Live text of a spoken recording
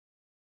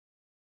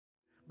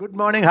Good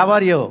morning, how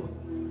are you?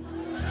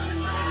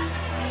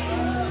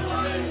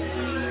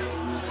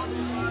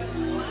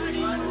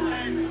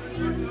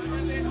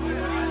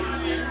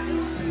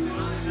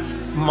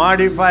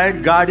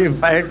 Modified,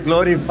 Godified,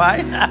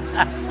 glorified.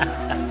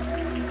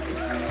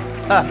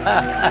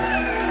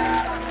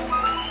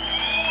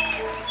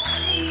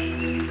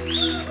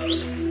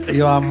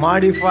 You are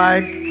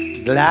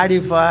modified,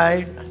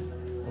 gladified,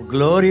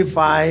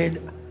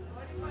 glorified,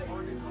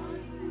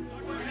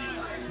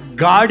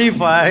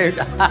 Godified.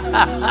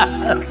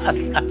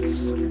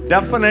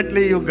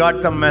 Definitely you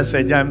got the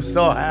message. I'm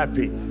so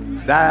happy.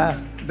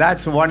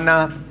 That's one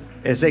of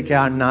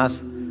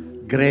Ezekiah's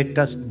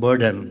greatest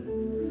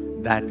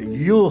burden, that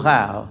you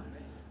have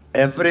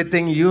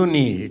everything you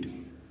need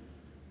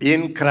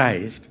in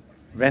Christ.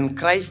 When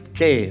Christ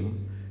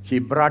came, He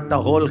brought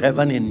the whole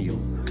heaven in you.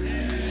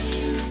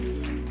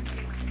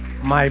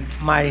 My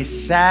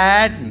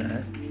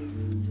sadness,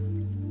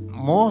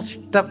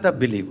 most of the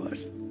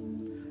believers,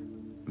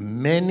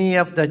 many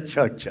of the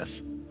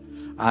churches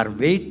are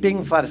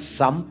waiting for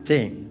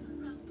something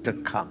to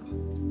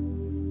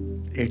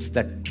come. It's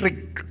the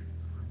trick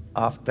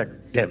of the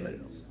devil.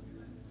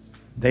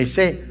 They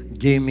say,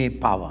 give me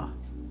power.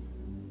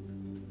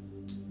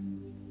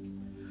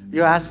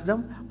 You ask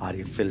them, are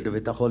you filled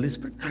with the Holy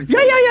Spirit?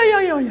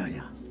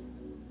 Yeah.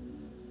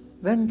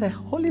 When the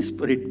Holy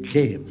Spirit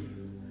came,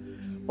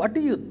 what do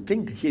you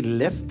think? He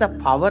left the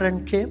power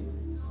and came?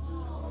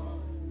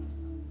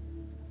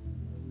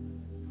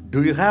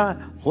 Do you have,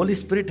 Holy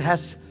Spirit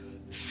has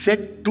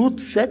tooth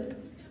set?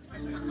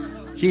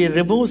 He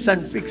removes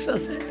and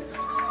fixes it.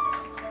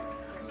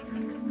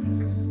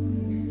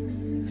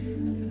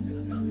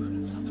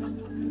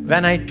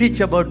 When I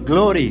teach about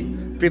glory,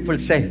 people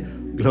say,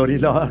 glory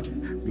Lord,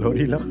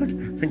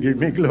 give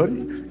me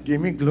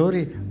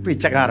glory.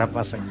 Pichagara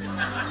pasang.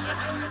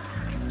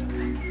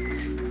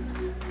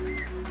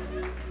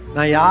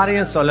 நான்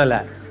யாரையும் சொல்லல,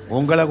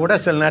 உங்களை கூட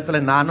சில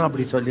நேரத்தில் நானும்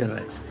அப்படி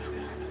சொல்லிடுறேன்.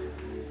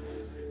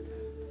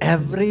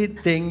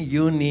 Everything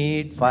you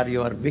need for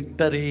your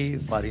victory,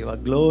 for your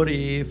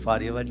glory, for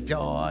your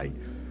joy,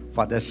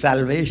 for the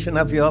salvation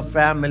of your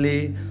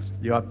family,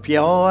 your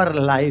pure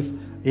life,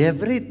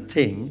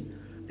 everything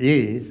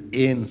is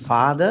in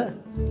Father,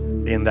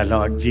 in the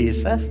Lord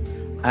Jesus,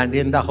 and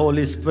in the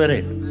Holy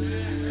Spirit.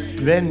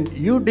 When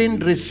you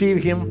didn't receive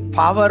Him,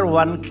 power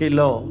 1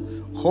 kilo,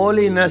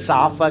 holiness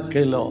 1/2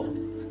 kilo.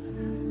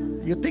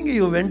 You think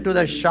you went to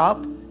the shop?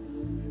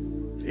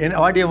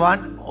 What do you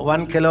want?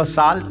 1 kilo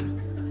salt,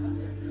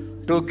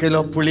 2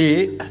 kilo puli,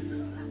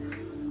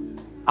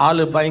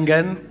 aloo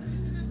bangan.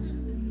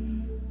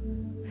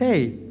 Hey,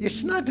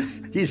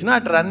 he's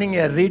not running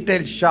a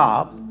retail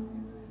shop.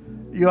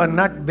 You are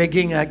not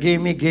begging,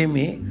 give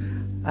me.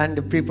 And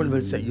people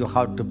will say, you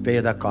have to pay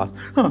the cost.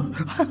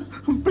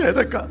 Pay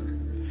the cost.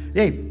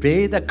 Hey,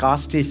 pay the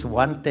cost is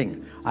one thing.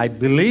 I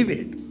believe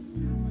it.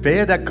 Pay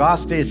the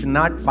cost is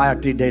not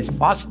 40 days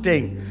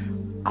fasting.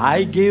 I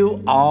give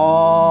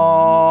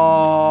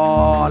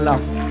all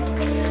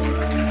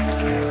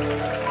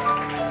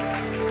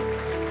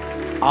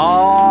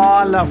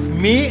of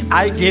me,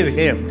 I give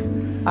Him.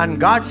 And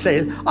God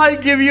says, I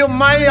give you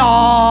my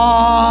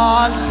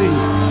all to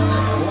you.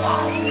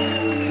 Wow.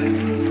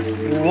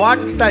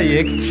 What an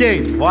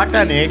exchange. What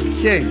an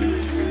exchange.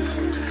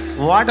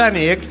 What an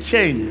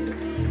exchange.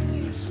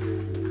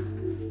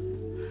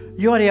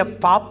 You are a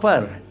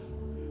pauper,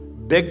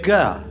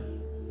 beggar.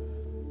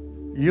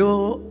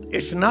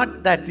 It's not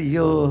that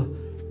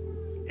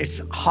it's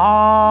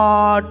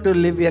hard to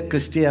live a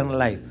Christian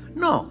life.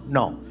 No,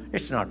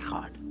 it's not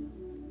hard.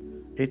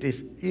 It is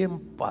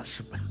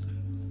impossible.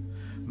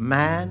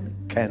 Man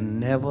can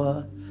never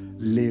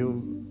live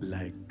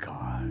like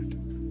God.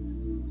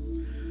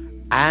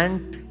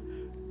 Ant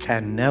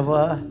can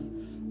never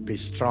be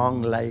strong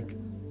like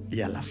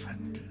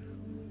elephant.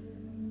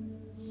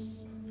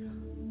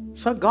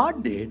 So God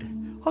did,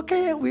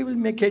 okay, we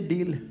will make a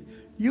deal.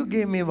 You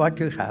give me what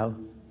you have,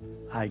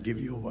 I give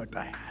you what I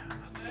have.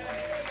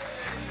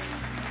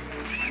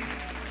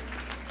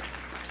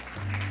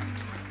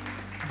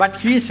 But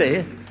He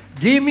says,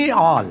 give me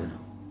all,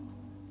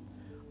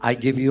 I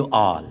give you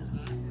all.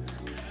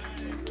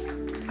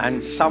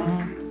 And some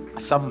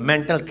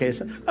mental case,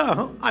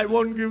 I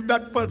won't give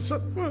that person,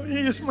 he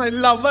is my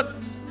lover.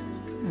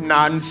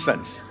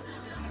 Nonsense.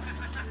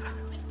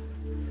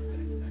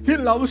 He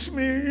loves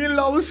me.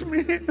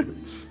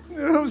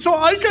 So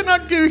I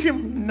cannot give him.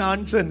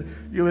 Nonsense.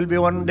 You will be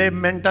one day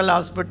mental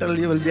hospital,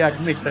 you will be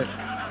admitted.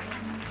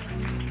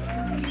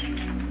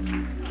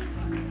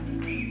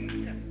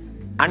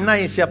 Anna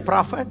is a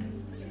prophet.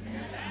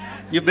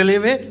 You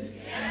believe it?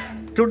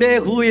 Today,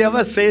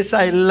 whoever says,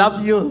 I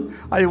love you,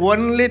 I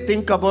only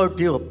think about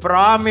you,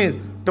 promise,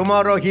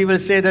 tomorrow he will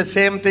say the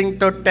same thing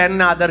to 10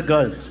 other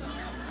girls.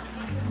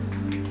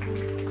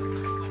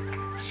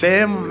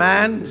 Same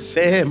man,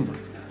 same.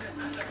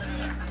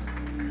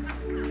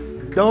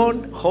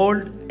 Don't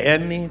hold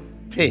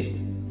anything.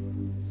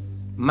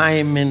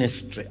 My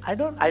ministry.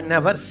 I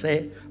never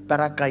say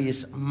Berachah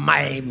is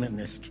my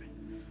ministry.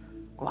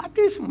 What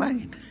is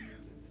mine?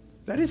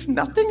 There is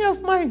nothing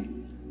of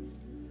mine.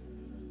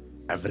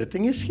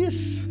 Everything is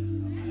His.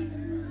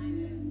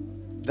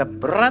 The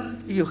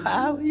breath you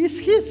have is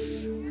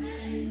His.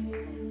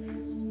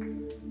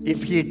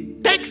 If He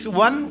takes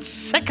 1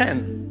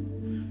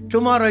 second,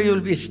 tomorrow you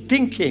will be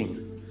stinking.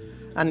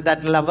 And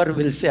that lover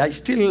will say, I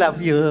still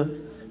love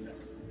you.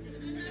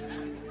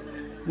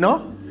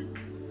 No?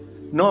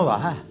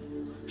 No,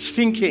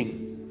 stinking.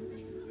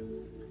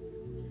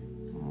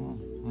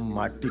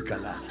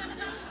 Matikala.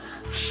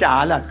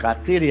 Shala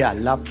katiria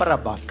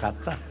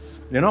laparabakata.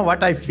 You know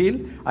what I feel?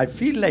 I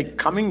feel like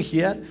coming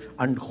here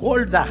and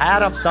hold the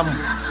hair of some...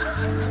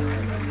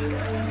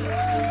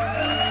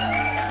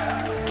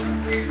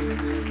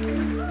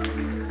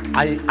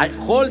 I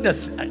hold the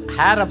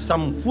hair of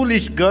some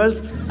foolish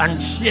girls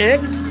and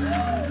shake.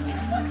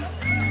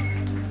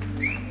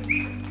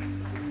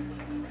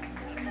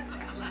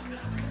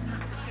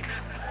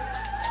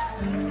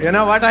 You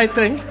know what I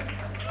think?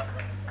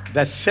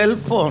 The cell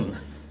phone.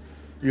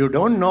 You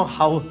don't know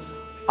how,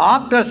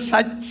 after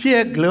such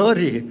a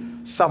glory,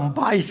 some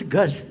boys,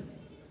 girls.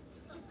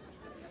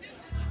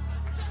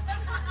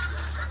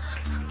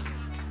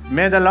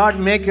 May the Lord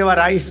make your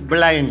eyes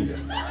blind.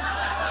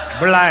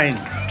 Blind.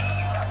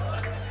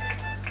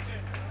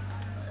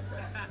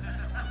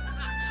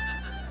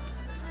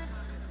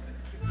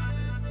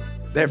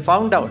 They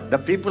found out the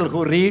people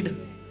who read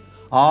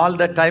all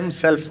the time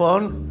cell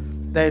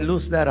phone, they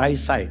lose their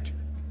eyesight.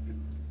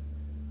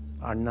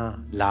 Anna,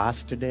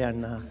 last day,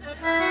 Anna.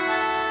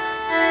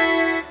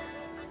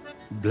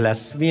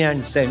 Bless me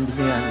and send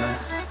me, Anna.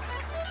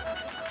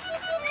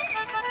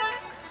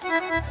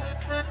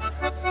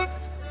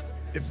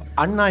 If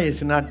Anna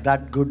is not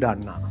that good,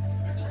 Anna,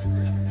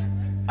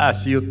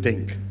 as you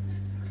think,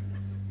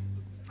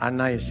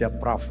 Anna is a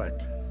prophet.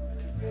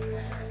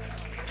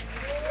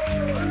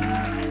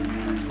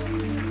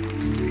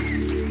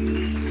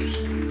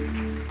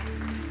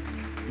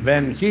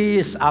 When he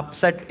is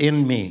upset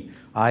in me,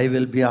 I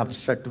will be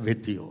upset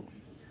with you.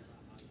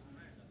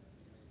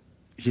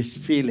 His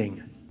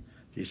feeling,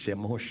 his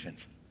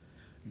emotions.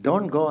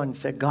 Don't go and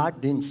say,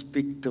 God didn't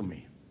speak to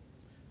me.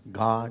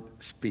 God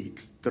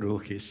speaks through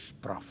his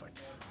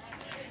prophets.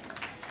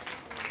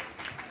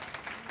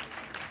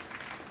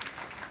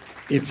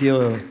 If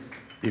you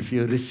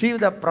receive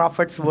the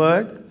prophet's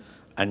word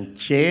and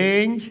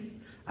change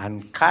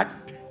and cut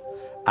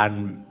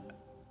and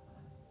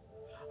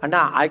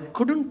I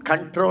couldn't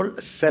control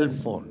a cell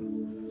phone.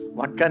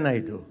 What can I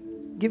do?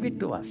 Give it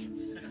to us.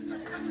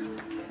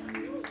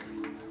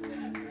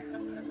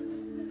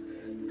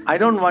 I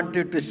don't want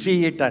you to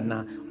see it,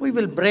 Anna. We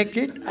will break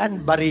it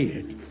and bury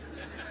it.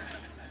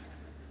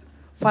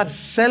 For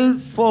cell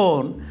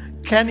phone,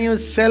 can you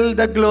sell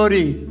the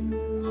glory?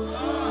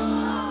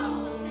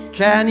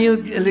 Can you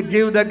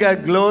give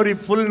the glory,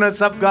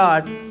 fullness of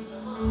God?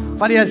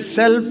 For your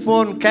cell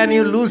phone, can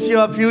you lose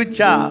your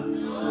future?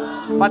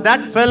 For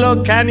that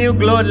fellow, can you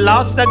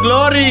lose the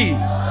glory?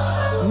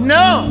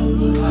 No.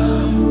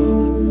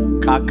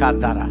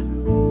 Kakatara.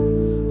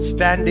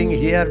 Standing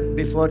here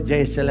before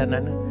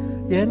Jaisalanana.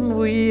 En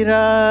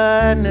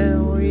uira, ne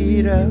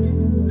uira.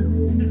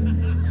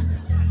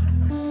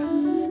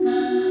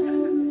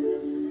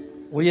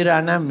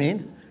 Uirana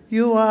means,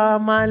 you are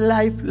my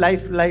life,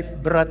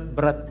 breath.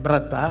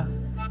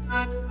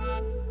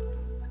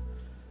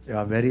 You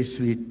are very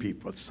sweet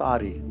people.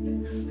 Sorry.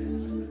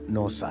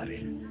 No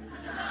sorry.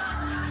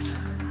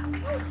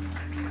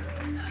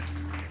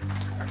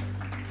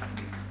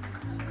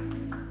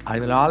 I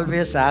will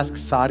always ask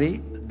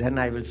sorry, then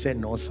I will say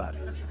no sorry.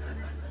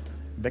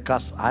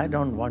 Because I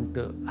don't want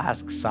to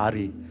ask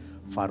sorry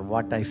for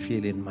what I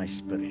feel in my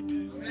spirit.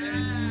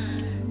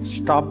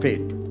 Stop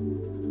it.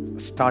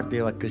 Start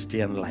your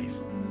Christian life.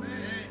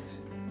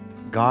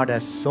 God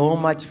has so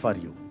much for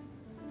you.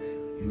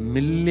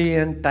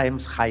 Million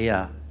times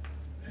higher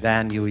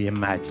than you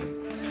imagine.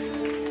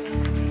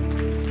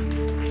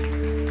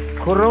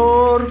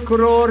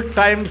 Crore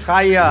times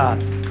higher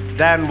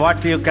than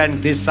what you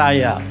can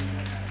desire.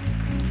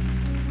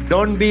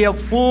 Don't be a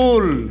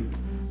fool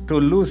to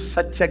lose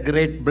such a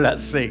great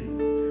blessing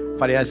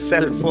for your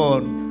cell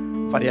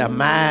phone, for your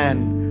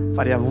man,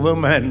 for your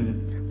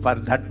woman, for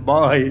that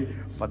boy,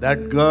 for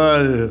that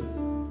girl,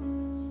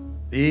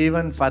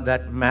 even for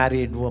that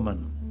married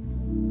woman.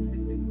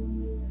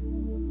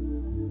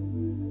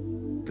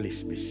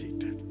 Please be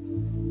seated.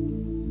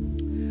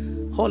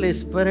 Holy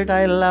Spirit,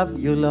 I love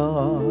you,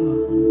 Lord.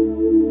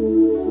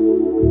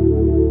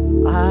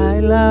 I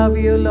love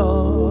you,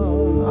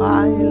 Lord.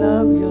 I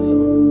love you, Lord.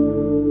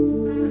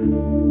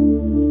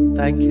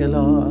 Thank you,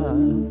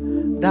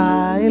 Lord.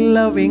 Thy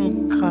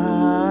loving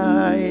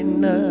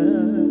kindness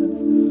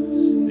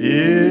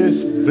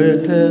is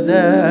better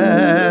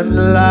than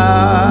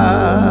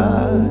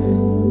life.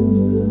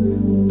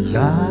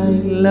 Thy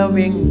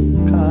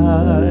loving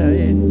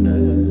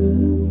kindness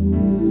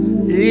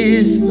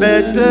is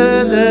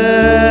better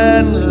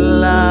than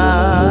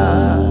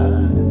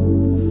life.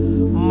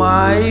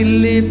 My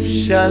lips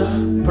shall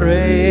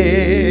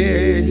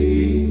praise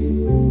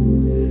thee.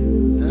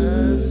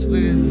 Thus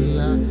will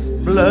I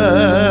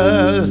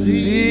bless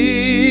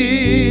thee.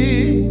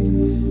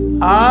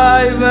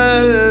 I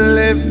will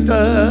lift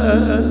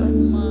up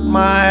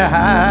my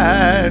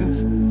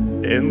hands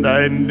in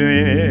thy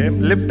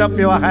name. Lift up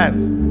your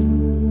hands.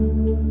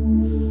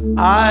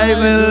 I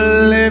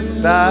will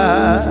lift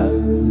up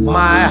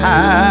my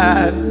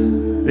hands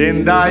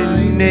in thy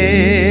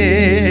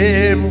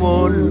name,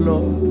 O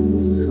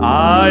Lord.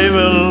 I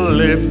will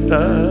lift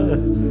up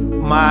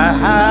my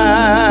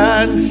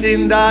hands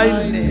in thy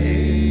name.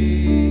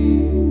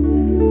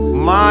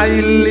 My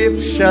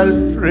lips shall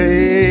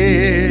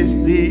praise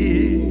thee.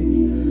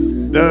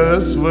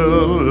 Thus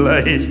will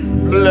I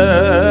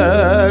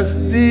bless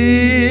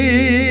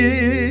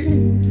thee.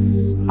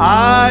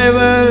 I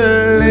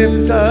will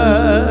lift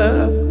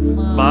up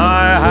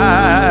my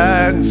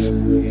hands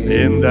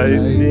in thy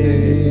name.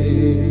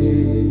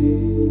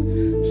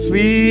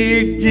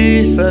 Sweet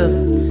Jesus,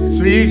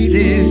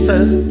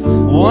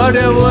 what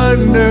a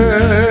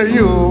wonder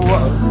you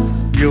are.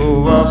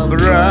 You are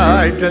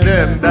brighter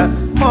than the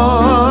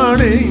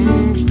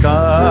morning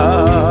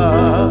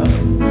star.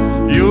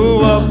 You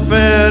are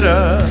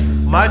fairer,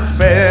 much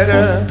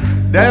fairer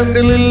than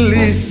the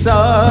lilies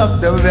of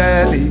the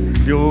valley.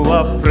 You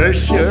are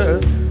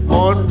precious,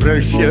 more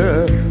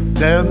precious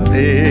than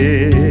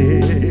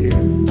they.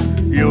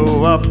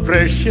 You are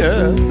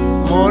precious,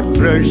 more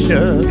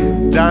precious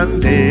than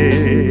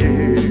they.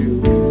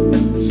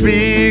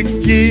 Sweet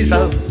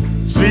Jesus,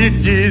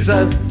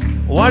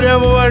 what a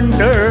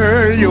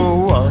wonder you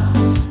are.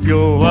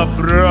 You are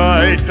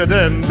brighter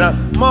than the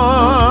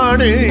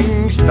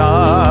morning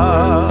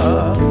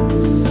star.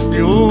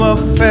 You are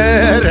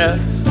fairer,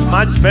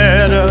 much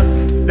fairer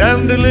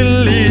than the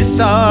lilies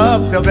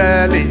of the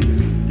valley.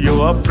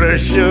 You are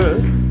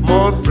precious,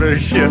 more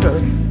precious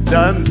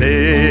than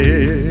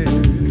they.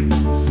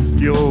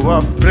 You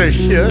are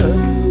precious,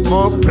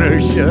 more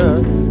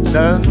precious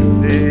than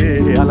they.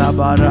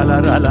 Alabara la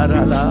la la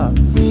la la.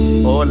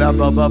 Ola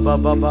baba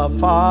baba baba.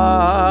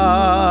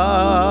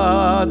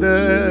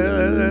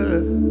 Father,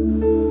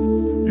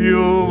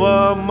 you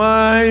are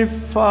my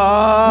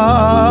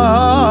Father.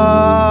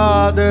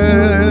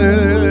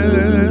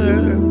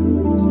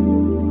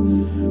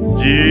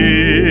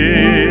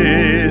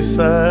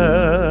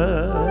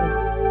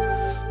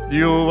 Jesus,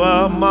 you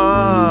are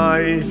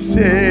my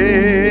Savior.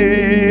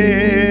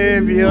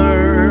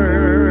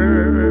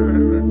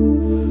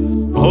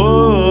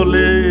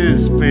 Holy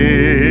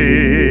Spirit,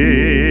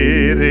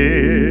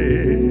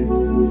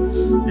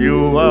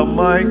 you are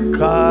my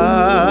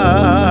comforter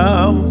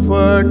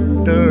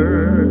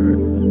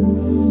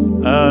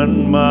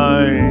and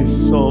my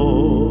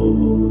soul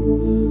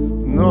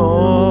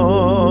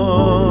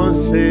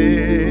knows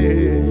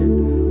it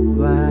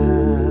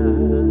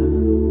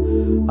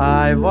well.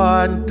 I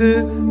want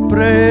to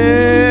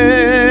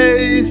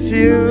praise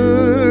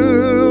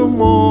you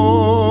more.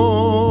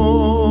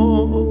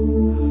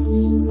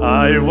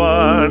 I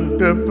want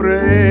to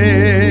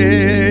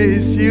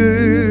praise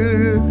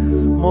you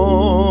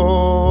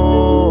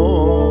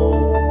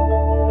more.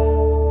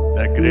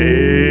 The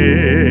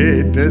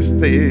greatest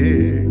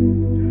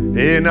thing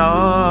in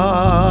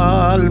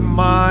all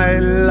my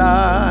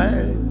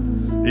life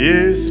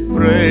is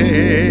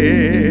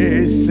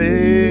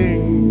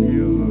praising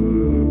you.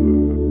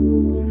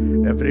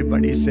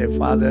 Everybody say,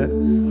 Father,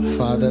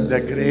 the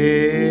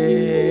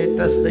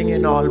greatest thing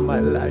in all my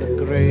life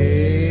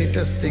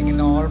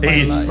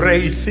is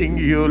praising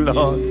you,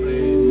 Lord.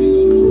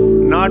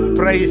 Not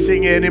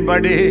praising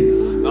anybody.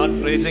 Not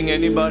praising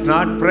anybody.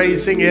 Not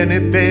praising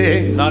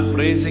anything. Not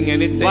praising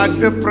anything. But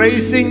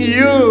praising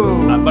you.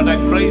 But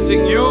I'm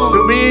praising you.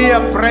 To be a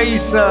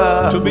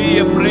praiser. To be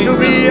a praiser. To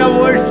be a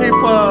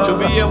worshipper. To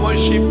be a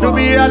worshipper. To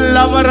be a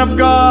lover of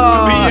God.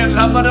 To be a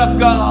lover of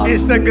God.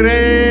 Is the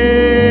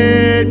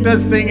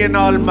greatest thing in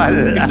all my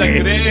life. It's the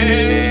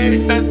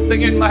greatest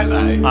thing in my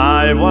life.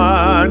 I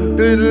want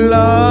to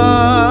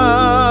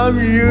love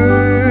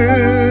you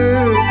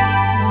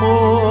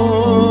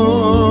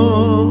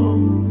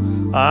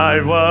more.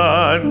 I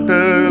want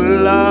to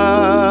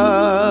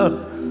love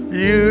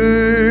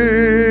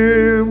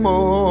you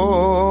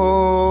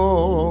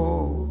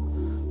more.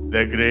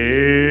 The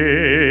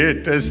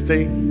greatest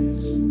thing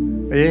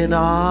in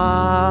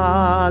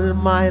all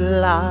my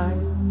life,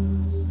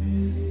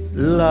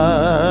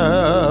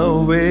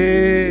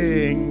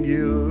 loving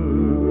you.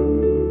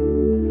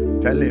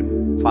 Tell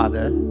him,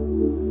 Father,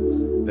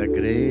 the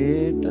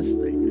greatest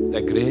thing.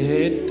 The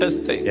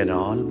greatest thing In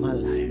all my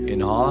life.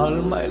 in all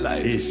my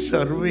life Is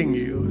serving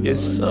you, Lord.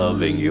 is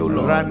serving you,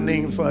 Lord.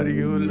 Running for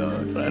you,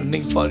 Lord.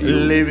 Running for you.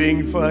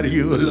 Living for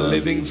you, Lord.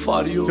 Living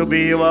for you. To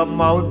be your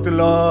mouth,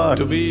 Lord.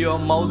 To be your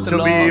mouth, To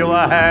Lord. be your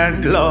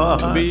hand, Lord.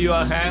 To be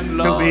your hand,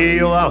 Lord. To be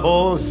your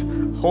host,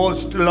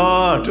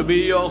 Lord. To be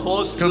your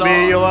host, To Lord. be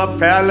your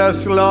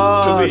palace,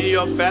 Lord. To be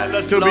your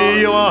palace, To Lord. be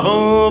your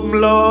home,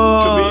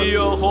 Lord. To be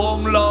your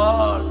home,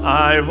 Lord.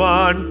 I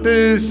want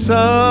to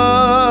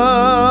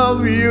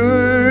serve you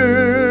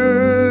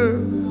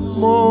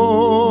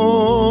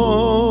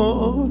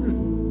more.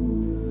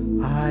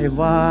 I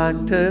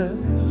want to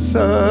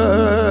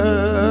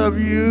serve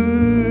you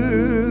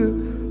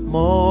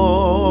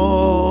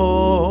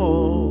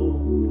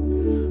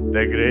more. The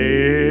The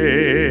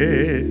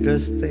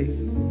greatest thing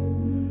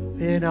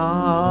in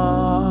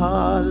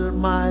all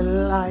my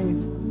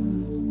life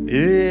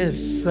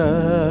is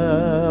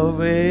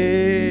serving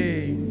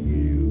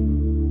you.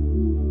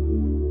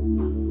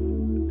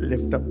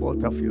 Lift up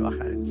both of your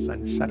hands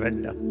and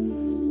surrender.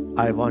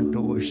 I want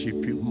to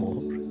worship you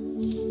more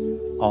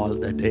all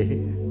the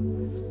day.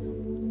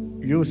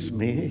 Use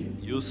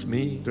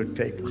me to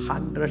take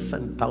hundreds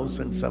and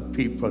thousands of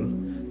people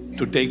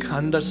take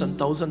hundreds and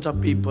thousands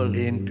of people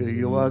into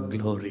your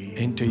glory.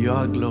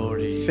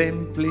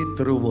 Simply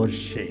through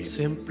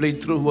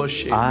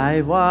worship.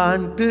 I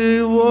want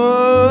to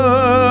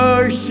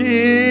worship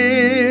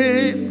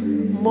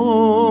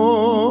more.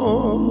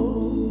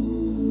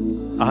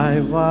 I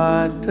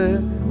want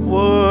to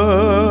worship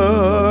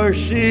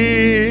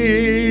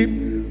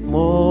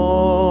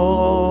more.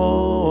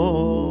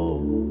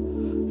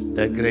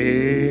 The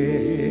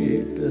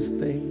greatest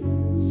thing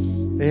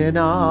in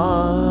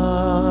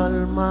all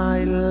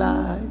my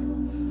life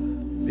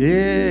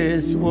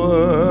is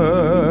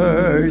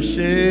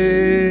worship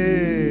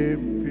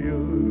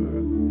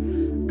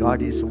you.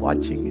 God is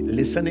watching,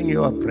 listening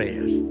your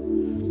prayers.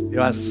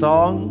 Your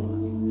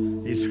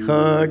song is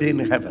heard in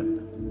heaven.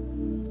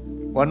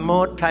 One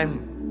more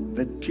time,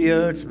 with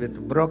tears,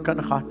 with broken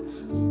heart.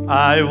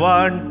 I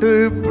want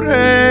to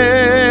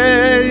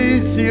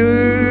praise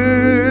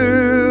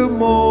you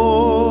more.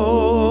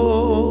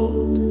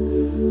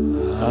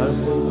 I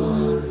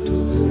want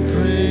to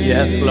praise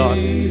yes, Lord.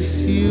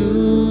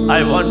 You.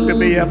 I want to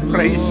be a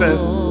praiser.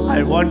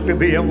 I want to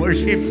be a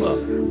worshiper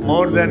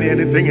more than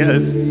anything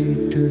else.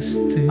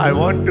 I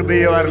want to be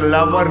your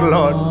lover,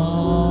 Lord.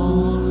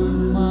 All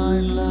my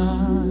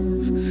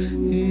life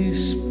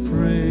is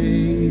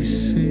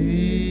praising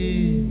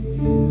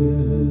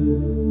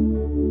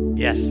you.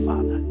 Yes,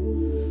 Father.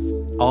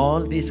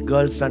 All these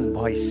girls and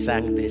boys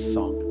sang this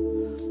song.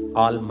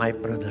 All my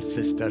brothers,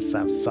 sisters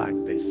have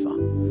sang this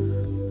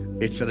song.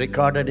 It's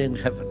recorded in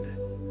heaven.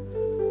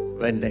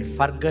 When they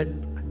forget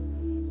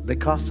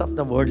because of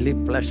the worldly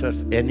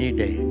pleasures any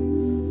day,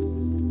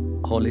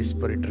 Holy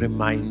Spirit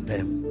remind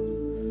them.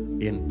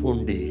 In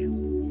Pundi,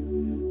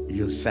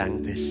 you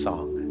sang this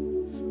song.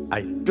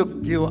 I took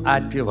you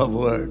at your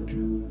word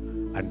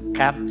and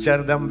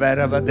capture them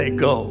wherever they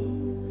go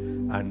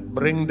and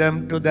bring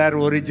them to their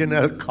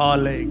original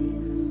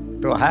calling,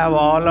 to have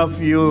all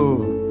of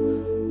you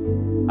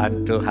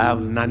and to have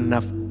none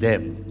of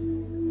them.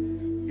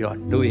 You are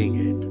doing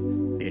it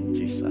in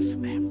Jesus'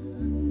 name.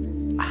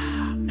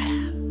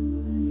 Amen.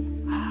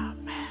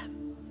 Amen.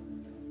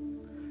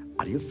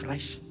 Are you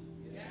fresh?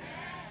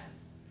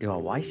 Your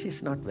voice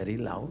is not very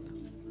loud.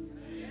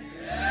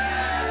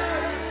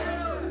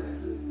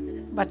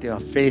 But your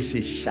face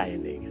is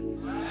shining.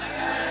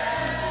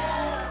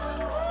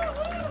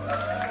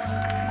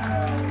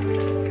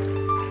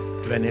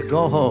 When you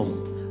go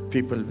home,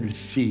 people will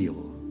see you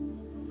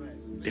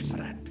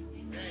different.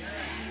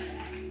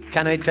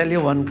 Can I tell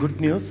you one good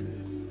news?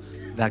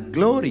 The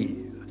glory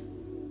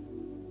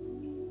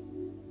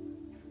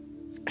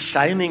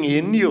shining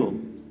in you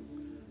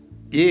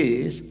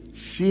is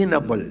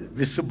seenable,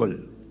 visible.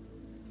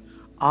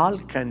 All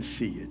can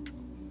see it.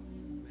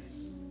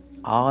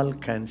 All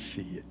can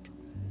see it.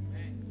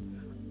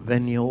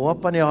 When you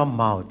open your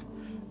mouth,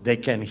 they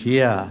can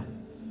hear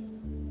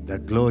the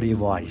glory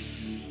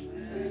voice.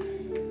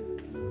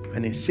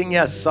 When you sing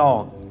a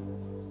song,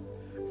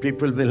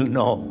 people will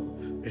know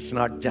it's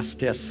not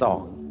just a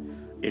song.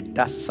 It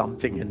does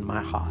something in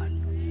my heart.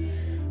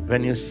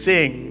 When you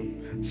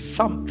sing,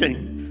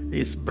 something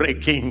is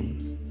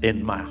breaking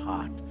in my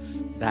heart.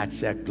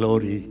 That's a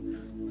glory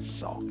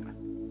song.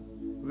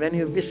 When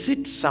you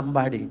visit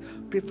somebody,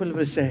 people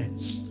will say,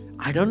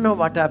 I don't know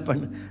what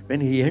happened.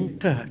 When he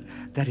entered,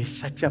 there is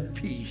such a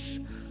peace.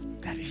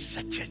 There is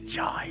such a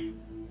joy.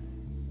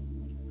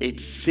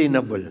 It's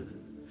seenable.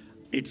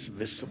 It's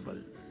visible.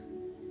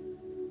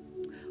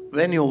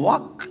 When you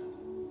walk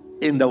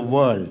in the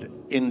world,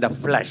 in the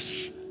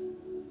flesh,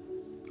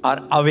 or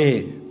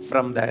away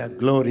from the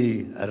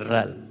glory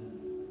realm,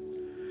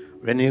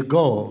 when you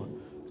go,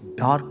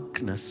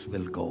 darkness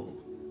will go.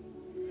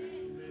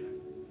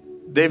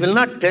 They will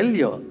not tell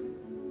you,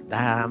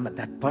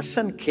 that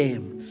person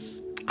came.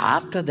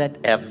 After that,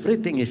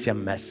 everything is a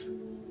mess.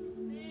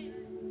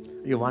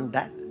 You want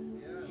that?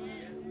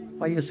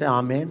 Why you say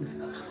Amen?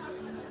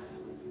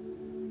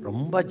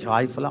 Romba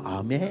joyful,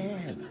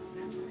 Amen.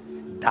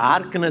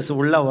 Darkness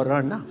ulla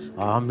varana,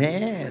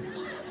 Amen.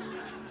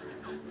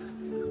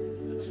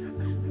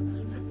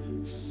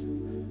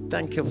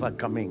 Thank you for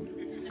coming.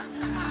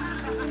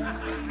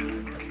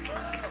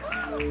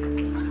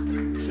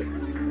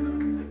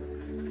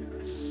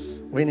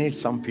 We need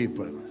some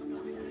people.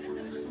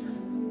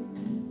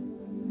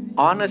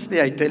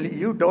 Honestly, I tell you,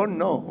 you don't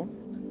know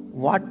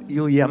what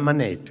you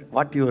emanate,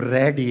 what you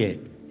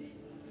radiate.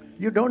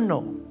 You don't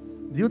know.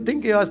 You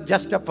think you are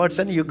just a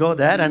person, you go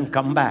there and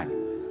come back.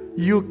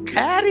 You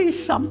carry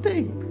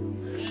something.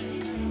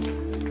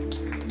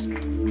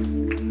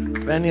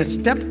 When you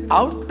step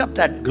out of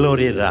that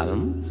glory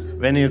realm,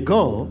 when you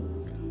go,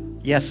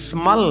 a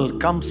smell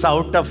comes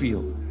out of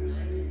you.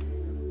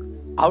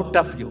 out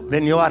of you,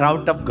 when you are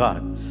out of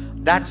God,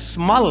 that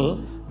smell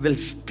will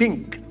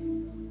stink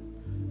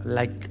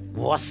like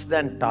worse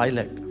than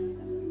toilet.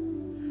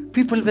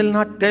 People will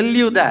not tell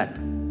you that.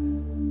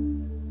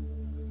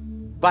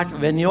 But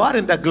when you are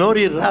in the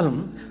glory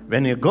realm,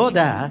 when you go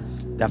there,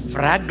 the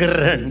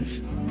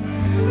fragrance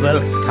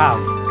will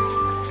come.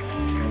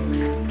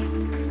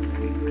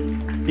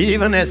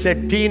 Even as a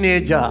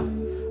teenager,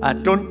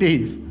 at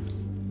 20s,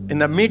 in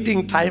the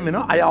meeting time,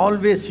 I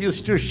always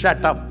used to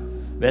shut up.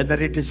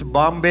 Whether it is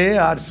Bombay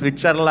or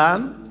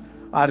Switzerland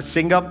or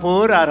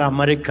Singapore or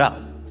America.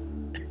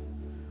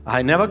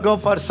 I never go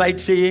for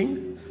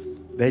sightseeing.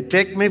 They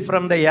take me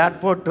from the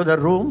airport to the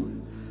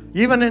room.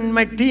 Even in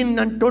my teens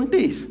and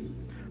 20s.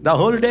 The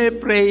whole day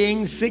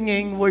praying,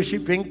 singing,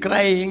 worshiping,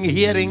 crying,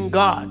 hearing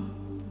God.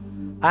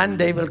 And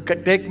they will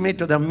take me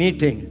to the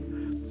meeting.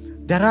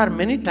 There are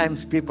many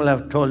times people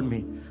have told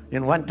me.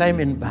 In one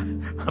time in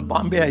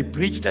Bombay, I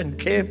preached and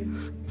came.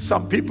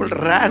 Some people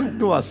ran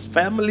to us,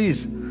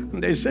 families.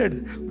 They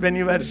said, when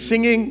you were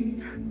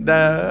singing,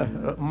 the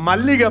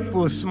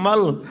Malligapu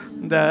smell,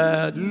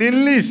 the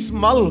lily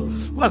smell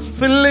was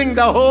filling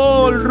the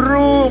whole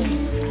room.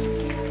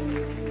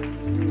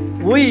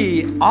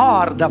 We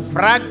are the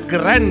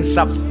fragrance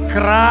of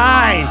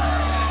Christ.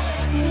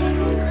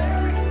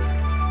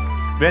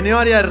 When you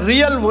are a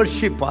real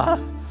worshipper,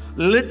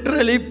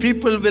 literally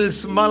people will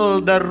smell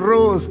the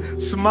rose,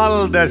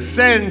 smell the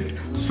scent,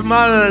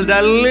 smell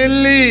the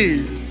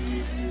lily.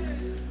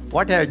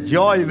 What a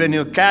joy when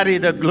you carry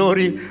the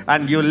glory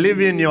and you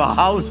live in your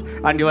house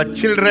and your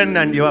children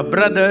and your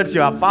brothers,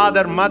 your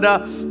father,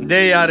 mother,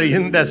 they are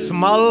in the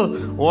smell.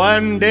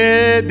 One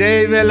day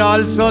they will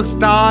also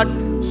start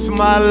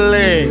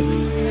smelling.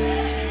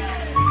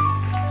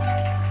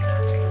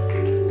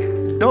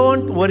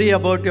 Don't worry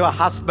about your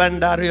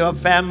husband or your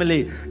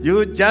family.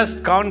 You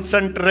just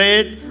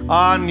concentrate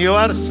on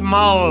your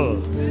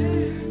smell.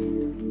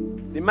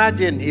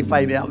 Imagine if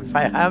I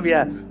have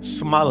a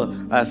smell,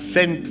 a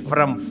scent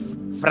from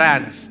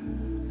France.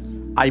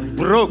 I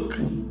broke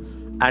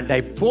and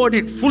I poured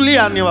it fully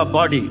on your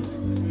body.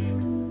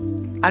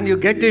 And you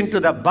get into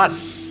the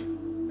bus.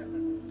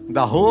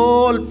 The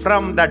whole,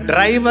 from the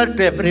driver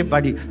to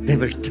everybody, they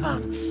will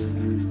turn.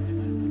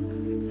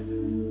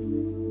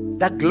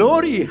 The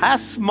glory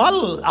has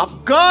smell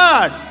of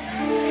God.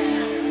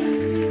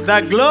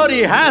 The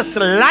glory has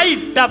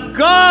light of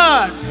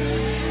God.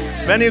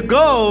 When you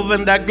go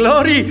in the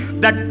glory,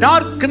 the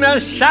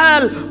darkness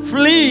shall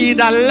flee,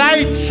 the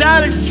light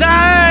shall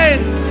shine.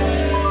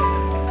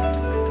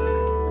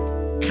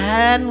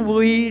 Can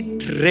we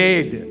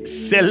trade,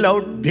 sell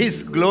out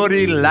this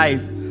glory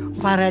life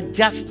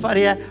just for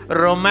a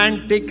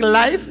romantic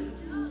life?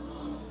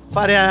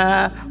 For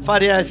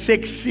a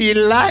sexy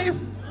life?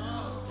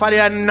 For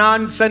a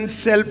nonsense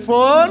cell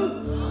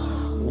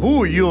phone?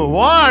 Who you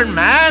are,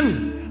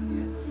 man?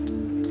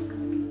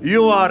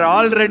 You are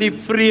already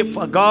free,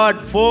 for God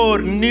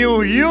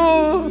foreknew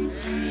you.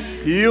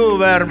 You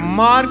were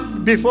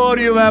marked before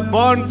you were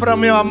born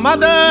from your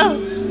mother.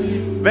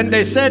 When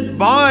they said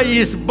boy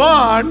is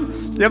born,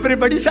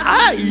 everybody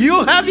said,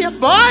 you have a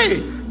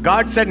boy.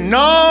 God said,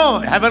 no,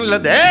 heaven,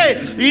 hey,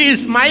 he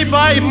is my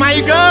boy,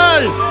 my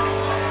girl.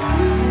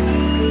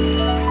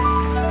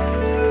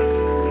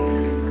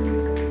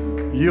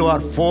 You are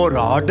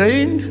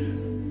foreordained,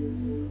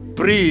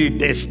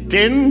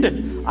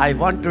 predestined. I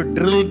want to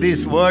drill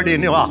this word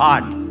in your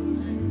heart.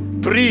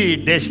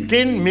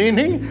 Predestined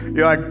meaning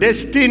your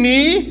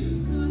destiny,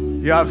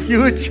 your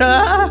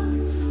future,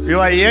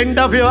 your end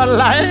of your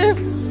life,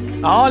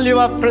 all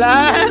your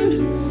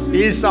plan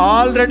is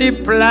already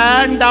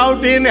planned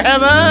out in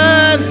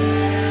heaven.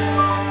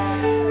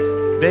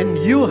 When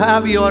you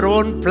have your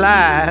own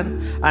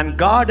plan and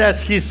God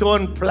has His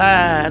own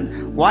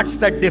plan, what's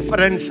the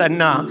difference,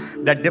 Anna?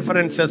 The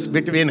differences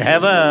between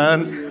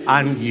heaven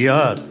and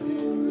earth.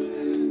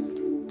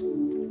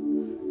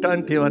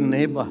 Turn to your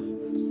neighbor.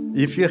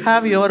 If you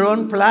have your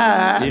own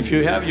plan. If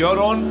you have your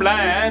own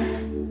plan.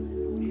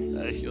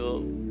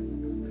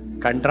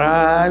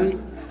 Kandravi.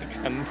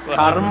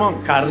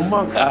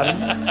 Karma.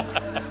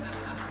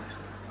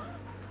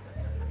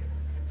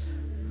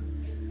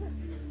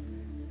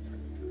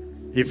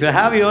 If you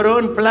have your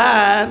own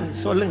plan,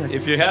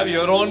 if you have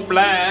your own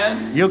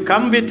plan, you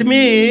come with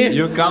me.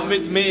 You come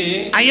with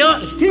me.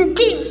 Ayo,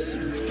 stinking.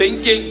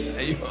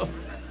 Ayo.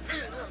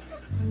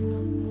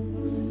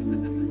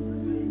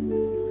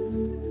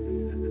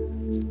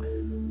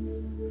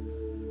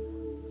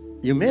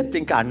 You may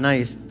think Anna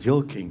is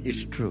joking.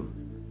 It's true.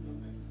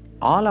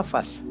 All of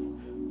us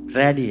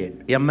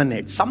radiate,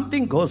 emanate.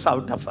 Something goes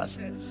out of us.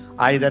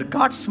 Either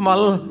God's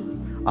smell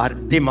or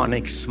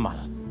demonic smell.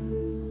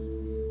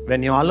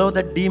 When you allow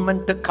the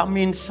demon to come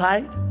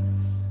inside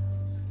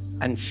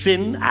and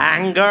sin,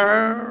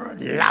 anger,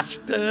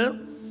 lust,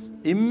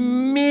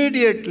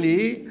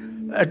 immediately,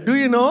 do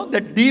you know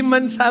that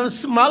demons have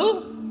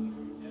smell?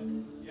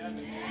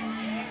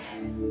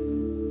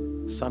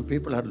 Some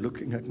people are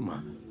looking at me.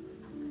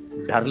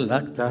 डर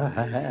लगता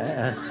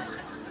है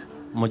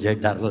मुझे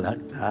डर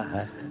लगता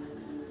है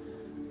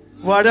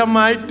What a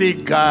mighty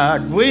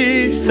God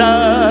we serve.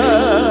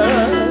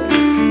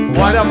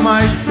 What a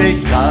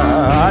mighty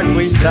God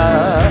we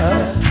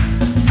serve.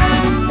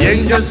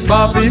 Angels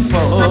bow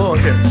before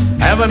him,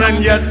 heaven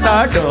and earth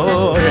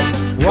adore him.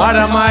 What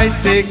a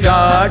mighty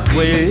God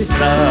we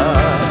serve.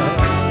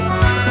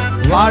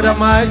 What a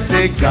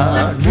mighty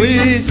God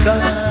we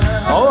serve.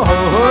 Oh,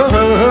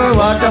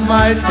 what a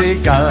mighty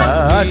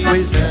God we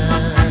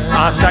serve.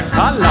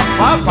 Asakala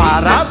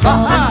Paraba.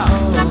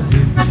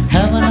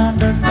 Heaven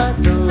and earth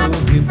adore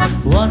him.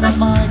 What a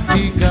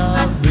mighty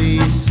God we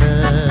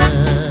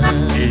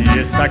serve. He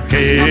is the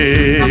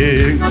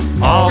King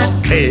of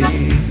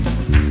kings.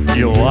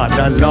 You are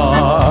the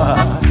Lord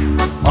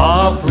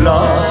of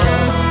lords.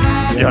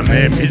 Your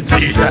name is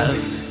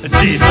Jesus,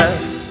 Jesus,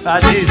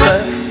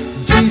 Jesus,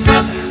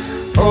 Jesus.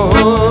 Oh,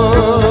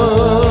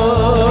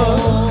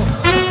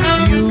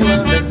 You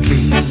are the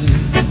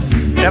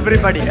King.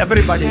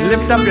 everybody,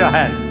 lift up your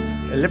hand.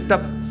 Lift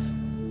up.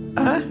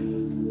 Huh?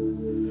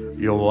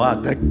 You are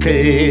the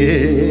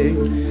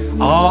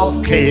King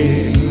of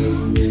kings.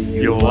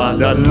 You are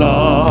the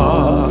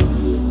Lord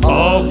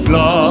of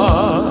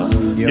lords.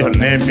 Your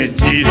name is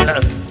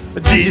Jesus,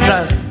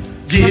 Jesus,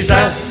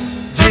 Jesus,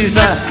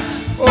 Jesus.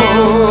 Oh,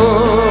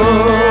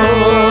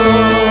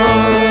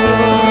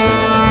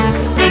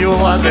 you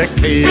are the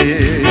King.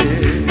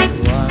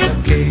 You are the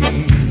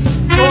King.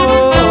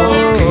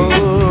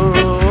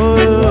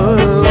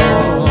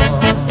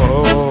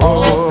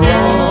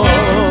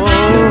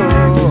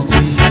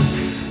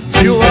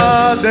 You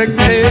are the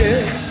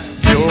King.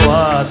 You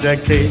are the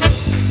King.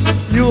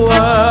 You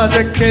are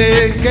the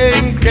King,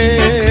 King,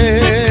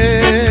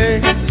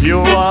 King. You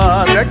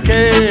are the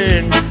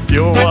King.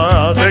 You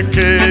are the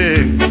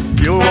King.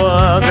 You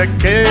are the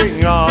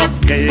King of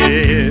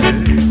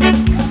kings.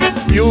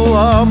 You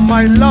are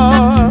my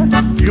Lord.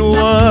 You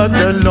are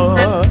the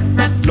Lord,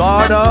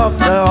 Lord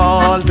of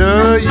all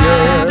the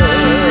earth.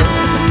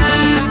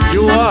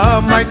 You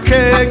are my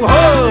King.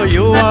 Oh,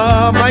 you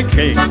are my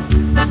King.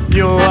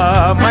 You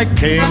are my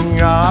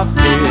King of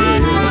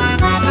kings.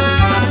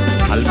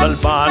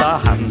 Albalbara,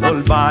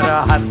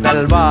 Handulbara,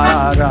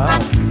 Handalbara,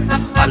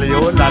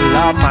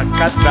 Aliolala,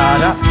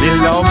 Makatara,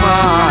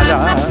 Ilomara,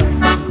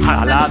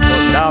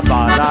 Halatola,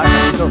 Bara,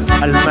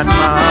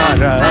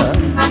 Almanmara,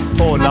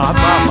 Ola,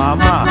 Mama,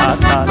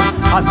 Mahata,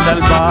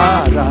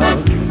 Handalbara,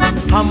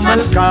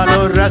 Hamal Kalo,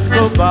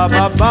 Rasko,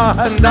 Baba,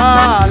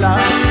 Bahandala,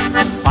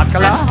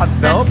 Akala,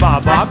 Hado,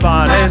 Baba,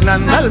 Bare,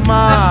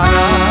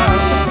 Nandalmara,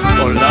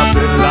 Ola,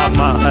 Billa,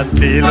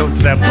 Mahatilo,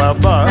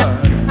 Sepaba.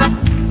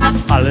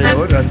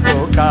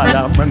 Alayoranto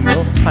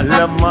kalamano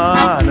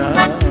alamana.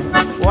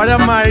 What a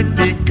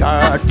mighty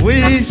God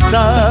we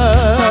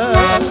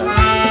serve.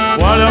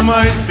 What a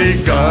mighty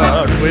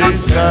God we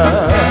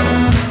serve.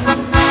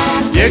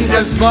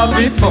 Angels bow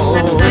before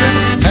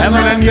him,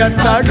 heaven and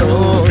earth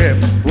adore him.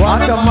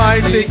 What a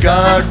mighty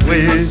God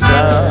we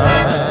serve.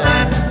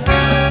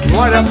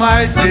 What a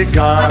mighty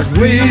God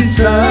we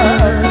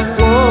serve.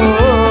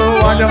 Oh,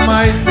 what a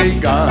mighty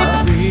God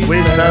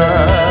we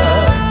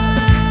serve.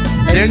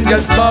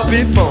 Angels bow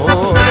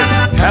before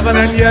him, heaven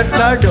and earth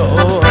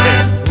adore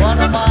him.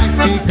 What a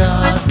mighty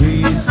God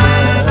we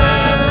serve.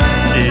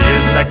 He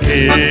is the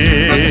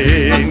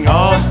King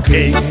of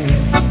kings.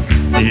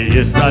 He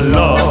is the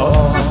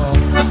Lord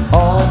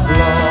of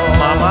love.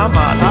 Mama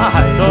Mala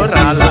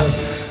Hatorala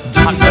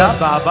Chakra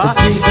Baba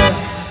Jesus,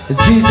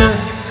 Jesus.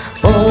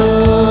 Oh,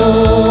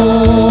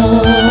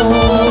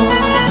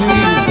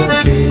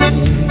 He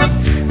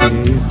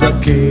is the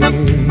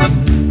King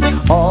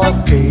of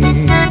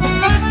kings.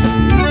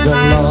 The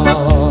Lord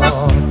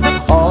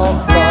of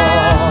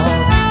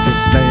lords.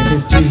 His name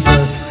is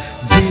Jesus,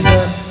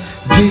 Jesus,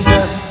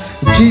 Jesus,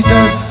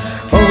 Jesus.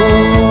 Oh,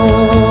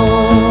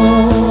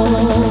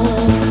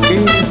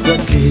 He's the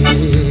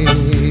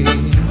King.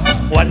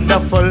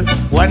 Wonderful,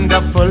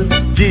 wonderful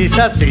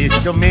Jesus is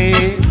to me.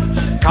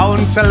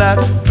 Counselor,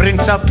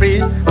 Prince of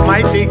Peace,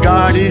 mighty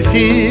God is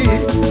He,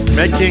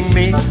 making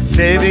me,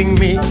 saving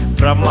me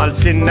from all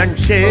sin and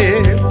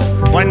shame.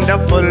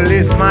 Wonderful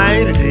is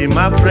my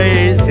Redeemer,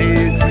 praise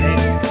His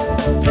name.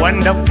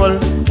 Wonderful,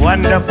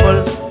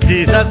 wonderful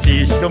Jesus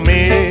is to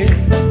me.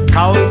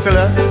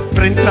 Counselor,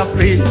 Prince of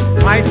Peace,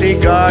 mighty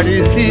God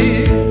is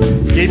He,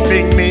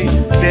 keeping me,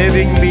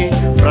 saving me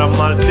from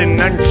all sin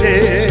and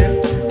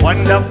shame.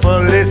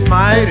 Wonderful is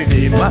my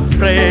Redeemer,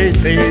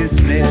 praise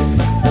His name.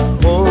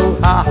 Oh,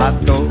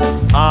 ahato,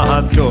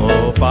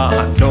 ahato,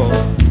 bahato,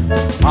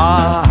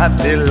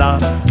 ahatila,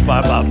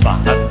 baba,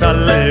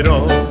 bahatalero.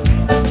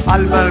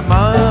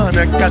 Alman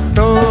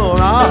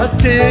Katora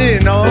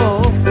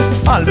Tino,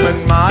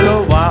 Alman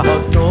Malo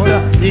Wahotora,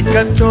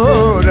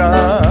 Ikatora.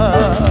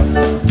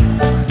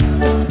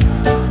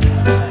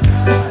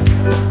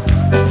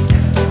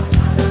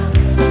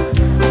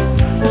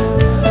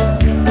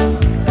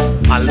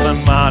 Alman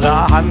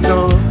Mala Hando,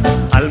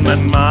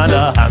 Alman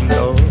Mala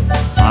Hando,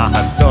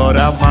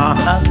 Mahatora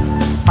Maha,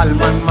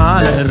 Alman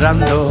Mala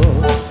Rando,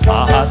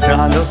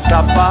 Mahatalo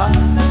Sapa,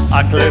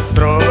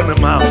 Akletron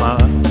Mama.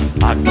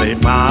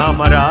 Akle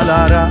Mama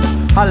Lara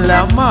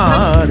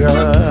Alamara.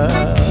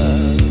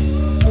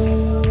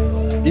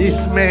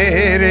 इस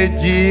मेरे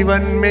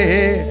जीवन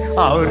में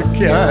और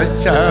क्या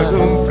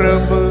चाहूं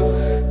प्रभु,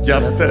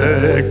 जब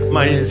तक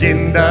मैं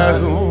जिंदा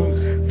हूँ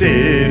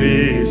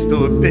तेरी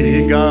स्तुति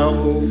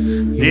गाऊं।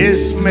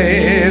 इस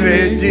मेरे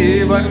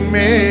जीवन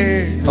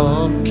में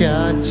और क्या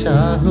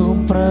चाहूं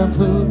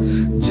प्रभु,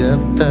 जब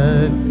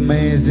तक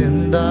मैं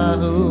जिंदा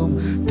हूँ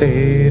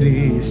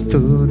तेरी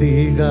स्तुति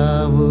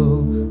गाऊं।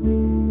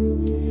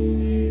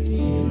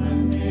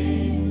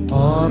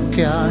 और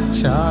क्या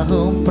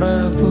चाहूं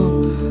प्रभु,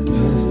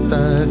 जब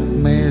तक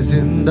मैं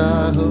जिंदा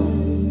हूँ।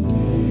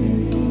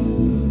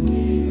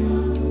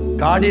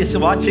 God is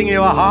watching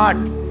your heart.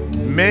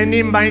 Many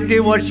mighty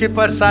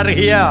worshippers are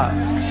here.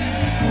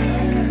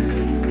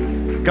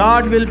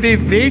 God will be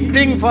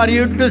waiting for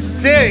you to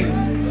sing.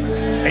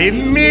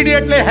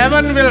 Immediately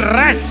heaven will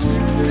rush.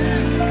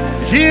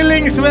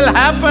 Healings will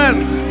happen.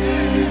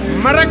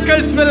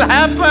 Miracles will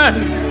happen.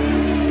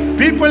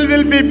 People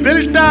will be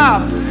built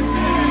up.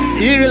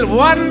 He will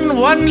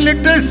one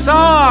little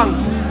song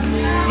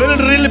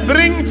will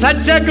bring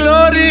such a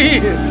glory.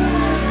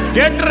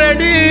 Get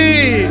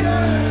ready.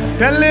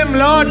 Tell him,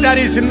 Lord, there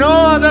is no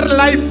other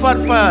life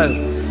purpose.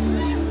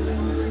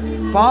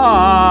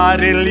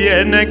 பாரில்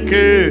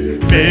எனக்கு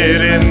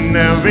வேறென்ன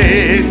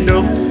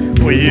வேண்டும்,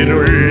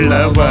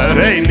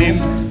 உயிருள்ளவரை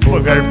நின்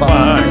புகழ்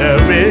பாட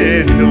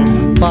வேண்டும்.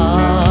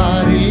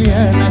 பாரில்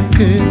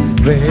எனக்கு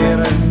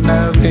வேறென்ன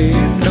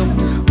வேண்டும்,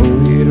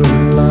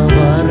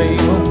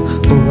 உயிருள்ளவரையும்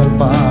புகழ்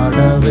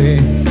பாடவே.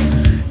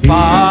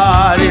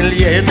 பாரில்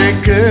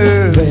எனக்கு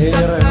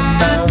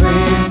வேறென்ன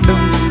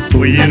வேண்டும்,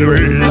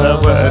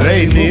 உயிருள்ளவரை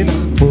நின்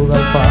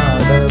புகழ்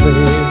பாட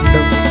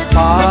வேண்டும்.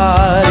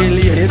 பாரில்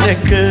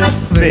எனக்கு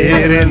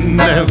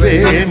வேறென்ன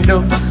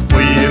வேண்டும்,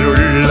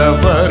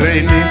 உயிருள்ளவரை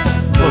நின்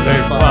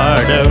புகழ்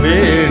பாட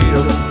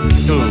வேண்டும்.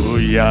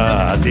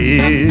 தூயாதி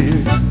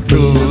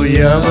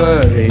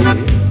தூயவரே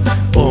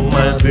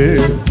உமது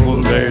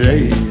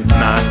புகழை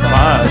நான்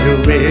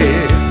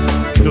பாடுவேன்.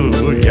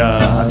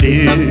 தூயாதி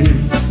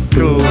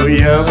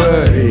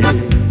தூயவரே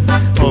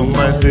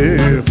உமது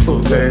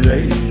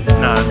புகழை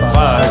நான்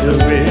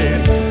பாடுவேன்.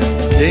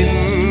 In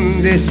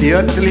this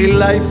earthly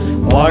life,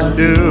 what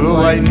do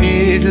I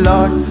need,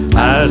 Lord?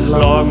 As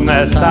long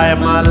as I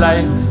am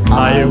alive,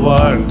 I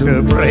want to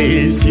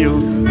praise you.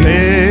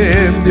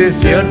 In this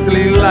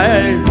earthly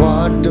life,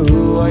 What do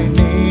I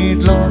need,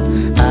 Lord?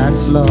 As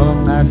long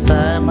as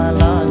I'm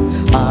alive,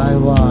 I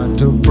want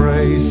to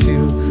praise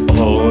you.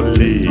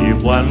 Holy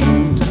One,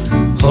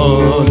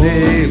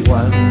 Holy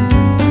One,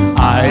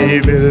 I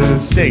will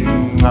sing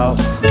of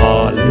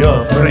all your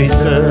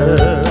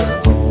praises.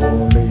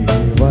 Holy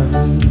One,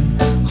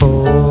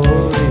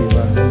 Holy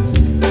One,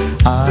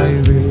 I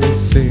will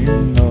sing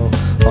of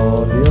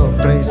all your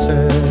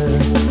praises.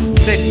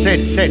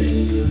 Sit.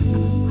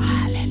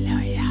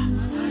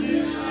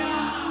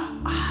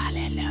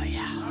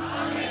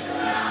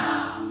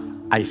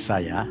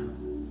 Isaiah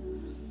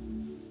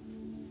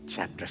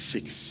chapter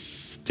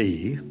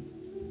 60.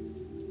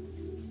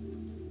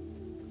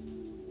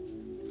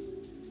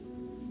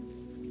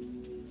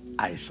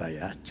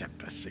 Isaiah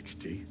chapter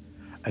 60.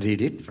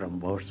 Read it from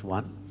verse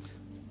 1.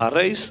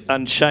 Arise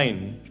and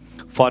shine,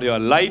 for your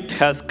light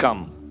has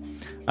come,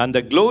 and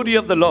the glory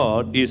of the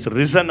Lord is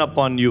risen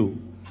upon you.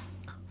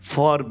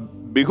 For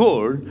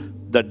behold,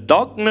 the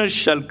darkness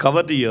shall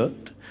cover the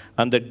earth,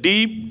 and the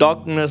deep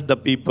darkness the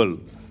people.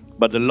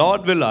 But the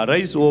Lord will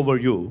arise over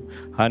you,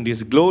 and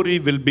his glory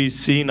will be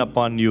seen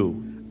upon you.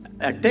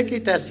 Take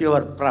it as your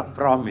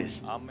promise.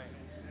 Amen.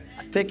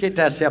 Take it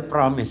as a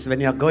promise. When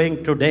you are going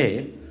today,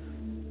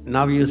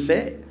 now you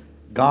say,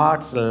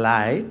 God's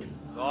light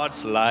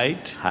God's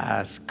light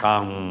has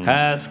come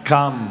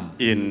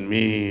in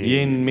me.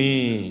 in me.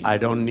 I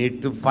don't need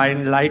to find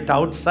light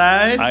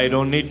outside. I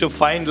don't need to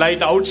find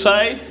light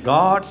outside.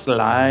 God's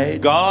light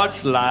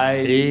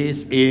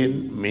is in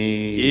me.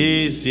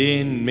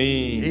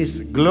 His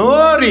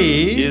glory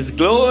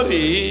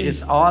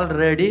is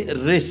already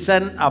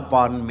risen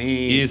upon me.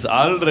 is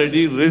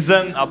already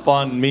risen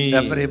upon me.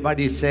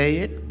 Everybody say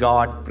it.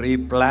 God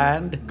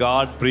pre-planned.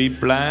 God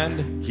pre-planned.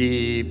 He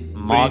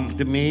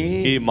marked me.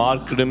 He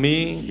marked me.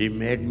 He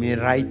made me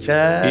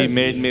righteous. He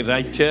made me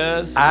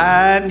righteous.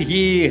 And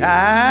He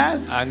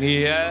has.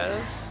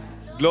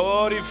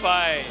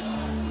 Glorified.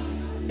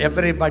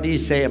 Everybody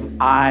say,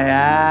 I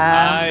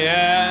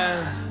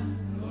am.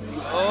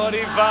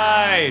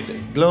 Glorified.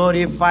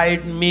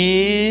 Glorified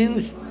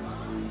means.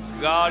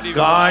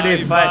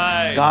 Godified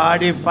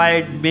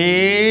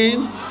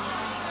means.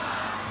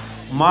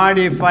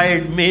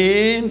 Modified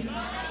means.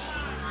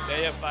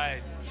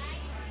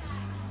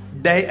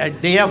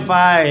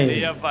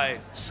 Deified.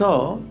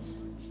 So,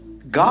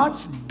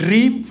 God's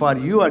dream for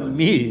you and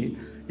me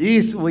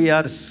is we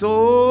are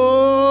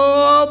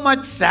so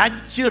much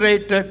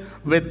saturated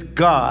with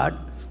God,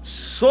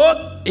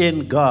 soaked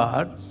in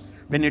God.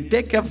 When you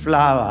take a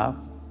flour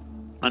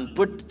and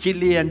put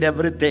chili and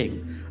everything,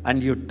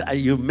 and you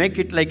make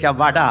it like a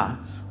vada,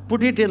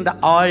 put it in the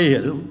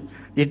oil,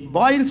 it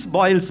boils,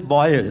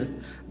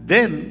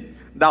 then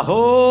the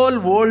whole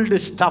old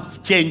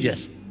stuff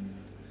changes.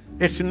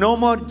 It's no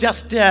more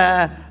just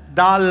a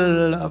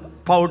dal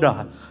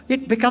powder.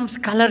 It becomes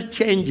color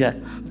changer.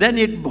 Then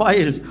it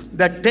boils.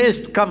 The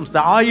taste comes,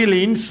 the oil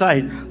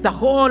inside. The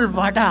whole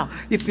vada,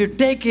 if you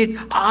take it,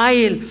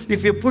 oil.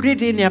 If you put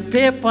it in a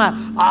paper,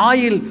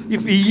 oil.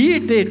 If you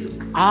eat it,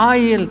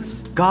 oil.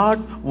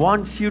 God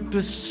wants you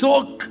to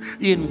soak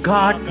in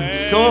God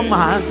so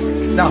much.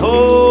 The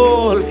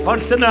whole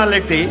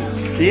personality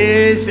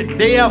is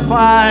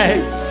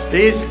deified,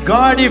 is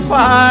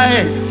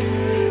godified.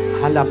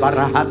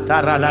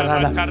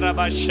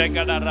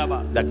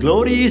 The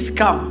glory is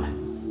come,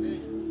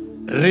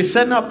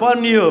 risen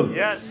upon you.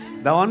 Yes.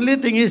 The only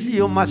thing is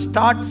you must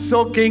start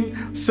soaking.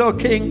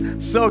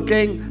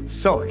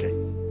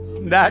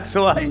 That's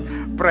why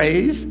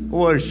praise,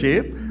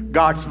 worship,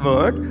 God's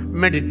word,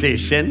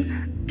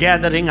 meditation,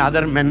 gathering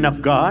other men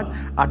of God,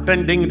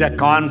 attending the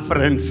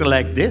conference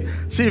like this.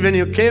 See, when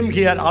you came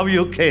here, how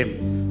you came.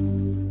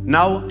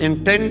 Now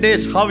in 10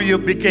 days, how you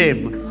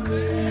became.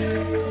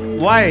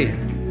 Why?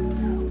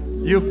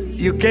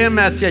 You came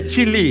as a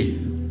chili.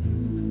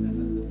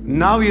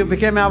 Now you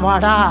became a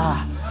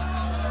vada.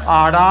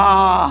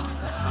 Ada.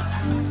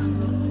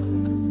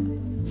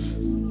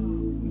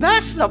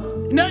 That's the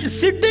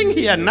sitting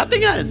here,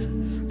 nothing else.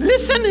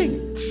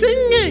 Listening,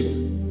 singing.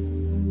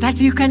 That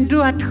you can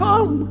do at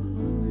home.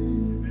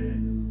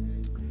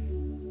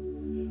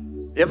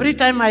 Every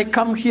time I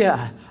come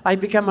here, I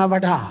become a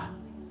vada.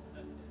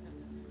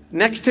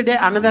 Next day,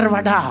 another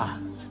vada.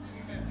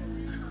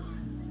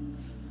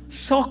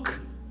 Soak.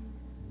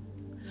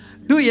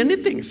 Do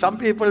anything. Some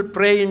people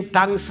pray in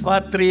tongues for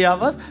 3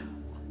 hours.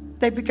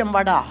 They become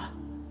vada.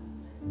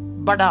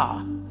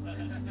 Vada.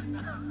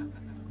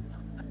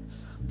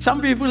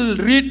 Some people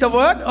read the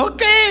word.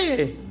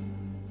 Okay.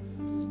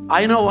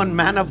 I know one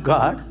man of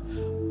God.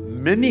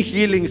 Many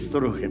healings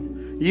through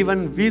him.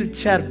 Even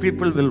wheelchair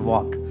people will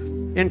walk.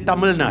 In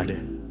Tamil Nadu.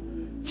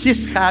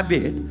 His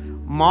habit,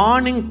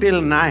 morning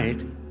till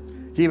night,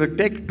 he will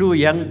take 2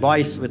 young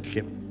boys with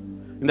him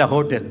in the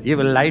hotel. He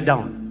will lie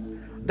down.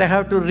 They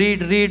have to read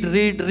till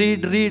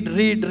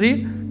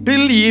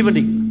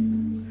evening.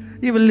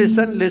 He will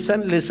listen,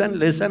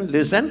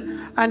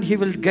 and he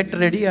will get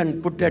ready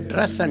and put a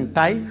dress and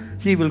tie.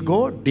 He will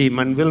go,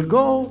 demon will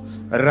go,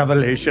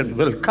 revelation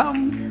will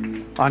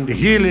come, and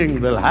healing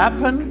will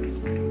happen.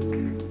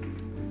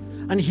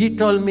 And he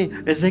told me,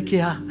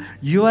 Ezekiah,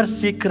 your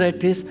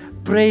secret is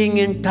praying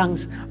in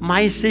tongues.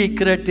 My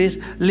secret is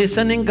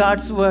listening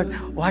God's word.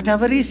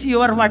 Whatever is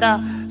your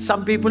vada.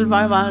 Some people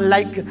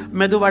like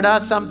medu vada,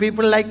 some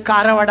people like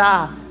kara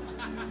vada.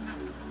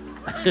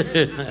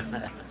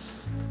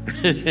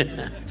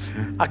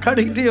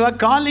 According to your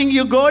calling,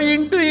 you go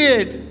into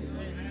it.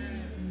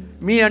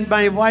 Me and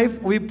my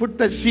wife, we put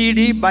the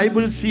CD,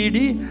 Bible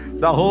CD,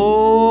 the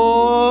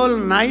whole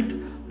night.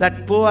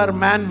 That poor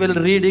man will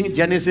reading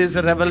Genesis,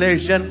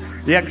 Revelation,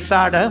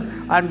 Exodus,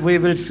 and we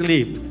will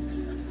sleep.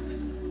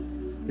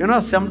 You know,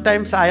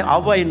 sometimes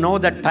how I know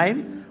that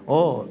time?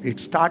 Oh, it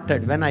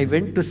started when I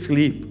went to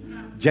sleep.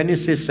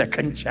 Genesis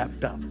 2nd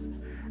chapter.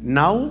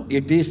 Now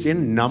it is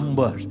in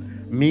Numbers,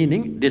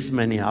 meaning this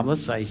many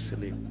hours I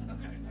sleep.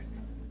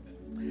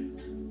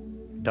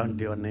 Turn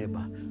to your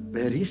neighbor.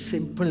 Very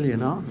simple, you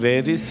know.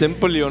 Very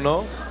simple, you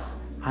know.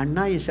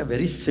 Anna is a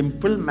very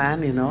simple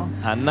man, you know.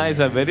 Anna is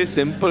a very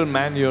simple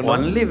man, you know.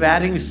 Only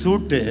wearing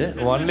suit.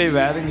 Only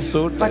wearing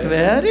suit. But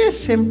very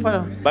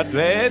simple. But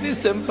very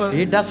simple.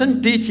 He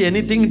doesn't teach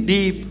anything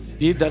deep.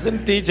 He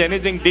doesn't teach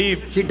anything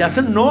deep. He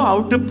doesn't know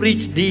how to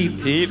preach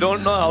deep. He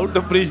don't know how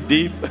to preach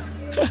deep.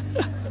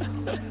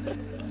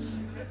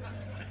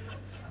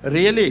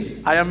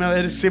 Really, I am a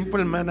very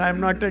simple man. I am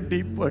not a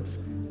deep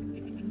person.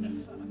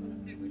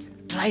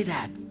 Try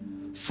that.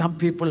 Some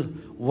people,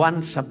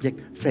 one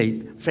subject,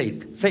 faith.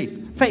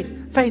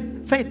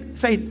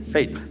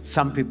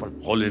 Some people,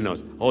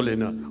 holiness.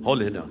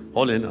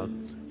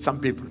 Some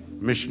people,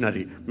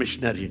 missionary.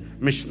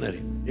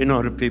 You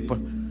know, people,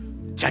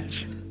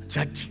 church.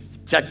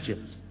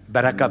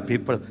 Berachah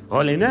people,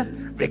 holiness,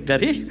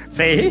 victory,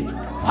 faith,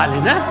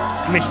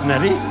 holiness,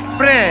 missionary,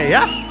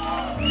 prayer.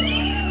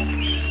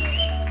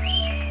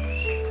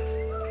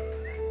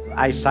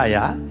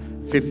 Isaiah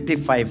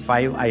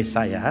 55:5,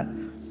 Isaiah,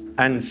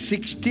 and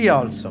 60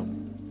 also,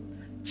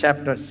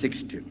 chapter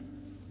 60.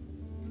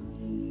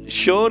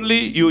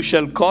 Surely you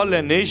shall call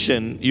a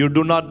nation you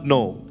do not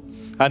know,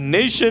 and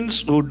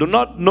nations who do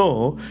not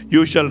know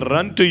you shall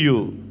run to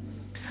you.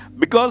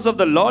 Because of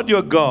the Lord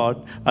your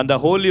God and the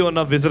Holy One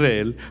of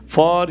Israel,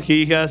 for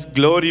he has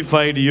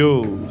glorified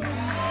you.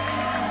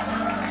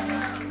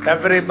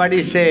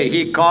 Everybody say,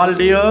 he called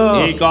you.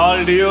 He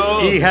called you.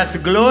 He has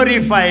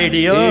glorified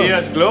you. He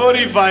has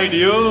glorified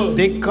you.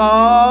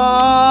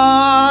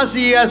 Because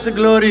he has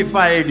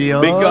glorified you.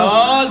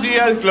 Because he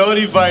has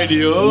glorified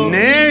you.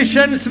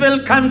 Nations will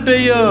come to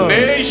you.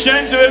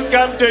 Nations will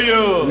come to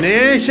you.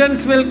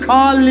 Nations will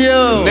call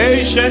you.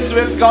 Nations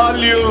will call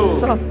you.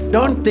 So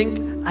don't think,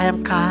 I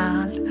am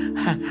called,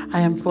 I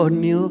am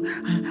foreknew,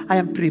 I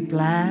am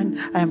pre-planned,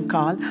 I am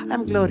called, I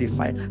am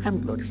glorified. I am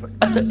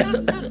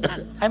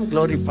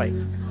glorified.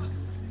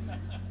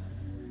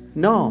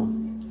 No.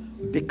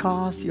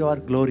 Because you are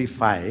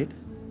glorified.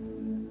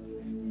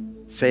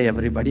 Say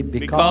everybody,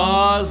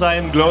 Because I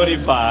am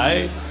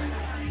glorified,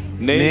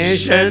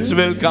 nations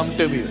will come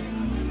to me.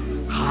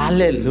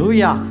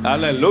 Hallelujah.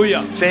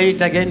 Hallelujah. Say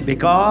it again.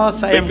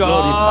 Because I am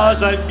glorified.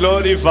 Because I am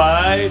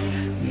glorified,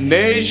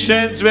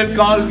 nations will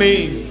call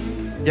me.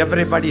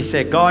 Everybody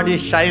say, God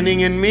is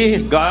shining in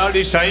me. God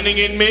is shining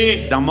in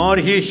me. The more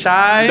He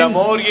shines, The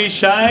more He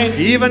shines,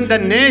 even the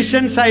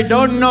nations I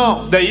don't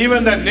know.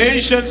 even the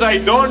nations I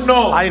don't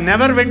know. I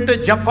never went to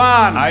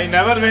Japan. I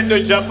never went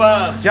to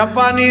Japan.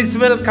 Japanese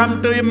will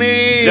come to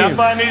me.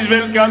 Japanese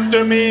will come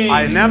to me.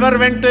 I never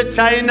went to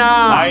China.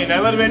 I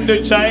never went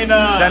to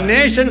China. The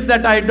nations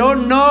that I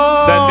don't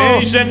know The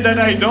nation that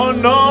I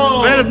don't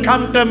know will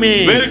come to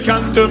me. will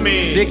come to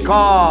me.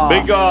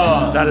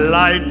 Because The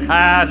light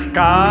has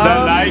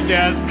come. light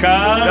has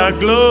come. The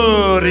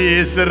glory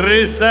is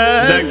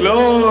risen. The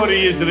glory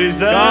is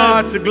risen.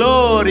 God's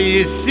glory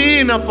is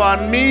seen upon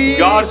me.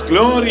 God's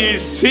glory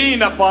is seen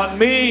upon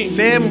me.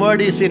 Same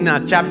word is in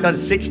chapter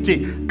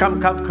 60. Come.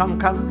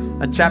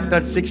 Chapter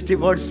 60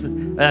 verse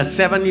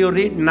 7 you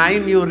read,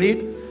 9 you read.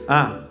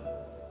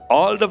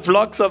 All the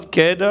flocks of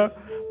Kedar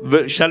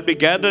shall be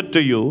gathered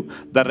to you.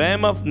 The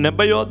ram of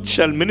Nebaioth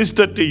shall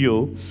minister to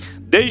you.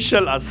 They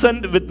shall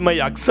ascend with my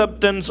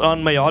acceptance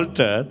on my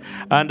altar,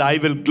 and I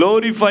will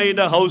glorify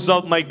the house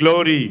of my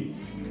glory.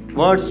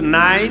 Verse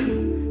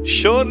 9.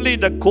 Surely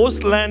the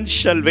coastland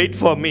shall wait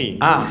for me,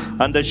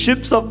 and the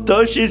ships of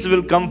Tarshish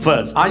will come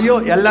first. ஐயோ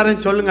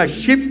எல்லாரும் சொல்லுங்க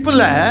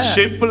shipல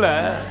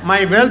my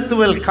wealth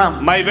will come.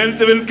 My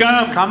wealth will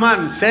come. Come on,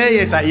 say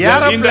it.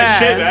 In the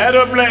ship,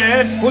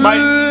 aeroplane full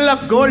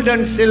of gold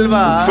and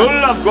silver.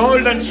 Full of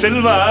gold and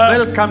silver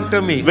will come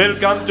to me. Will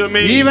come to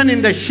me. Even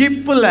in the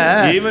shipல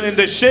even in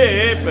the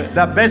ship,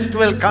 the best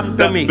will come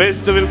to me. The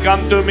best will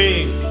come to me.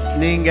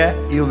 நீங்க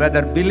you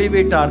whether believe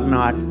it or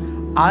not,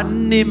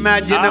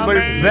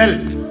 unimaginable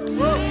wealth.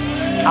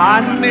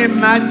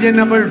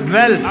 Unimaginable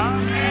wealth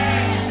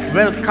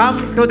will come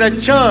to the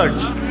church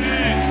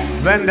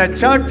when the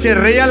church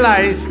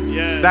realize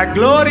the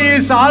glory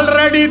is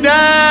already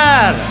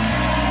there.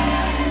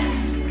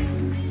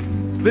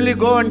 Will you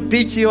go and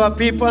teach your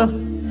people?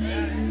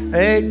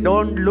 Hey,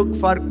 don't look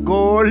for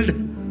gold,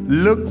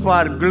 look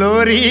for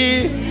glory,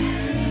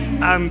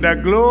 and the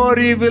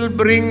glory will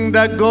bring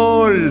the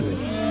gold.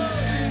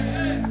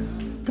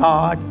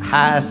 God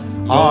has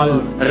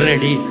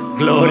already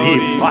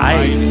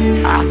glorified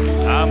us.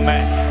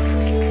 Amen.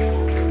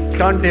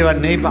 Turn to your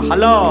neighbor.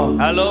 Hello.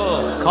 Hello.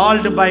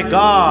 Called by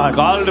God.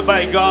 Called by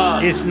God.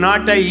 It's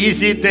not an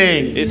easy thing.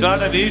 It's not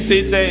an easy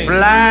thing.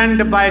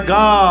 Planned by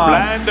God.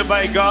 Planned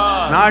by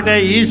God. Not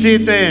an easy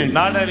thing.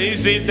 Not an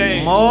easy thing.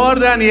 More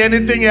than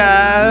anything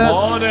else.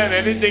 More than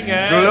anything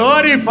else.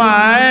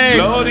 Glorified.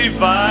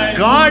 Glorified.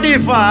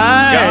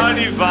 Godified.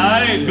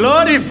 Godified.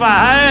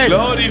 Glorified.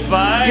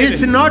 Glorified.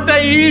 It's not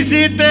an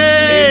easy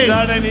thing. It's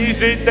not an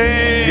easy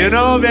thing. You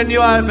know when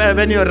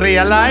you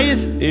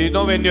realize. You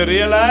know when you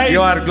realize.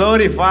 You are glorified.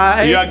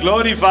 You are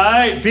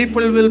glorified.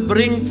 People will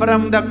bring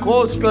from the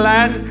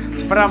coastland,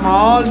 from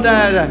all the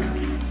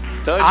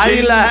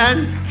island,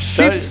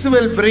 ships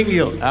will bring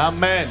you.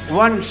 Amen.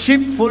 One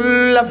ship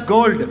full of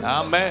gold.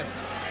 Amen.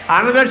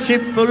 Another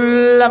ship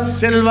full of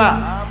silver.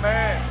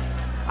 Amen.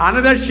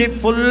 Another ship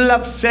full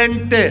of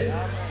scent.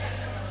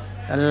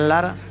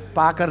 எல்லாரும்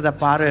பார்க்கறத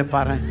பாரு.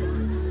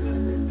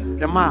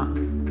 Amma,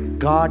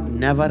 God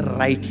never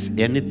writes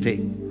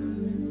anything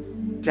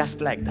just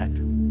like that.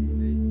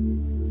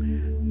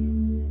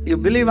 You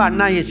believe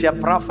Anna is a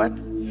prophet?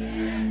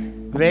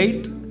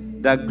 Wait,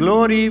 the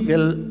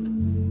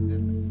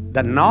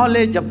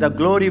knowledge of the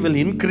glory will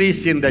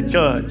increase in the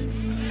church.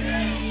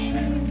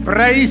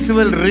 Praise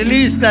will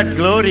release that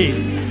glory.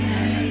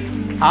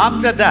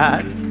 After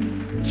that,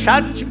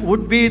 church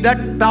would be the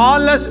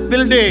tallest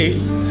building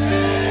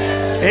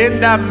in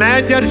the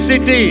major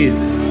cities.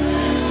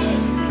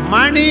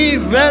 Money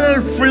will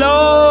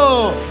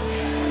flow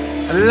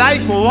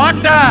like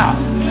water.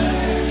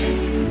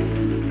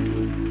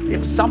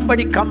 If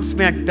somebody comes to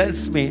me and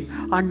tells me,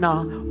 Anna,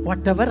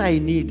 whatever I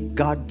need,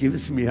 God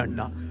gives me,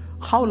 Anna.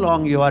 How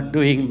long you are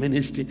doing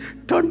ministry?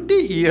 20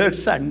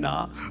 years,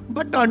 Anna.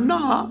 But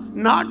Anna,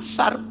 not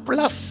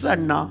surplus,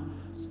 Anna.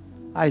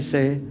 I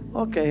say,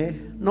 okay,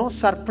 no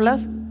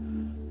surplus?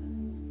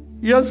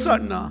 Yes,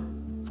 Anna.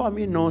 For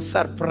me, no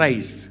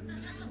surprise.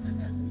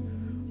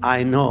 I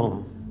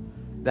know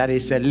there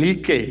is a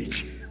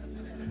leakage.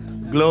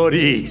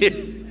 Glory.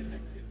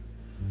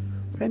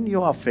 When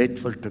you are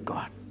faithful to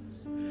God,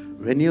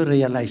 when you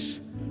realize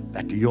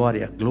that you are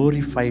a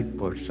glorified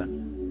person,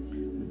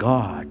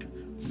 God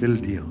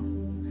filled you.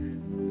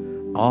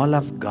 All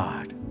of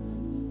God,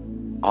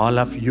 all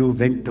of you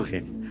went to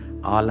Him.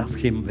 All of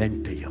Him went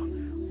to you.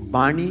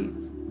 Money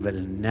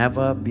will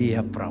never be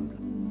a problem.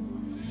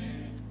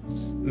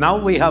 Now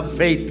we have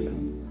faith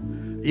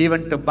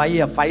even to buy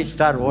a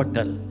 5-star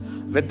hotel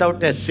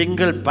without a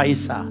single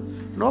paisa.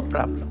 No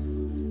problem.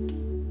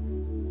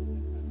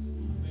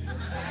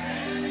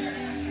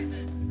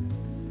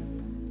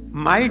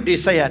 My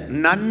desire,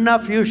 none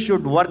of you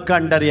should work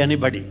under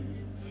anybody.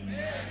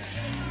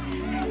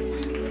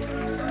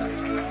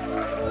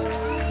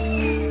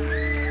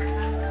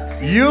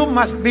 You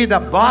must be the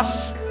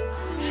boss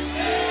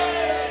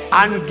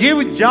and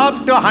give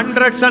job to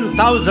hundreds and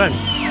thousands.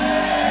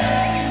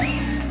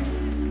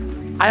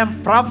 I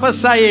am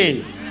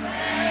prophesying.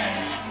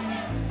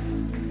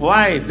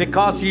 Why?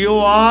 Because you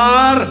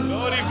are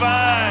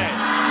Glorified.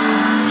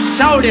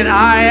 Shout it.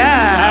 I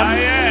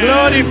am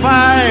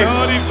glorified.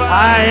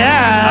 I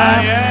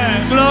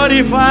am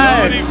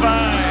glorified.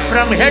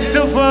 From head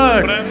to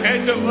foot.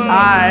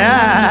 I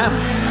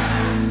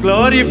am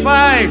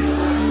glorified.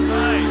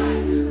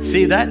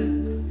 See that?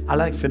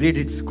 Alex, read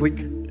it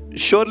quick.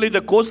 Surely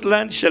the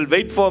coastland shall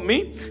wait for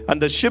me, and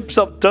the ships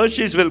of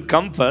Tarshish will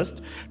come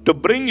first, to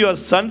bring your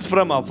sons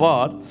from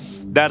afar,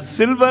 their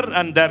silver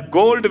and their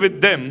gold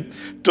with them,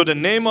 to the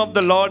name of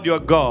the Lord your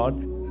God.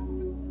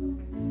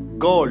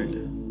 Gold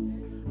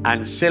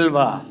and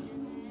silver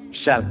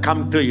shall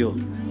come to you.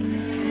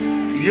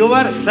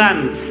 Your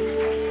sons,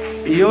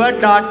 your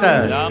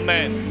daughters.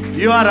 Amen.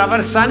 You are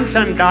our sons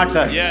and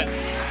daughters. Yes.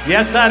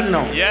 Yes or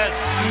no? Yes.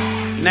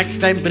 Next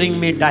time bring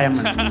me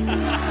diamond.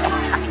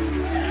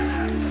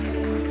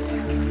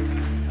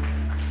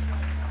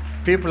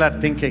 People are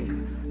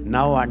thinking,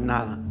 now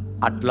Anna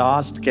at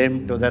last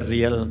came to the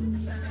real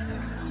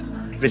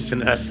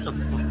business.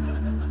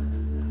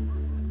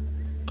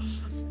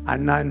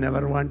 Anna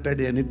never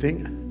wanted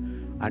anything.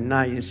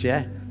 Anna is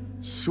a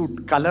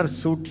color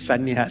suit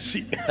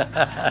sannyasi.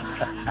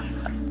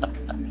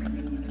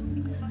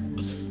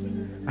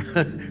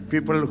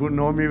 People who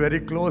know me very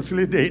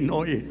closely, they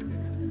know it.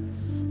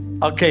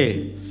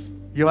 Okay,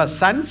 your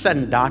sons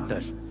and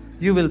daughters,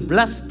 you will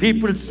bless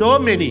people so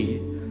many,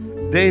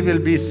 they will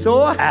be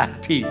so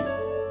happy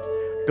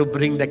to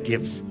bring the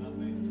gifts,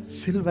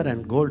 silver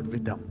and gold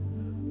with them,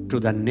 to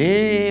the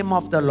name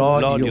of the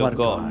Lord your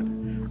God,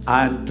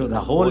 and to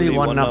the Holy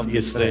One of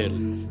Israel.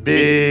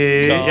 Because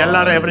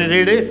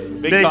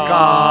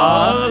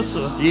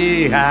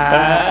He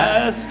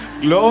has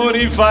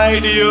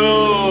glorified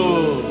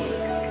you.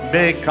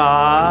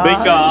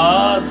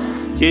 Because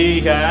He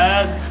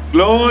has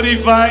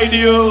glorified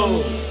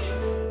you.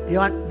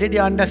 Did you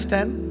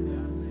understand?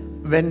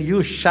 When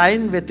you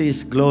shine with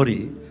His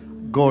glory,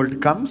 gold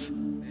comes,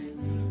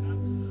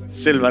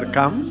 silver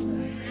comes,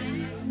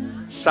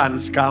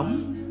 sons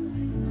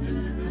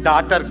come,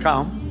 daughter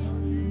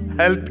come,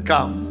 health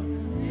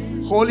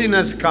come,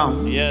 holiness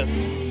come. Yes.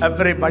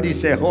 Everybody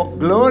say, oh,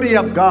 glory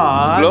of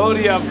God.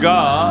 Glory of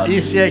God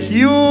is a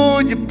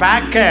huge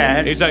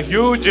packet. It's a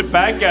huge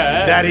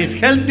packet. There is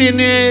health in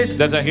it.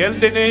 There's a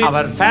health in it.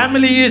 Our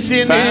family is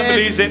in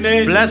Family is in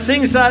it.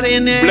 Blessings are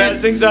in it.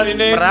 Blessings are in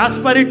it.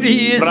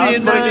 Prosperity is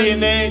Prosperity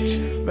in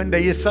it. When the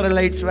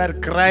Israelites were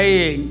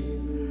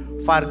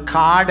crying for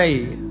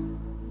Kadai,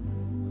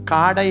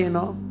 you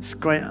know,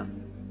 squirrel.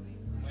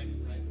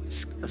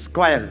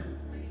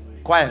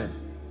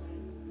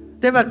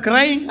 They were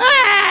crying,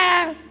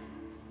 ah!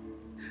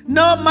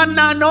 No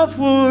manna, no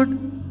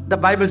food. The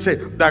Bible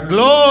says, the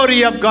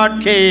glory of God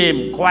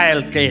came,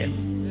 quail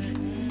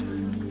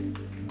came.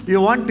 You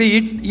want to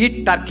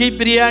eat turkey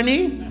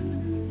biryani?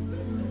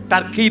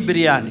 Turkey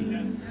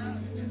biryani.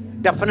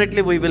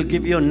 Definitely we will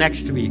give you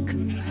next week.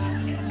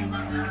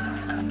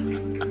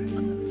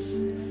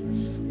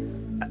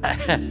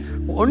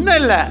 When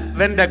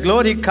the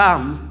glory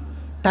comes,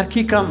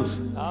 turkey comes.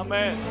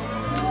 Amen.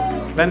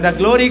 When the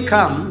glory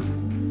comes,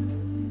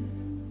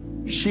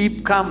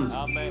 sheep comes.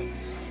 Amen.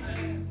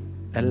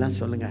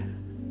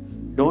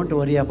 Don't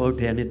worry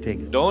about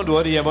anything. Don't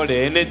worry about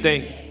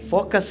anything.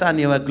 Focus on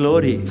your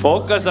glory.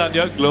 Focus on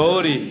your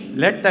glory.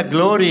 Let the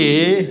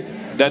glory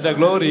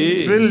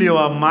fill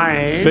your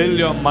mind, fill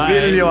your mind,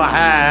 fill your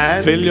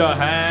hand, fill your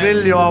hand,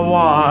 fill your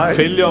voice,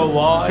 fill your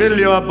voice, fill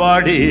your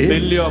body,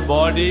 fill your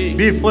body.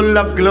 Be full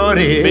of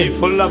glory. Be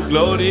full of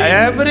glory.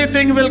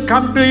 Everything will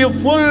come to you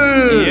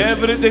full.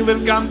 Everything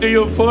will come to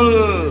you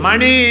full.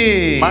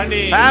 Money,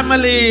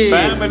 family,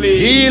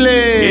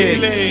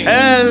 healing,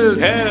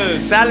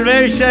 health,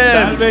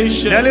 salvation,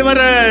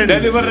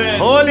 deliverance,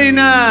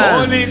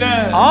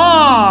 holiness,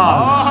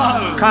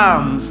 all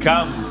comes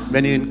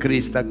when you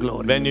increase the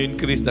glory. When you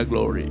increase the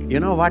glory. You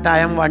know what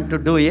I want to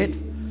do it?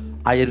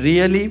 I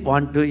really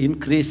want to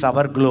increase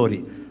our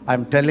glory.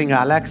 I'm telling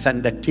Alex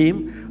and the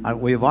team,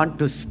 we want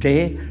to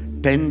stay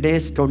 10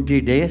 days, 20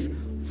 days,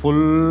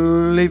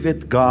 fully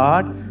with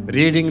God,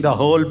 reading the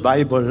whole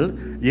Bible,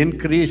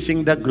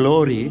 increasing the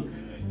glory,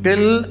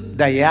 till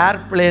the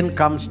airplane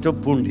comes to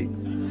Pundi.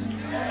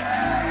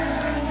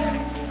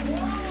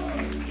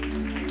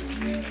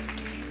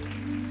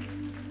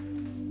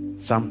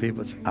 Some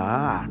people say,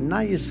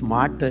 Anna is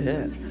smart.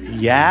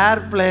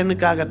 Airplane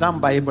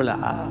kagadam Bible.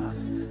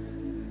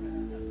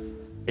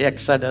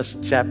 Exodus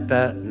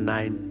chapter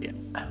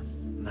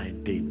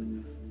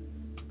 19.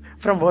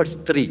 From verse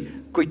 3,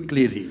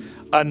 quickly read.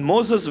 And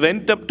Moses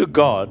went up to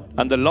God,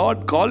 and the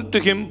Lord called to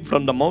him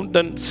from the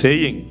mountain,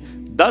 saying,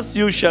 Thus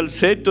you shall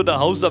say to the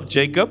house of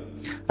Jacob,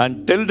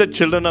 and tell the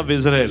children of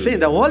Israel. See, in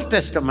the Old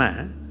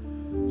Testament,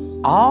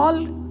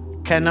 all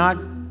cannot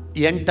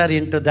enter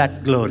into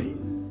that glory.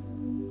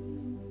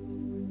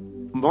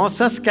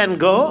 Moses can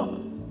go,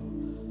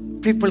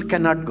 people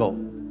cannot go.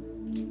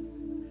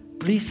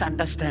 Please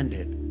understand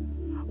it.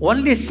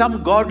 Only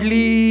some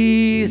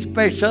godly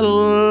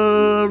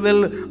special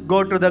will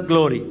go to the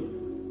glory.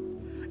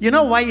 You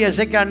know why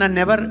Ezekiah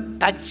never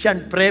touch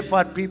and pray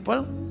for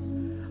people?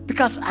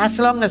 Because as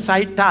long as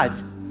I touch,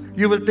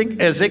 you will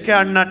think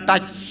Ezekiah not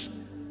touch.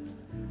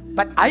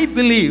 But I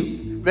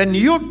believe when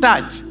you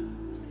touch,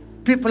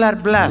 people are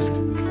blessed.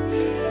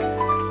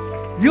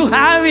 You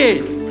have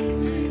it.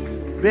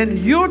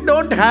 When you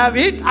don't have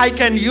it, I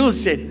can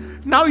use it.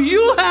 Now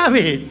you have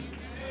it.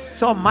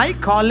 So my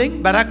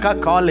calling,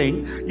 Berachah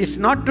calling, is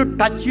not to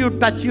touch you,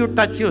 touch you,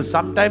 touch you.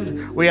 Sometimes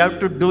we have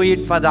to do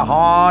it for the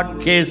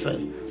hard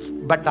cases.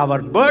 But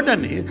our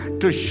burden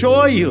is to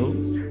show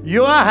you,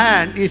 your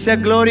hand is a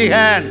glory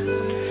hand.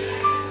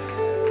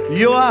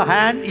 Your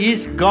hand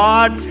is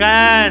God's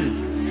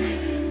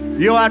hand.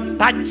 Your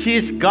touch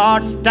is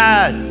God's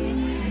touch.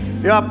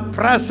 Your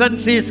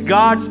presence is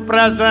God's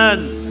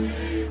presence.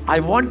 I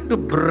want to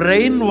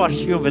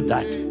brainwash you with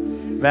that.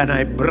 When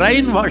I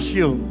brainwash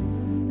you,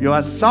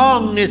 your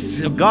song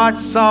is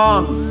God's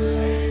song.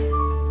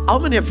 How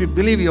many of you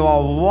believe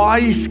your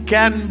voice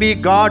can be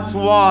God's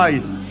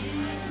voice?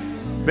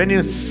 When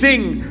you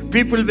sing,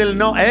 people will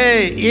know,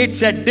 hey,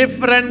 it's a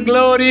different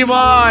glory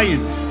voice.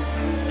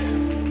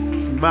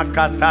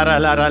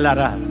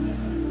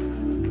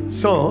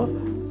 So,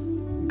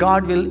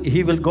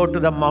 He will go to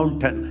the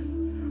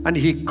mountain. And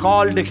He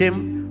called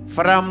him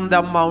from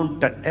the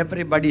mountain.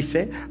 Everybody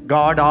say,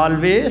 God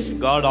always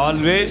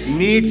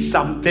needs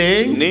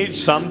something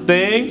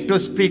to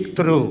speak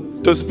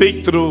through.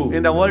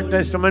 In the Old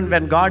Testament,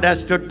 when God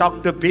has to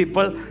talk to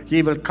people,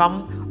 He will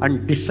come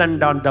and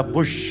descend on the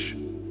bush.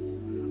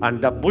 And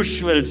the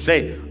bush will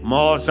say,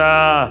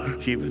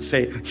 Moses. He will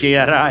say,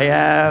 here I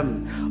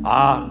am.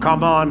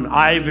 Come on,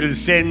 I will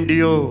send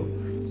you.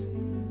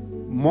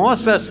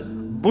 Moses,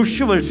 bush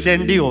will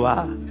send you.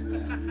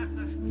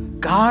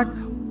 God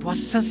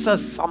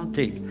possesses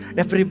something.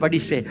 Everybody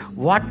say,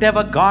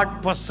 whatever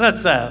God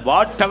possesses,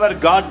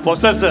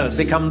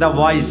 become the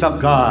voice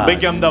of God. Say,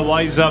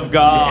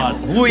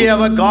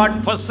 whoever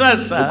God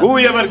possesses,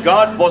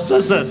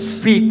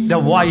 speak the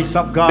voice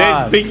of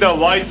God.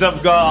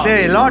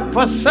 Say, Lord,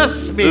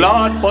 possess me.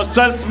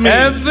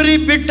 Every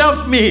bit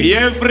of me.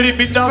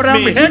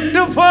 From head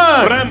to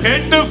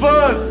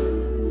foot.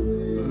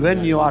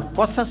 When you are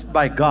possessed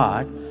by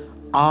God,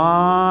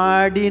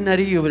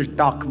 ordinary you will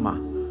talk, ma.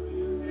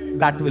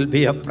 That will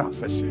be a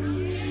prophecy.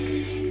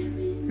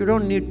 You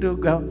don't need to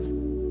go.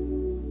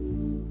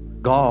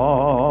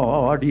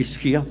 God is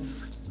here.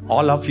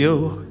 All of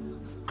you,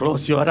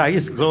 close your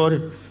eyes. Glory.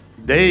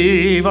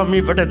 Devam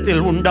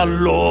ivadathil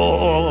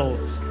undallo.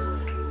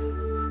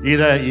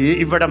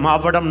 Ivadam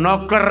avadam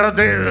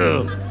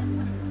nokkaradhu.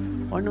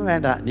 Onnu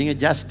venda. Neenga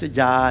just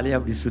jolly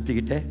appadi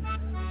suthikitte.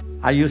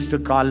 I used to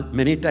call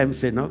many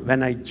times,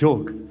 when I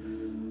joke.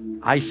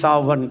 I saw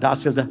one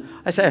Dasya.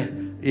 I say,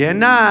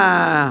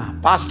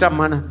 Yena, pastor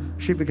man.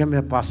 She became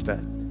a pastor.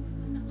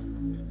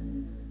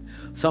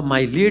 So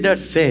my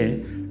leaders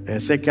say,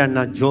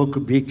 Ezekiah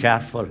joke, be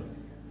careful.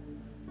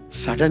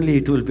 Suddenly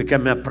it will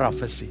become a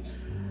prophecy.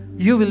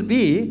 You will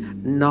be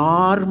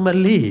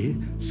normally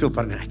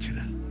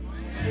supernatural.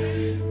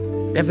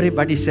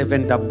 Everybody say,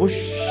 when the bush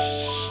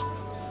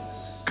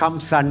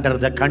comes under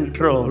the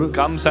control of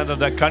God,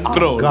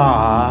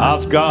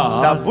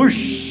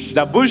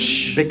 the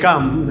bush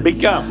become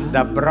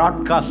the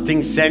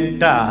broadcasting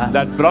center.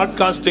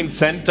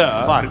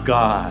 For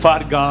God.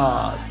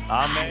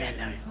 Amen.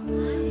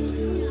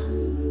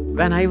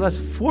 When I was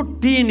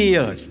 14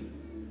 years,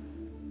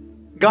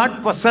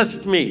 God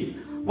possessed me.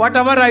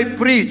 Whatever I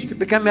preached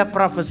became a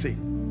prophecy.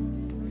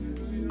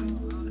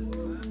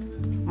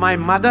 My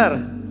mother,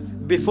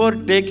 before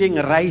taking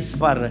rice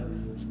for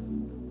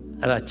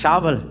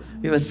chawal,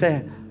 he will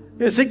say,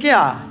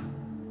 Ezekiah,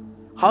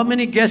 how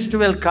many guests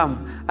will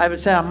come? I will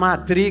say,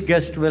 Amma, 3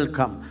 guests will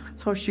come.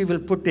 So she will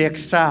put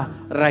extra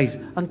rice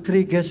and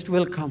 3 guests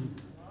will come.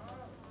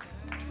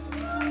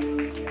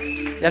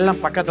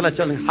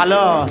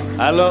 Hello.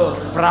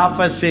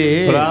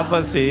 Prophecy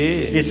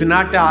is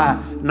not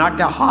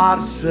a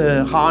horse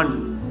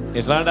horn.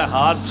 It's not a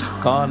horse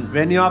horn.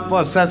 When you are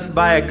possessed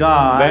by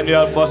God,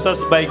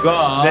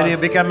 when you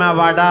become a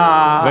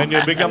vada,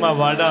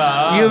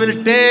 you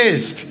will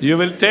taste.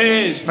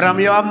 From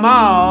your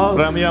mouth,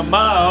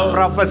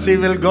 prophecy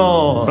will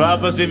go.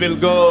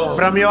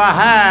 From your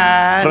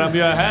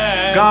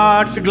hand,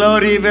 God's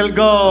glory will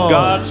go.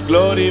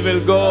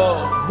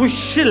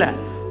 Bushla.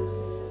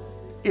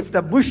 If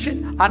the bush,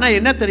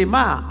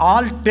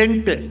 all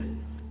tent.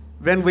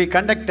 When we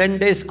conduct 10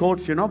 days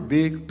course,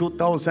 big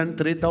 2,000,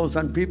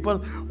 3,000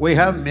 people, we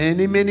have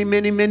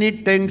many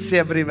tents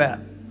everywhere.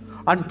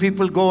 And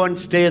people go and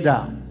stay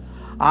there.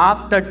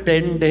 After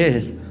 10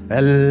 days,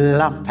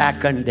 ellam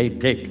pack and they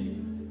take.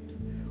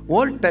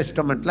 Old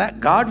Testament,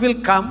 God will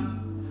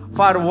come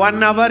for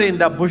 1 hour in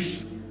the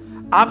bush.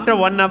 After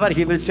 1 hour,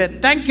 He will say,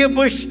 thank you,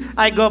 bush,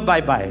 I go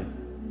bye-bye.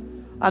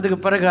 அதுக்கு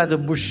பிறகு அது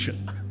push,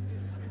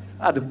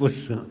 அது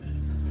push.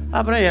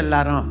 அப்புறம்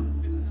எல்லாரும்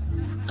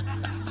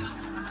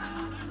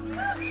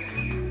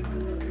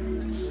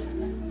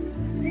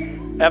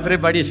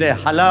everybody say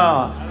hello.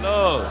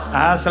 Hello.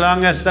 As long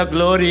as the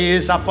glory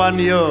is upon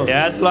you,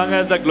 As long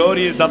as the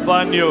glory is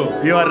upon you,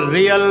 your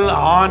real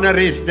honor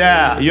is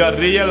there. your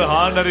real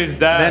honor is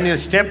there. When you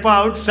step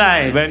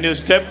outside, When you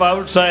step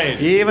outside,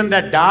 even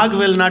the dog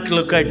will not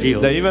look at you.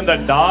 even the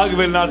dog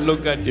will not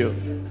look at you.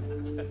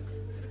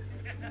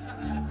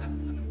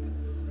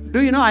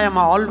 Do you know I am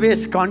always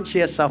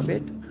conscious of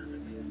it?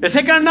 The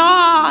second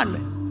on,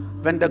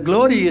 when the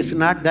glory is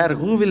not there,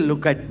 who will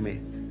look at me?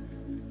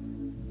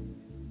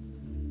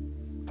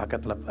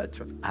 பக்கத்துல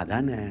பார்த்து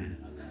அதானே.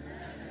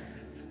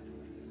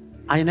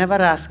 I never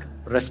ask,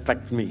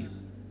 respect me,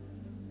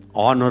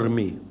 honor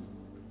me.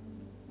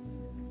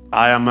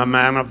 I am a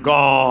man of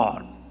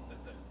God.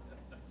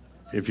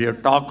 If you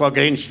talk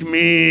against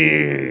me,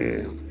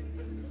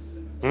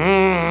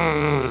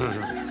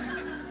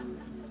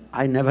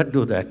 I never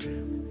do that.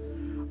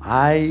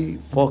 I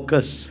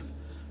focus,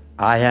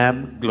 I am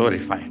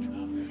glorified.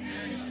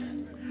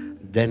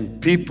 Then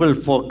people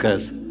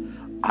focus,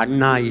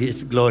 Anna is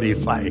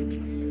glorified.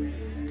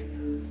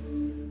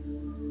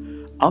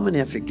 How many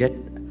of you get,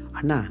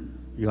 Anna,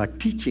 you are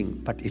teaching,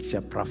 but it's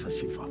a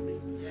prophecy for me.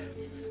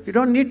 You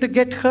don't need to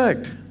get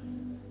hurt.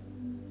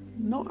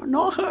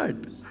 No hurt.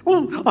 Oh,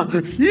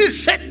 he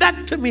said that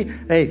to me.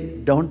 Hey,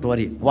 don't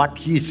worry what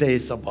he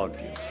says about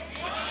you.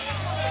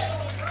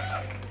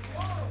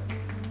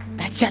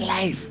 That's your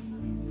life.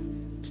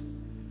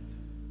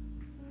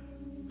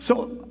 So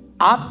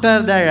after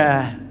the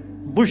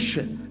bush,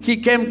 he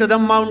came to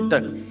the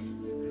mountain.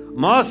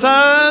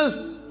 Moses,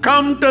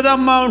 come to the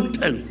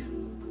mountain.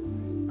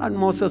 And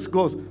Moses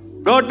goes,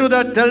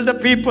 tell the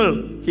people.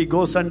 He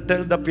goes and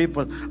tell the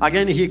people.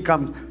 Again he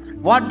comes.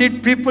 What did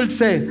people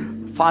say?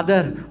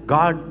 Father,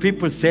 God,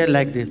 people say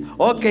like this.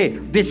 Okay,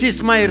 this is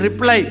my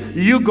reply.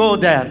 You go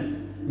there.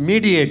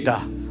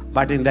 Mediator.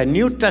 But in the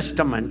New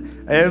Testament,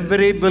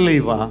 every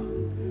believer,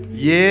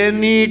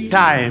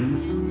 anytime,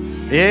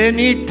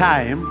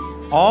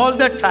 all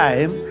the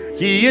time,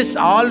 he is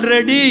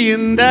already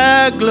in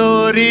the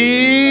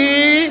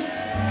glory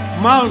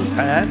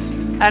mountain.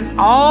 And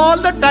all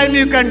the time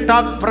you can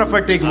talk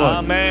prophetic word.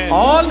 Amen.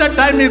 All the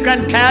time you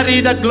can carry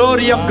the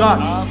glory of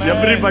God. Amen.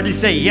 Everybody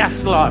say, yes,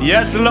 Lord.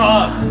 Yes,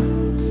 Lord.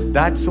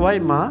 That's why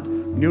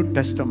New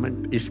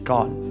Testament is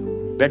called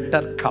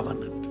better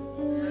covenant.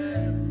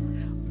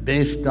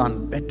 Based on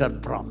better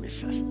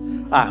promises.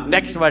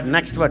 Next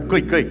word,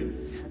 quick.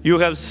 You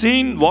have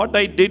seen what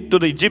I did to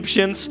the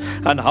Egyptians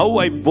and how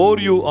I bore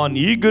you on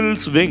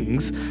eagle's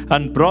wings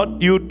and brought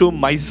you to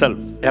myself.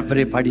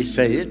 Everybody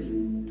say it.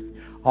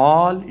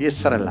 All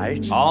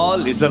Israelites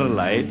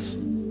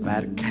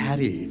were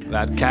carried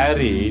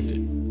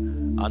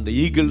on the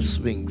eagle's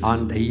wings.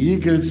 On the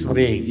eagle's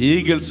wings.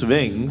 Eagle's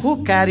wings. Who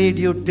carried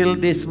you till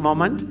this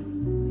moment?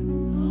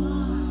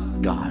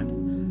 God.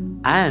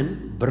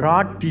 And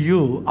brought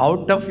you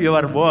out of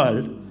your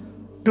world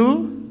to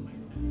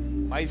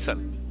myself.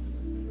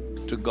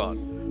 To God.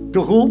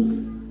 To whom?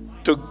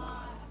 To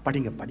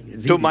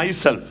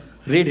myself.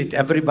 Read it.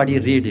 Everybody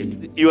read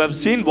it. You have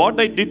seen what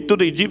I did to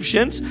the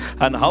Egyptians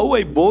and how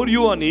I bore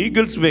you on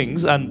eagle's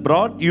wings and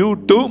brought you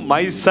to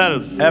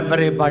myself.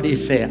 Everybody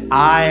say,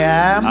 I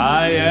am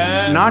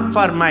not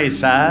for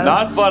myself.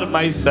 Not for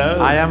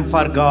myself. I am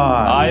for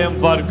God. I am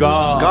for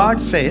God.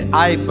 God say,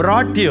 I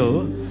brought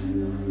you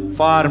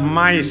for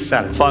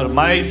myself. For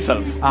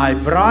myself. I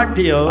brought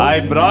you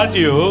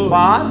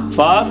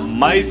for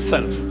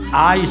myself.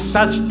 I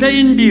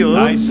sustained you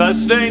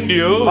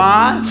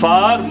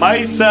for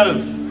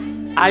myself.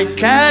 I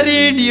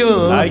carried you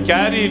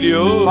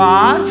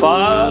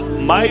for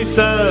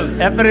myself.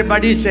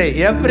 Everybody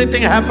say,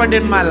 everything happened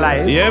in my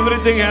life.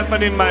 Everything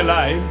happened in my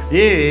life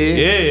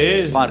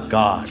is for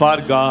God. For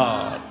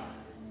God.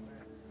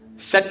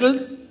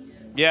 Settled?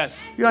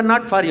 Yes. You are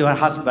not for your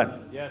husband.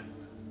 Yes.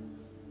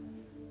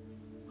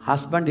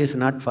 Husband is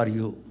not for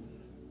you.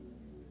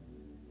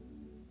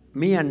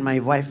 Me and my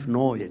wife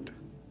know it.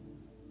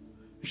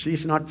 She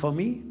is not for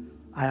me,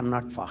 I am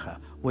not for her.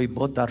 We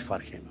both are for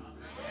him.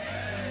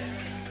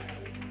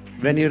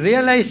 When you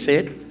realize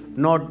it,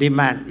 no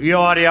demand. You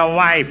are your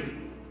wife.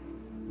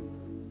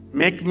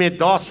 Make me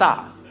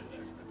dosa.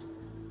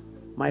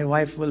 My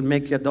wife will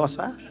make a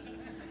dosa.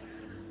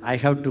 I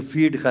have to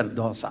feed her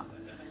dosa.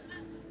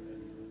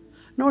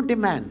 No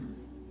demand.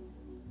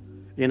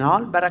 In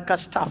all Berachah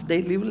stuff,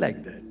 they live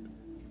like that.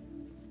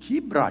 He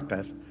brought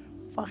us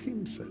for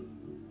himself.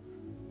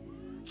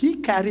 He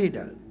carried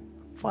us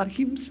for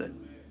himself.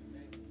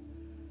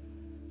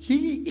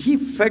 He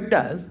fed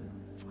us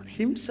for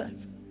himself.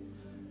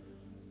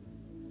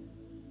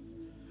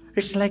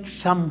 It's like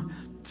some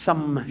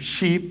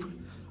sheep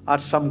or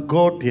some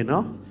goat,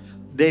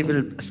 they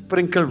will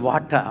sprinkle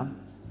water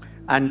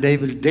and they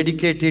will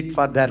dedicate it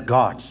for their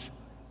gods.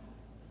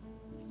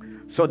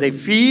 So they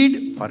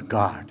feed for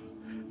God.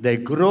 They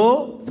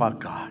grow for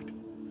God.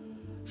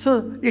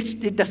 So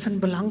it doesn't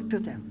belong to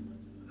them.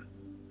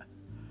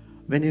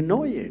 When you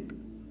know it,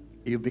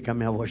 you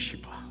become a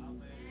worshipper.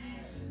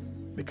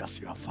 Because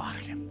you are for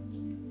Him.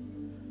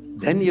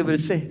 Then you will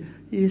say,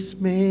 इस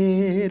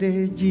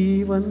मेरे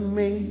जीवन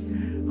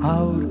में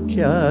और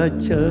क्या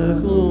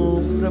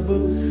चाहूं प्रभु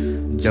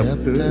जब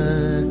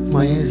तक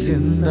मैं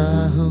जिंदा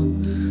हूँ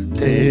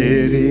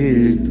तेरी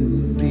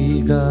स्तुति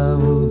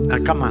गाऊं.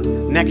 Come on,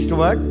 next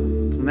word.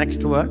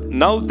 Next word.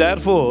 Now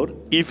therefore,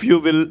 if you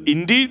will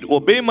indeed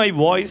obey my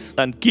voice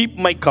and keep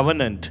my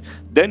covenant,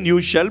 then you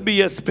shall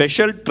be a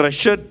special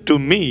treasure to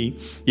me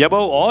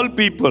above all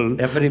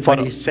people.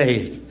 Everybody say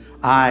it.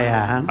 I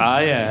am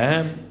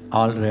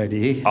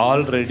already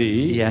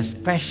a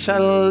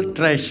special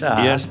treasure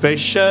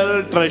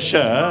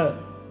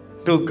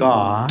to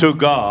God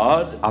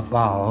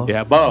above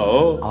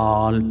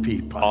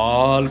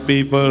all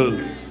people.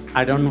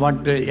 I don't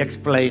want to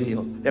explain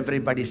you.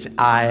 Everybody say,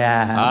 I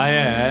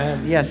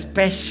am a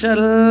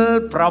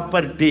special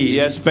property.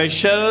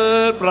 Personal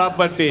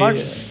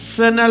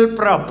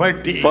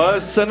property.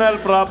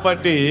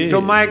 To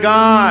my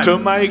God.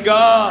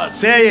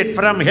 Say it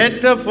from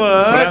head to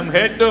foot.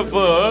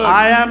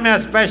 I am a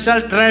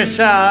special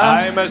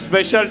treasure.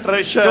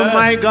 To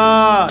my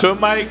God.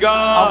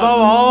 Above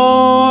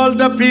all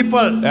the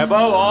people.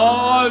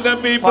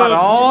 For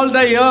all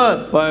the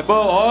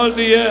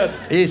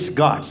earth. Is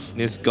God's.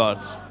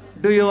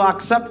 Do you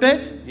accept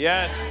it?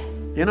 Yes.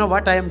 You know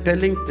what I am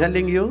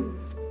telling you?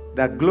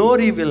 The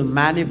glory will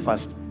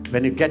manifest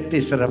when you get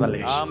this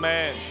revelation.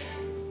 Amen.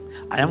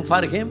 I am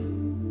for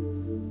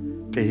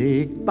Him.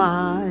 Take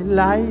my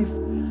life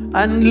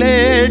and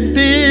let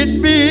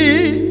it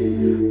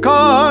be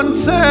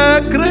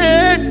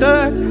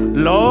consecrated,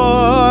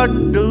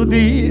 Lord, to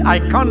Thee. I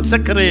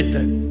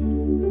consecrated.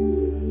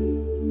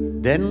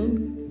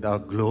 Then the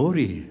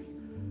glory,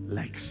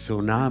 like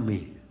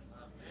tsunami,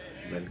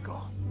 will go.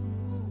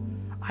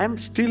 I am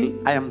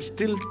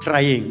still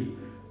trying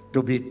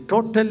to be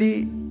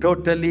totally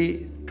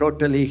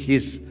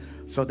His,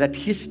 so that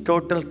His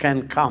total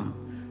can come.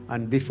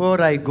 And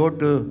before I go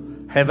to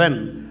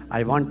heaven,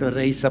 I want to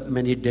raise up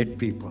many dead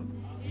people.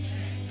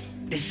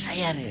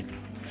 Desire it.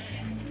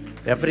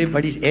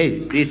 Everybody,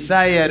 hey,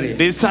 desire it.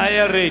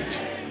 Desire it.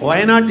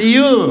 Why not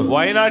you?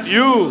 Why not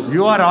you?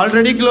 You are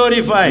already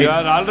glorified. You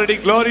are already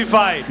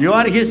glorified. You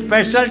are His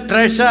special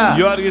treasure.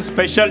 You are His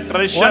special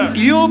treasure.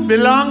 You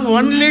belong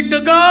only to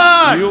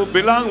God. You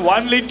belong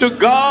only to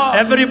God.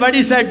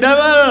 Everybody say,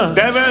 devil.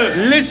 Devil.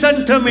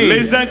 Listen to me.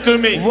 Listen to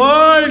me.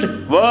 World.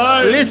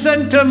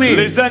 Listen to me.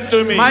 Listen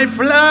to me. My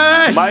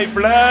flesh.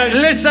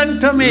 Listen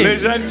to me.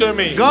 Listen to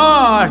me.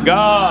 God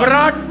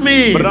brought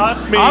me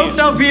out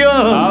of you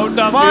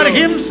for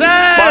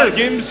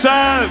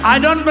Himself. I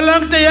don't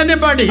belong to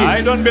anybody.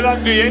 I don't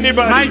belong to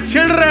anybody. My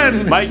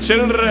children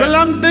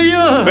belong to you.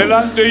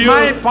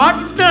 My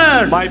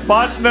partners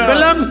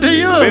belong to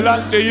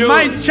you.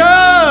 My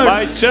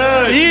church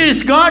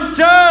is God's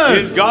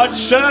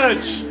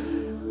church.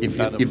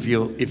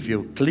 If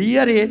you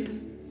clear it,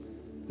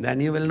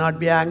 then you will not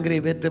be angry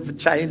with the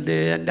child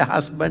and the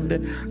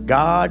husband.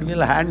 God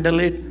will handle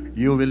it.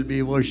 You will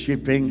be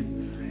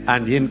worshipping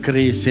and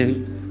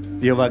increasing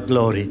your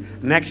glory.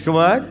 Next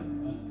word.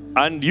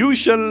 And you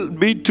shall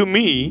be to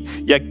me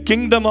a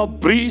kingdom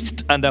of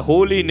priests and a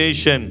holy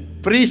nation.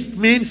 Priest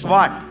means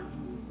what?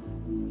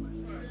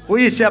 Who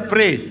is a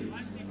priest?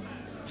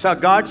 So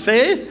God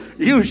says,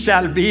 you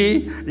shall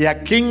be a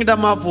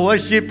kingdom of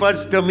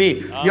worshippers to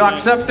me. Amen. You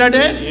accepted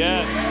it?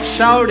 Yes.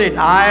 Shout it.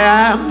 I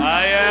am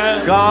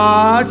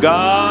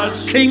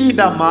God's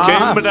kingdom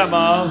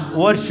of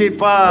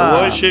worshipper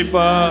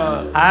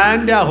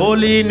and a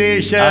holy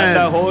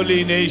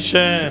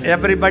nation.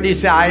 Everybody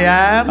say, I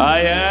am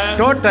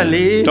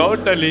totally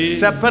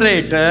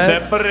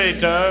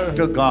separated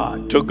to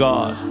God.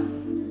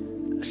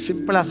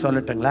 Simple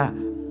சொல்லட்டுங்களா?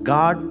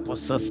 God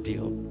possessed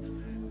you.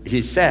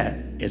 He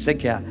said,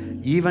 Ezekiah,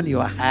 even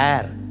your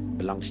hair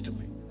belongs to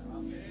me.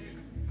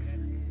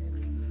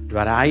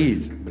 Your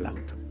eyes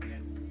belong to me.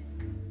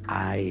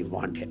 I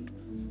want it.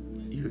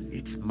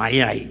 It's my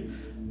eye.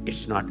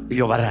 It's not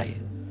your eye.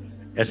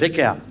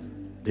 Ezekiah,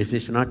 this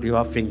is not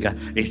your finger.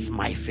 It's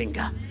my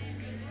finger.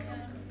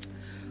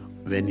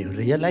 When you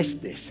realize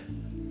this,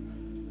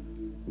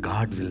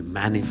 God will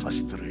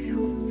manifest through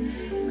you.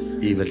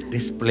 He will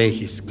display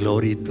His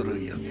glory through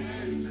you.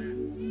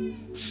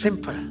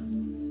 Simple.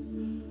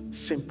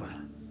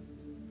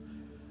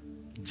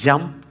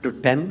 Jump to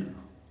 10.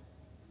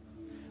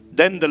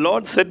 Then the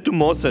Lord said to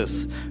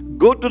Moses,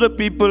 go to the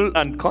people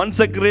and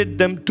consecrate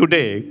them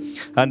today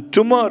and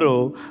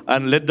tomorrow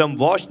and let them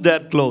wash their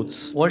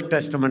clothes. Old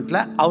Testament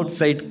la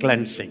outside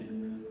cleansing.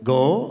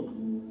 Go,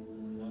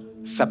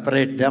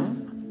 separate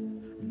them,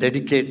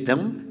 dedicate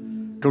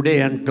them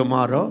today and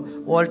tomorrow.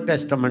 Old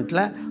Testament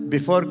la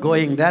before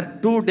going there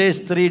 2 days,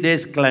 3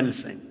 days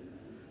cleansing.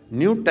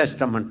 New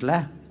Testament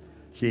la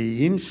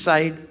He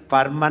inside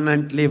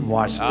permanently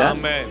washed us.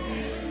 Amen.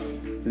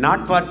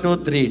 Not for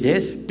 2-3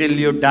 days till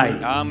you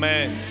die.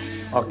 Amen.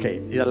 Okay,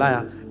 இதெல்லாம்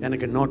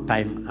எனக்கு no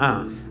time.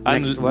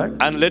 Next word.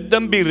 And let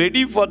them be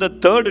ready for the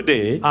third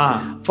day.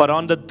 For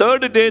on the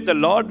third day the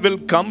Lord will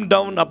come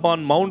down upon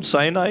Mount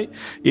Sinai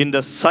in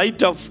the sight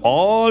of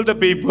all the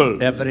people.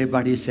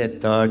 Everybody say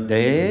third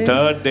day.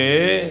 Third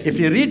day. If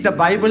you read the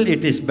Bible,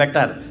 it is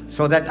better,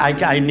 so that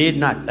I need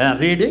not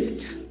read it.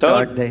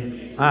 Third day.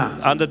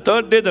 On the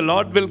third day the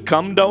Lord will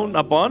come down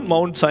upon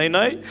Mount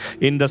Sinai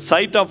in the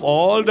sight of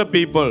all the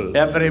people.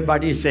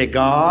 Everybody say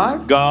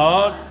God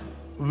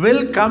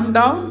will come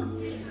down.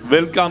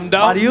 Will come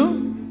down. For you?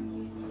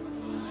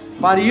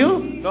 For you?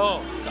 No,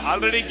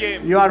 already came.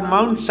 You are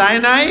Mount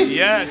Sinai?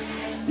 Yes.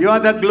 You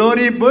are the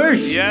glory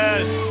bush?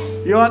 Yes.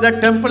 You are the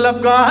temple of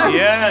God?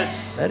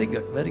 Yes. Very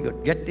good, very good.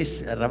 Get this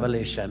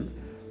revelation.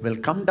 Will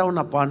come down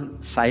upon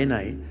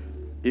Sinai.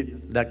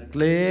 The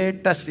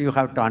latest you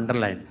have to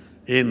underline.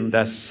 In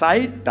the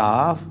sight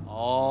of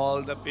all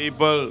the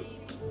people.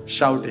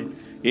 Shouting.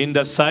 In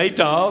the sight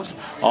of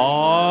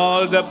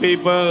all the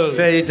people.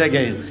 Say it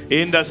again.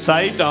 In the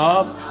sight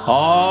of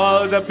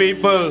all the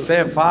people.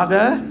 Say,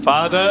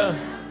 Father,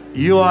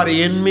 you are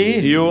in me.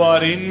 You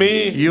are in me.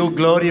 You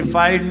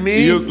glorified me.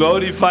 You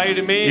glorified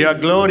me. Your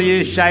glory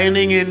is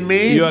shining in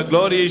me. Your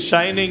glory is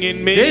shining in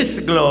me. This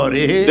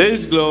glory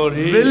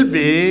will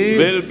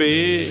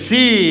be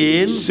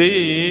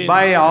seen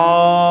by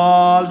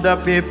all the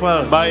people.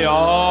 By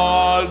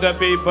all the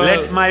people.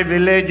 Let my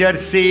villagers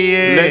see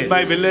it. Let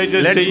my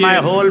villagers see it. Let my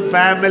whole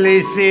family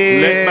see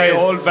it. Let my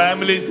whole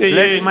family see it.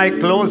 Let my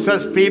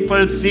closest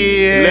people see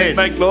it. Let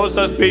my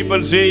closest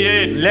people see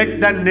it. Let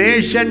the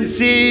nation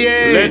see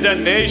it. Let the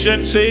nation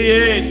see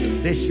it.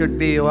 This should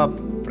be your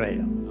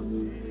prayer.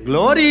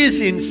 Glory is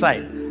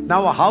inside.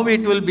 Now how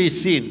it will be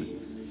seen?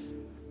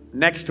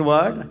 Next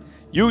word.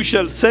 You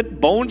shall set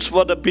bounds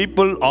for the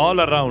people all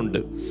around,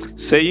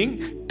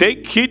 saying,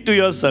 take heed to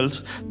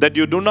yourselves that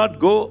you do not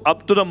go up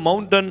to the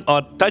mountain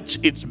or touch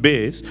its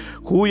base.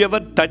 Whoever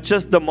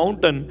touches the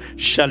mountain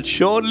shall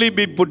surely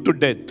be put to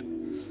death.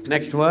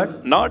 Next word.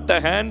 Not a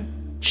hand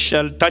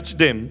shall touch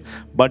them,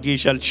 but he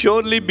shall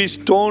surely be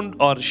stoned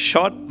or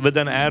shot with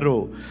an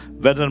arrow.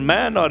 Whether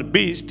man or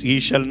beast, he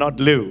shall not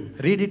live.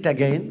 Read it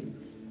again.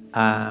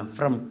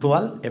 From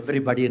 12,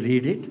 everybody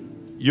read it.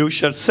 You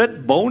shall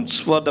set bounds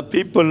for the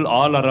people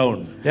all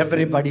around.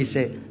 Everybody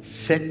say,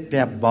 set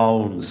a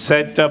bound.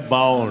 Set a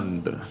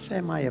bound. Say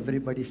ma,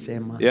 everybody say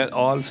ma. Yeah,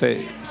 all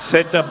say,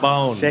 set a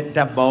bound. Set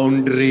a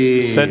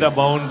boundary. Set a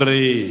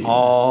boundary.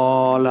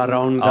 All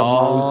around the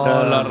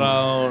mountain. All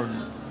around.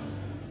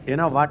 You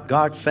know what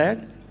God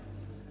said?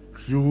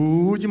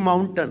 Huge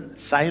mountain,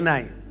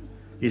 Sinai.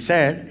 He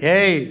said,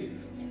 hey,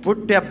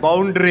 put a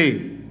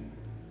boundary.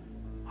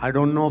 I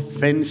don't know,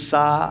 fence,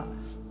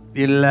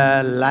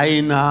 illa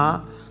line,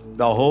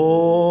 the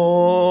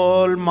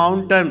whole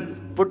mountain.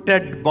 Put a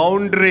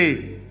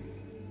boundary.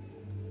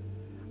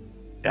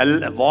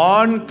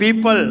 Warn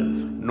people,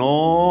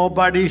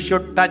 nobody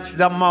should touch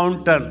the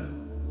mountain.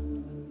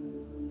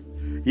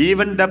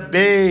 Even the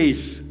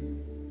base.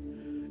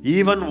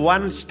 Even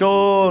one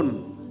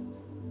stone.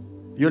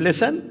 You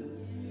listen?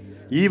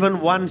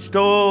 Even one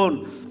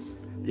stone.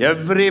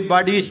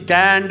 Everybody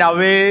stand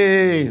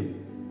away.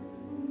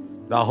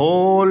 The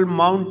whole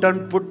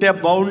mountain put a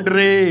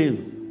boundary.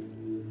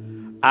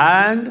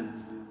 And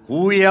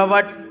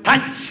whoever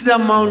touch the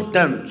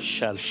mountain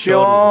shall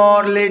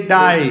surely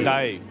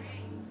die.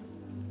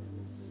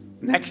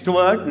 Next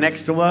word.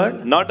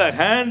 Not a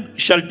hand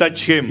shall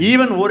touch him.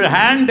 Even one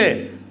hand,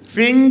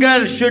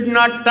 finger should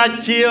not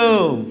touch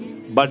you.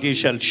 But he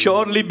shall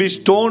surely be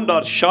stoned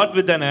or shot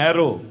with an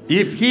arrow.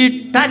 If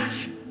he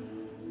touch,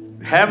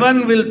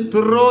 heaven will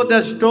throw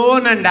the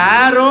stone and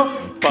arrow,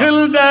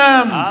 kill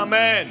them.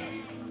 Amen.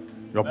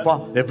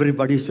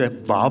 Everybody say,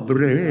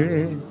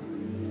 Babre.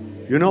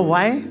 You know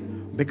why?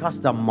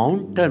 Because the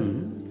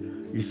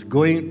mountain is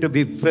going to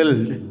be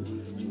filled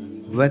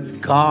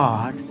with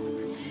God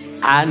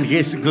and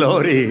His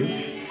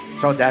glory.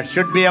 So there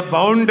should be a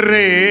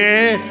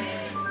boundary.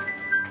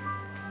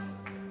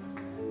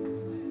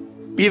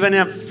 Even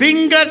a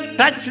finger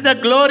touch the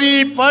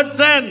glory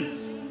person,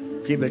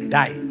 he will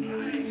die.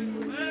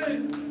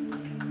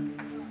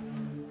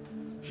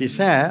 He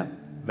said,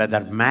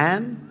 whether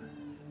man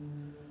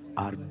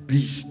or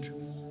beast.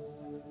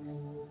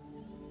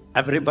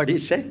 Everybody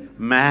say,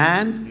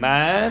 man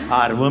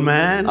or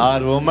woman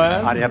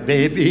or a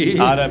baby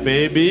or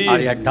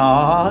a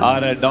dog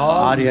or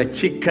a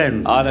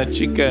chicken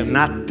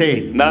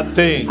nothing.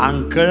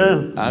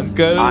 Uncle,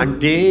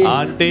 auntie.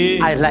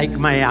 I like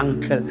my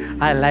uncle.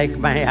 I like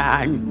my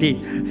auntie.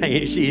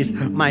 She's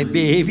my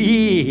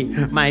baby.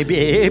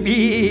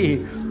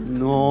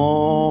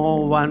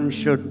 No one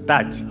should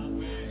touch.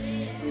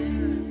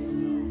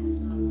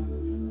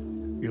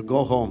 You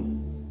go home.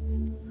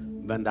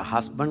 When the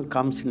husband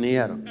comes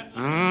near,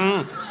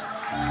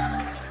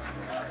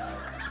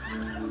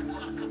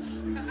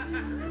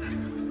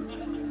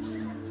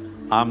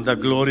 I'm the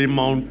glory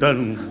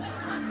mountain,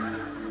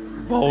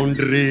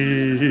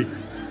 boundary.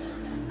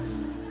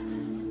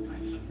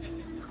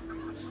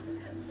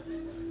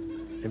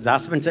 If the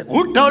husband says,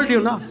 who told you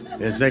now?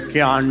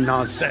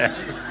 Ezekiah said.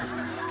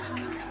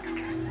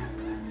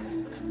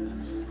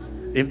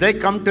 If they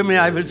come to me,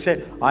 I will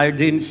say, I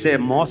didn't say,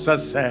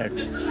 Moses said.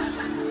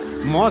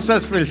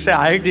 Moses will say,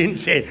 I didn't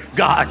say,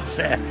 God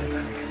said.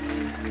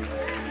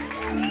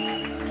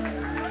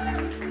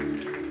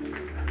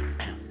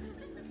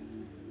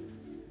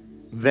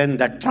 When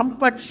the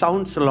trumpet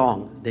sounds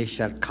long, they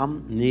shall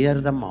come near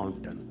the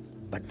mountain,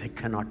 but they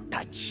cannot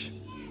touch.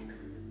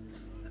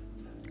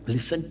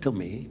 Listen to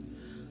me.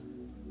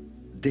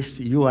 This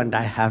you and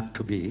I have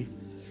to be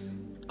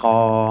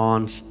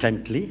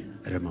constantly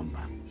remember.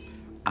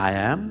 I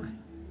am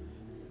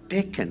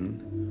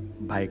taken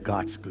by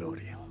God's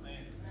glory.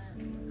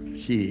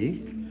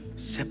 He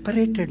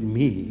separated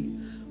me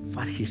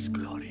for His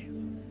glory.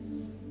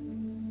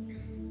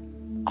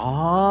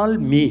 All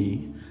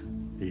me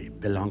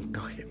belong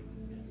to Him.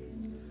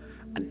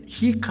 And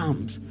He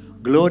comes.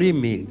 Glory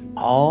means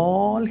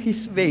all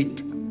His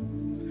weight,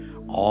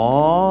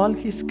 all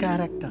His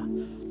character.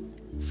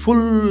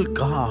 Full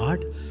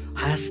God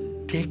has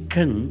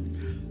taken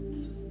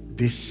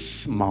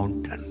this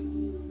mountain.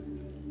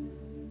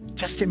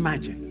 Just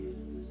imagine.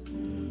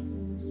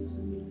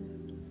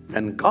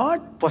 When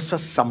God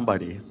possesses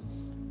somebody,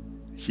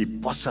 He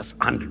possesses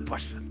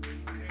 100%.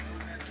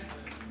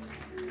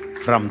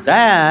 From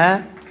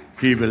there,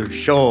 He will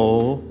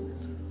show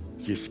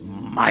His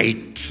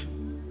might,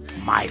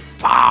 my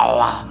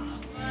power.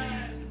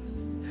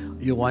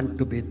 You want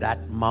to be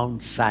that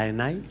Mount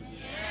Sinai?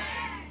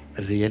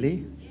 Yes.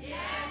 Really? Yes.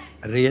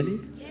 Really?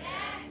 Yes.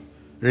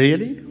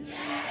 Really?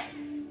 Yes.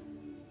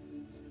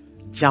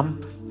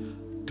 Jump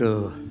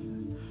to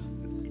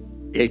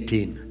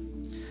 18.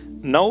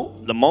 Now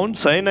the Mount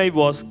Sinai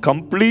was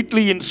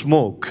completely in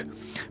smoke,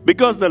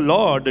 because the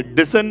Lord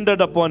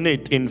descended upon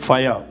it in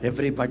fire.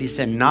 Everybody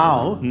say,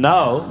 now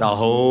the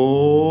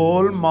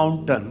whole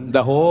mountain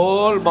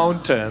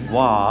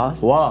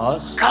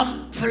was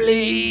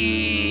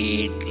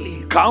completely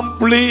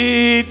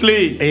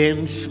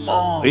in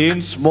smoke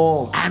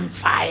and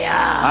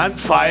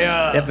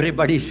fire.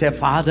 Everybody say,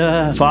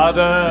 Father,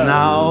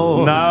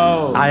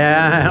 now I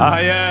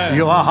am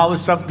your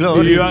house of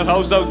glory.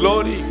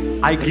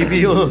 I give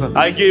you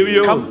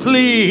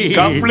complete.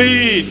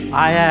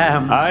 I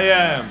am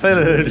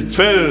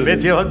filled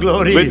with your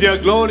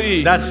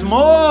glory. The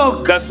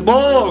smoke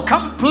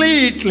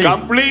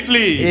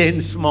completely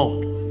in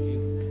smoke.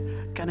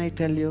 Can I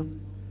tell you?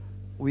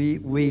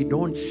 We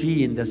don't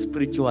see in the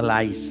spiritual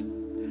eyes.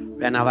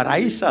 When our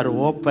eyes are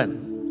open,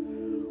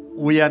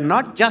 we are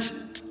not just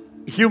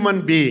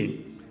human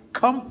being.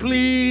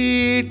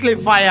 Completely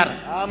fire.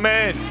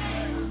 Amen.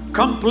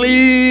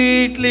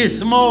 Completely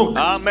smoke.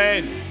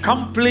 Amen.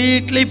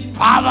 Completely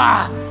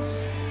power.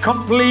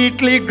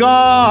 Completely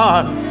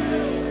God.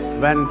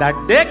 When that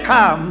day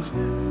comes,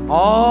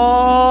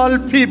 all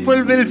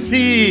people will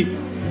see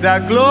the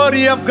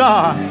glory of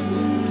God,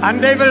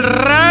 and they will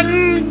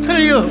run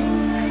to you.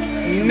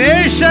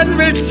 Nation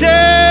will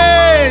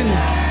change.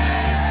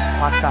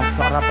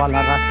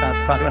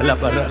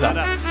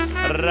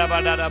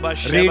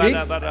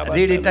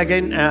 Read it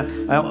again.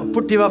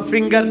 Put your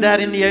finger there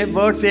in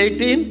verse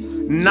 18.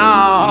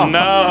 Now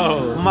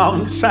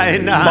Mount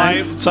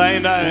Sinai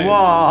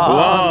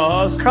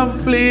was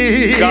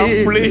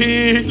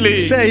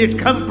completely. Say it,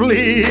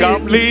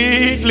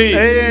 completely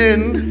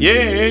in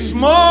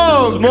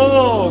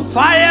smoke,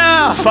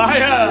 fire.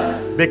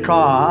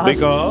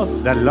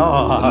 Because the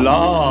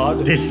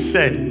Lord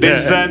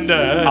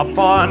descended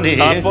upon it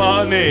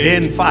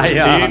in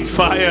fire.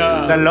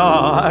 The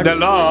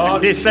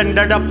Lord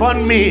descended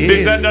upon me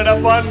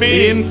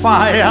in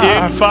fire.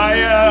 I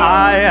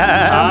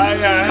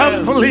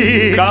am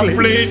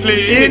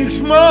completely in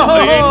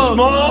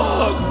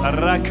smoke.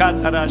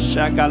 Rakatara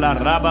shakala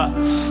raba,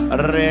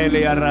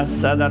 relia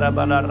rasadara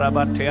bala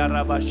raba,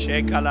 tearaba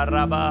shekala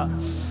raba.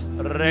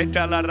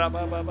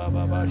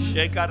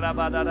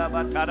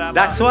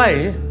 That's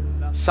why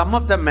some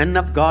of the men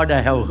of God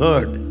I have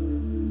heard,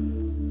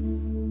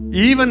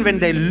 even when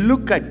they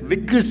look at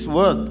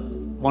Wigglesworth,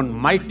 one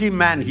mighty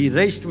man, he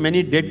raised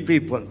many dead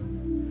people.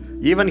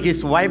 Even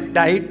his wife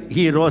died,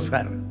 he rose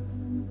her.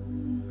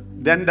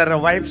 Then the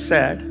wife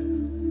said,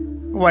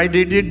 why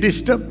did you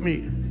disturb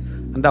me?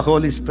 And the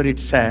Holy Spirit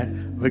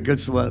said,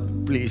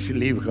 Wigglesworth, please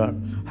leave her.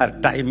 Her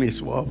time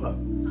is over.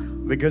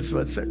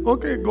 Wigglesworth said,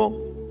 okay,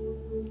 go.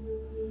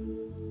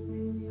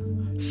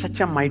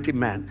 Such a mighty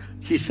man.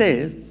 He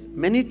says,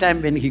 many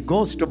times when he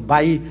goes to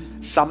buy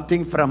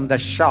something from the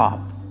shop,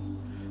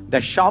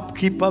 the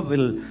shopkeeper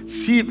will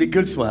see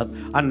Wigglesworth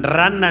and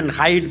run and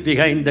hide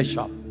behind the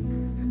shop.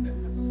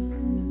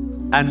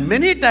 And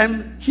many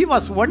times he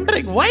was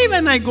wondering, why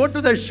when I go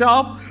to the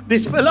shop,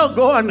 this fellow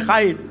go and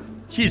hide?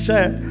 He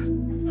said,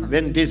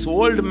 when this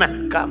old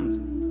man comes,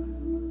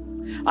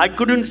 I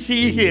couldn't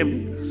see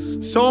him.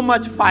 So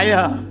much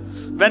fire.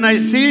 When I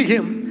see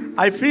him,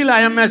 I feel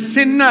I am a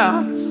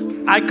sinner.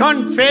 I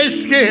can't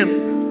face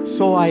him,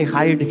 so I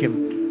hide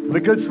him.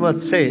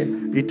 Wigglesworth say,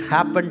 it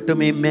happened to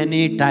me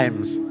many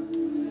times.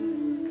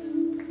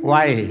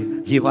 Why?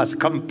 He was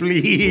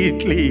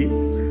completely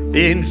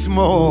in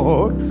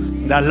smoke.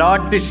 The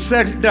Lord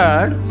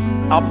descended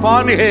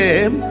upon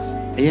him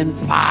in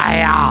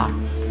fire.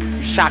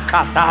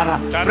 Shakatara.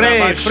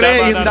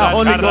 Pray in the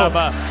Holy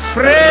Ghost.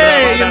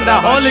 Pray in the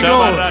Holy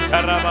Ghost.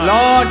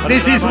 Lord,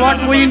 this is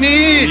what we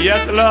need.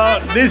 Yes,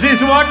 Lord. This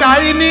is what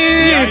I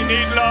need. I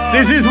need, Lord.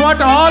 This is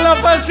what all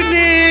of us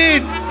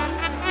need.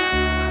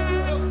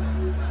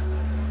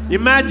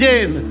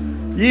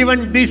 Imagine,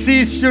 even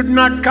disease should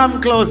not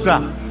come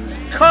closer.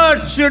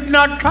 Curse should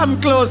not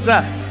come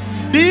closer.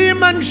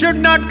 Demon should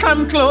not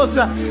come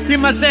closer. He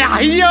must say,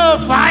 "Ayyo,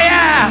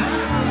 fire!"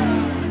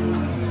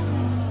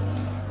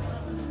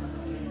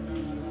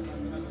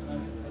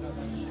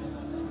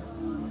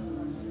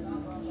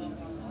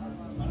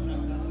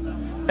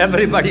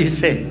 Everybody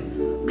say,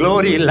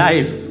 glory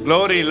life.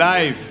 Glory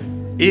life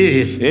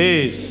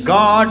Is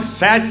God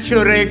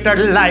saturated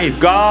life.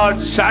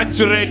 God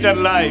saturated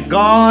life.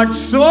 God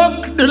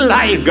soaked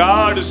life.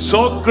 God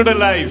soaked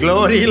life.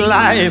 Glory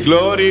life.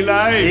 Glory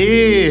life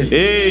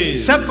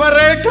Is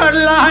separated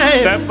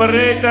life.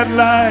 separated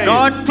life.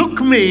 God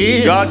took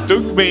me God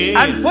took me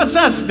and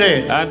possessed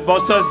it. and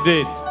possessed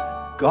it.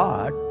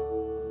 God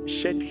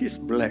shed his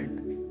blood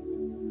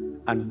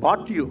and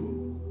bought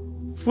you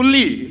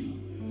fully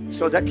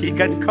so that he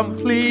can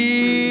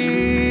completely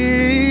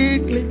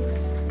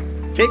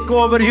take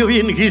over you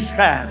in his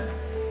hand.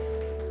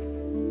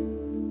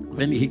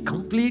 When he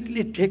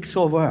completely takes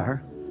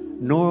over,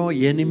 no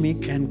enemy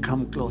can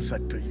come closer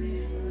to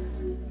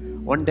you.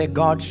 One day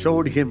God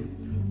showed him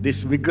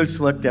this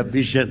Wigglesworth a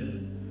vision.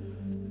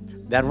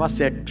 There was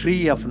a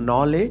tree of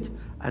knowledge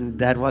and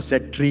there was a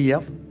tree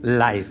of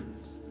life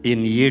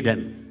in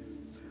Eden.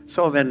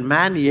 So when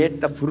man ate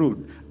the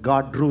fruit,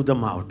 God drew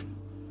them out.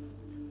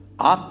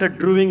 After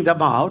drawing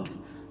them out,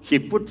 he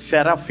put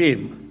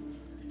seraphim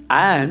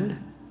and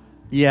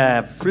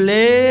a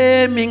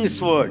flaming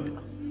sword.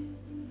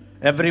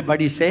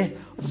 Everybody say,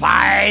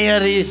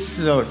 fiery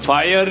sword.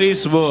 Fiery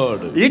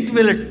sword. It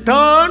will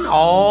turn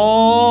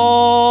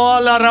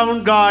all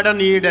around Garden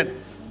Eden.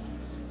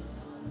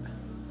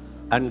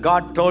 And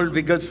God told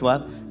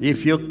Wigglesworth,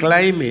 if you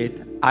climb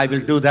it, I will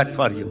do that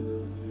for you.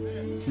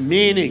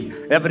 Meaning,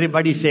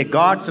 everybody say,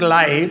 God's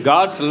life,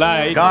 God's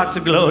light, God's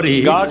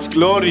glory, God's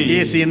glory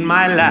is in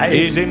my life.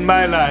 is in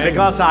my life.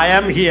 Because I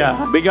am here.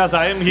 Because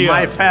I am here.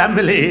 My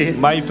family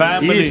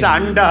is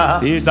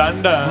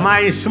under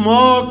my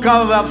smoke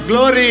of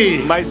glory.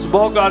 My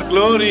smoke of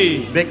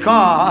glory.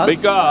 Because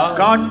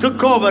God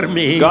took over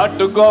me. God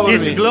took over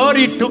His me.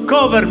 glory took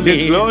over me.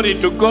 His glory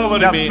took over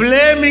The me.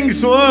 flaming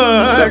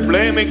sword The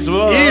flaming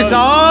sword is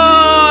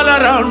all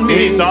around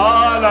me. is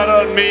all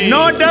around me.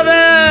 No devil,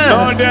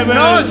 No devil,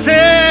 no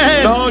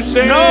sin, no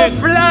sin, no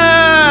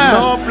flesh,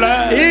 no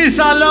flesh, is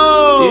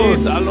alone.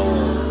 is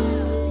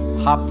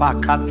alone.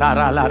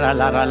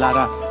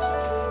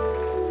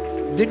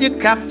 Did you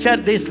capture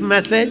this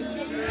message?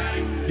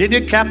 Did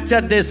you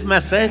capture this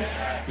message?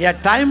 A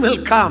time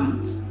will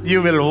come,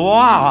 you will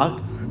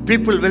walk,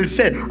 people will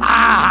say,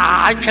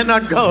 I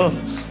cannot go.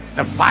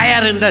 The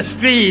fire in the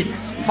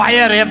streets,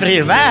 fire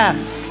everywhere.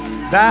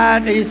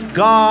 That is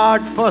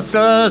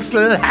God-possessed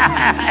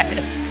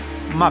life.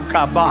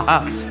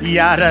 Makabaha,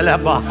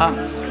 Yaralabaha,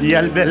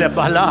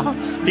 Yelbelebala,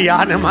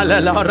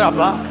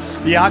 Yanamalaraba,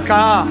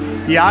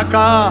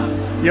 Yaka,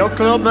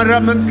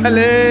 Yoklomaraman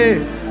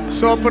Kale,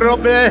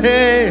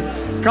 Soprobe,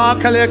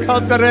 Kakale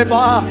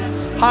Katareba,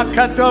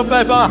 Hakato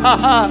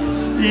Beba,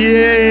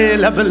 Ye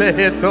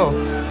Labeleto,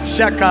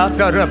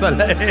 Shakata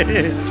Rabale,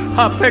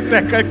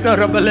 Hapekata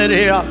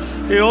Rabaleria,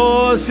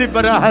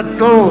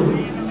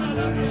 Yosibarahato.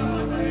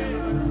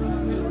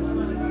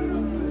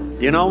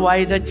 You know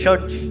why the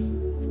church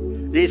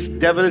is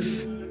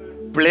devil's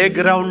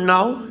playground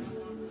now?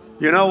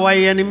 You know why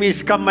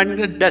enemies come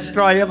and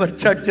destroy our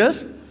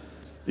churches?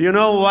 You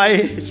know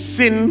why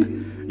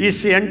sin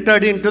is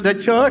entered into the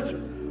church?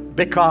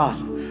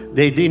 Because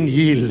they didn't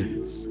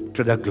yield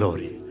to the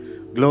glory.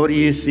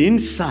 Glory is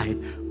inside,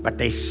 but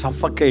they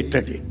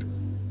suffocated it.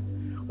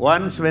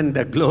 Once when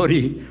the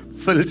glory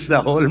fills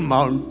the whole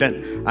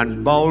mountain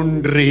and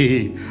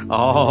boundary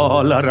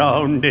all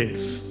around it,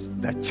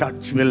 the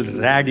church will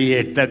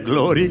radiate the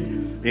glory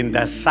in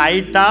the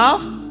sight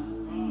of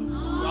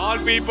All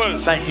people.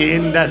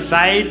 in the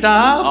sight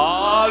of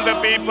All the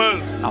people.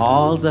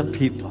 all the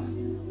people.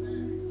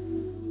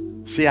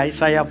 See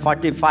Isaiah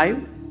 45,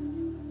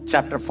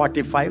 chapter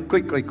 45.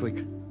 Quick.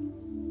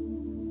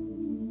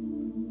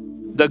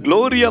 The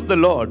glory of the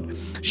Lord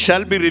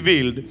shall be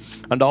revealed,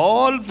 and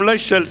all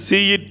flesh shall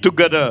see it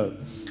together,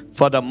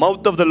 for the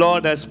mouth of the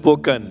Lord has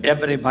spoken.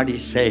 Everybody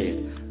say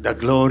it. The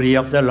glory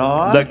of the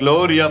Lord. The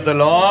glory of the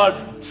Lord.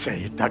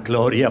 Say it. The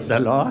glory of the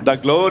Lord. The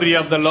glory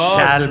of the Lord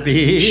shall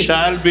be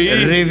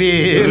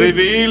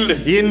revealed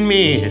in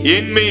me.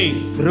 In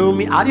me. Through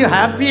me. Are you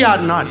happy or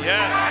not?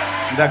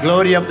 Yeah. The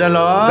glory of the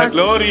Lord. The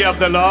glory of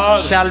the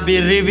Lord shall be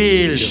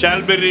revealed.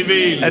 shall be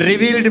revealed.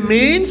 Revealed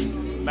means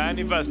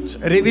Manifest.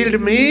 revealed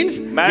means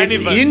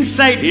Manifest. it's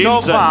inside so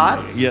Inside.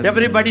 far. Yes.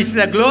 Everybody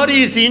say the glory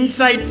is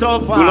inside so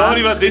far.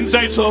 Glory was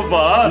inside so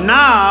far.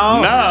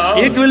 Now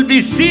it will be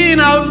seen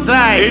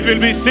outside. It will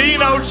be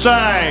seen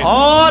outside.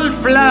 All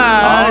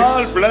flesh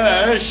All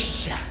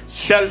flesh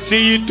shall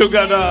see it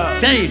together.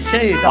 Say it,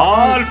 say it.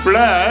 All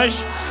flesh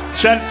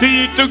shall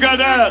see it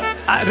together.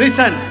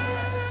 Listen,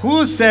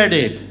 who said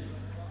it?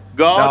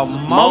 God's The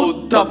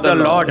mouth of the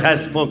Lord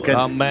has spoken.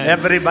 Amen.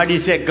 Everybody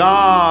say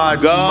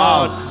God's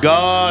mouth.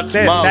 God's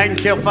Say mouth.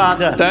 thank you,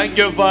 Father. Thank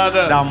you,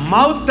 Father. The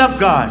mouth of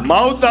God.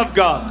 Mouth of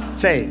God.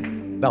 Say,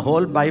 the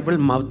whole Bible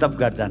mouth of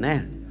God.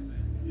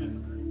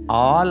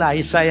 All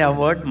Isaiah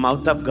word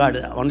mouth of God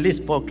only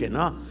spoke,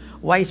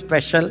 Why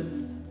special?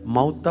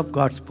 Mouth of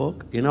God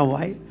spoke. You know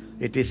why?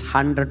 It is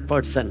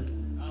 100%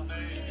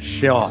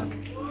 sure.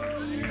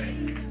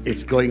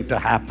 It's going to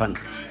happen.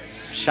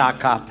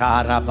 Shaka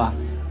taraba.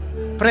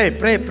 Pray.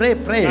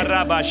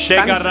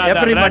 Tongues,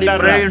 everybody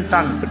pray in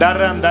tongues.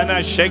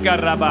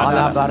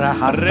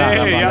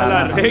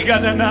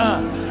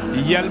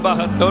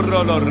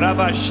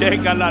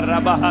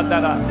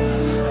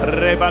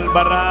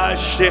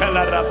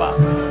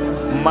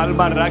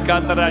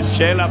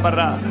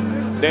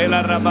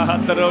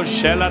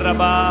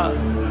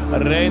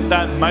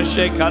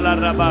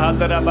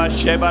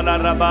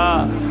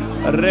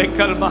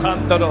 Rekal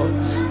mahantaro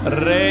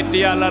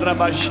retiala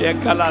raba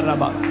shekala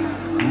raba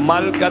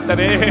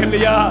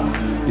malkatrelia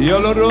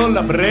yoloro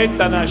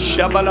labretana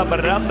shabala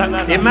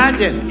barandana.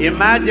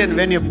 Imagine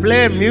when you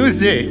play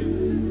music,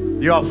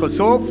 you are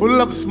so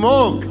full of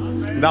smoke.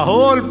 The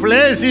whole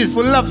place is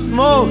full of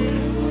smoke.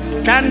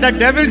 Can the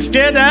devil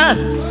stay there?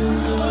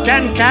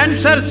 Can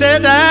cancer stay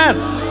there?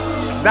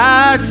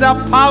 That's the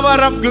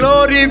power of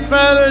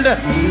glory-filled,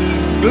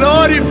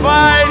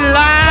 glorified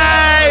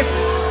life.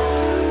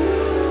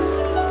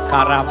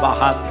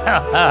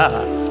 Karabahata,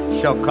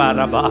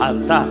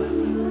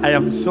 Shokarabahata. I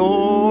am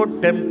so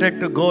tempted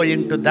to go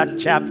into that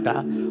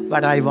chapter,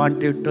 but I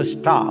want you to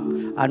stop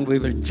and we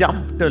will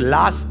jump to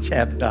last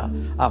chapter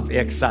of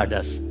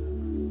Exodus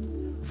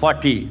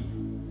 40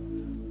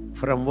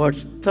 from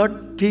verse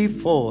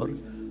 34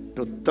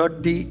 to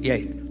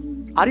 38.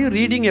 Are you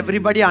reading,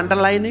 everybody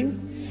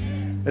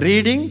underlining?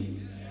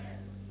 Reading?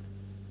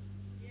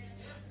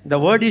 The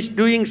word is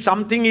doing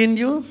something in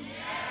you?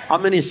 How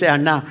many say,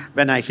 Anna,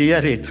 when I hear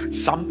it,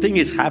 something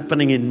is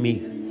happening in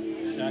me?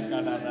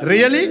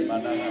 Really?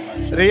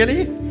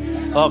 Really?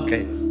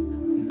 Okay.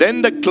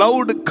 Then the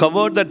cloud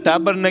covered the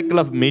tabernacle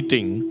of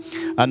meeting,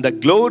 and the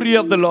glory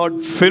of the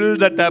Lord filled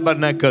the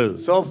tabernacle.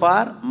 So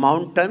far,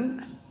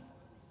 mountain,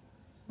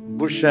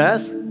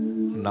 bushes.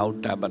 Now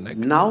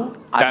tabernacle. Now,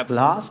 at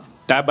last,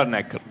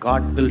 tabernacle.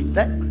 God built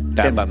the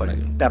Tabernacle.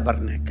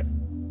 Tabernacle.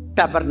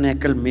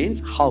 Tabernacle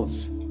means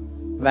house,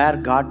 where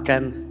God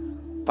can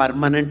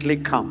permanently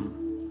come.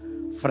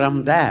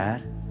 From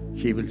there,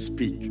 He will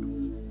speak.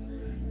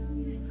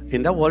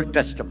 In the Old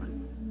Testament.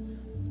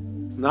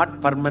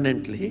 Not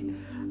permanently.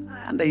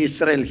 And the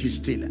Israel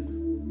history.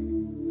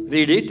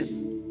 Read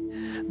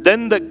it.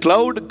 Then the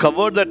cloud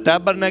covered the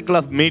tabernacle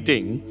of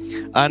meeting,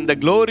 and the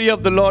glory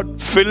of the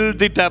Lord filled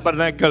the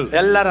tabernacle.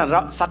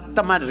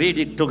 Sattama, read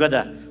it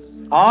together.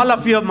 All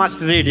of you must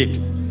read it.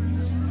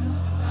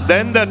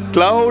 Then the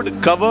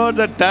cloud covered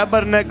the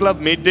tabernacle of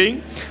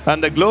meeting,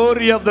 and the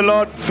glory of the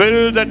Lord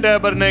filled the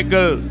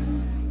tabernacle.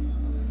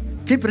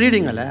 Keep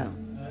reading, Allah.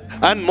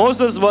 And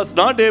Moses was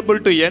not able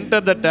to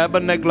enter the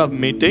tabernacle of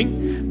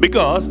meeting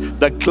because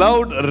the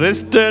cloud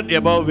rested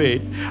above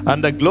it,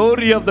 and the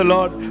glory of the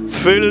Lord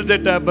filled the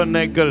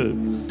tabernacle.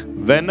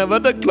 Whenever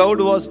the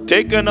cloud was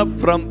taken up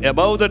from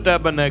above the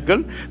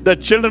tabernacle, the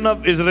children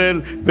of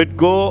Israel would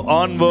go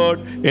onward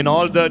in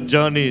all their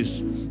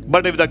journeys.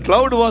 But if the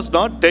cloud was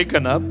not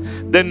taken up,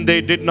 then they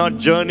did not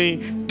journey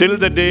till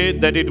the day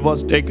that it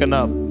was taken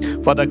up.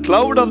 For the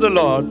cloud of the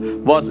Lord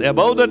was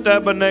above the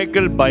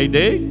tabernacle by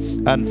day,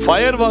 and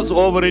fire was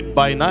over it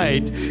by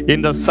night,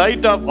 in the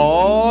sight of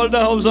all the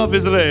house of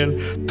Israel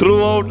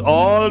throughout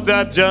all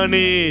their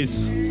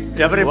journeys.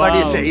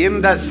 Everybody say,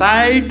 in the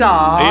sight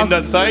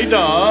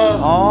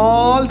of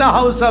all the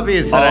house of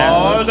Israel.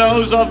 All the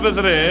house of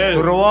Israel.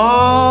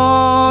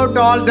 Throughout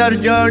all their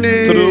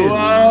journeys.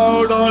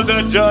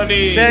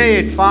 Say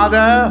it,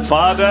 Father.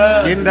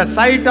 In the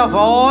sight of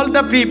all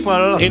the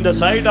people. In the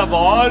sight of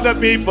all the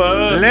people.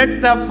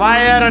 Let the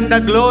fire and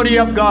the glory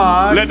of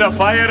God.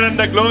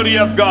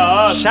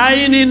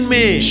 Shine in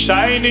me.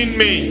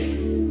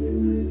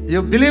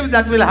 You believe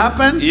that will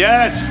happen?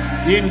 Yes.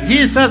 In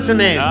Jesus'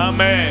 name.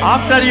 Amen.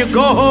 After you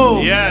go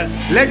home,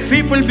 yes, let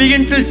people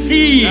begin to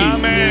see.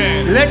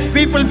 Amen. Let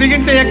people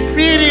begin to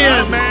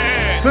experience.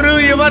 Amen. Through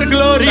your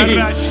glory.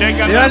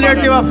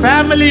 Let your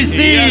family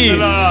see.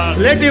 Yes,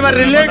 let your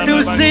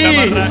relatives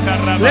see.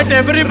 Let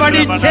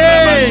everybody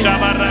change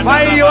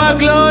by your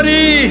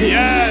glory.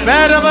 Yes.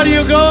 Wherever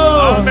you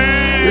go,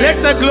 Amen.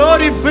 let the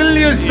glory fill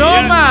you so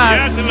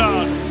much. Yes,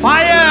 Lord.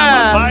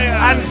 Fire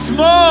and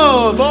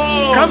smoke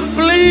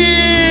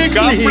completely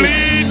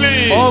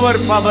Completely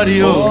overpower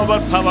you.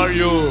 Overpower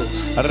you.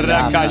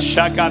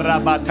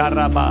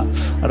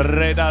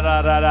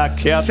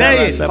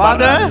 Say it,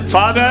 Father.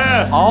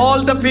 Father,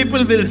 All the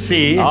people will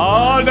see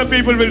all the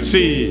people will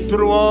see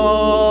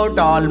throughout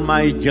all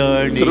my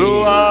journey.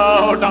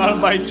 throughout all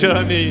my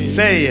journey.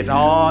 Say it,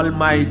 all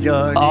my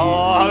journey.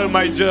 All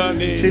my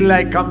journey. Till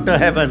I come to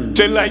heaven.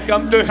 Till I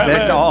come to heaven.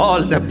 Let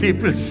all the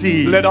people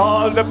see Let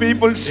all the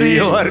people see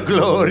your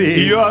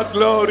glory. your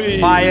glory.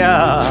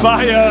 Fire.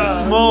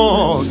 Fire.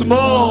 Smoke.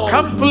 Smoke.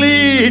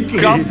 Completely.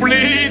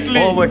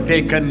 Completely.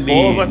 Overtaken me.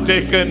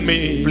 Overtaken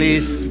me.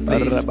 Please,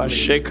 please.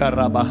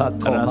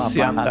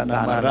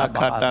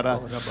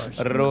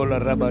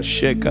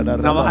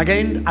 Now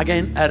again,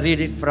 I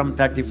read it from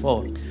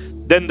 34.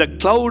 Then the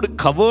cloud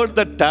covered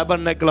the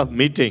tabernacle of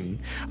meeting,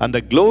 and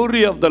the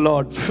glory of the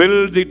Lord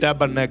filled the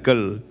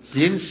tabernacle.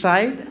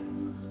 Inside,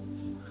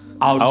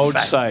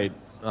 outside.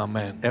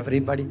 Amen.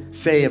 Everybody,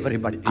 say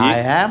everybody. I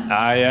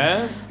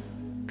am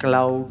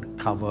cloud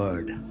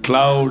covered.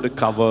 Cloud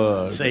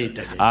covered. Say it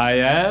again. I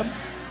am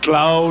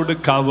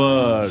cloud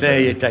covered.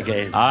 Say it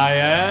again. I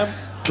am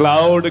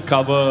cloud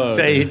covered.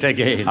 Say it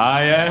again.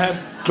 I am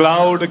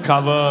cloud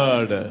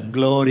covered.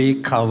 Glory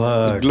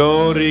covered.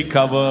 Glory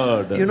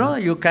covered. You know,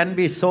 you can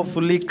be so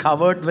fully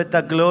covered with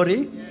the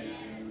glory.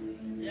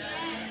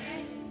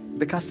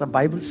 Because the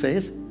Bible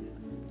says,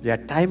 their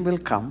time will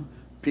come,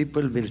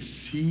 people will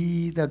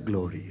see the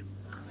glory.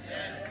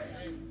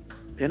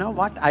 You know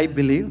what I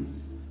believe?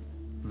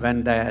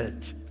 When the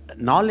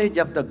knowledge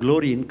of the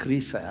glory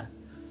increases,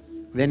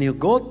 when you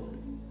go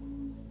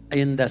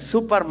in the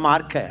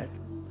supermarket,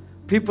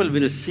 people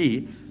will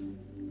see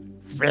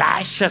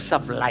flashes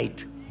of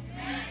light.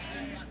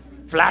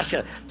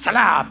 Flashes.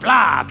 Blah,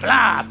 blah,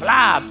 blah,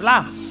 blah,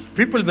 blah.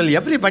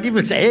 Everybody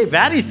will say, hey,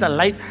 where is the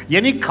light?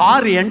 Any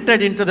car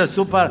entered into the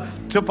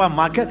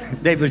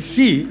supermarket, they will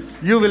see,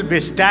 you will be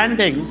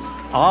standing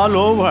all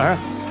over.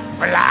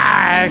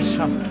 Flash.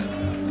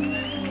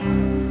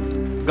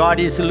 God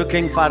is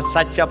looking for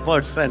such a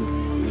person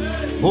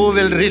who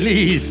will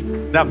release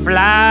the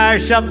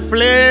flash of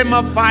flame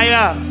of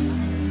fire.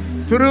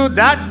 Through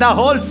that, the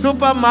whole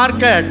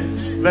supermarket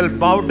will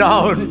bow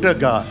down to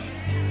God.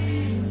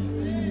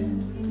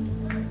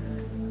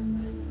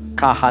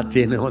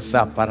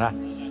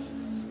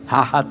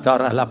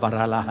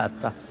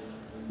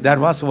 There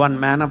was one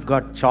man of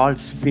God,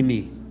 Charles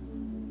Finney.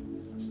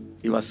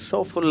 He was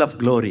so full of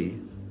glory.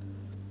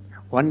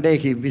 One day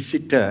he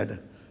visited,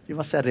 he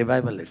was a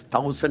revivalist,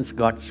 thousands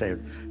got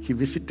saved. He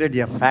visited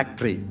a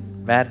factory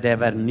where they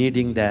were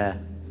needing the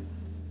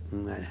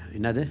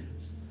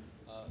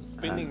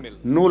Spinning mill.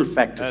 Nool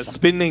factory.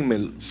 Spinning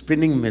mill.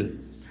 Spinning mill.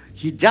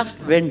 He just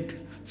went,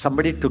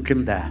 somebody took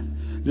him there.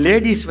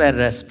 Ladies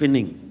were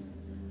spinning.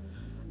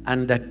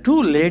 And the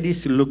two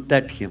ladies looked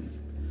at him.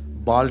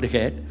 Bald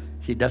head,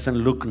 he doesn't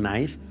look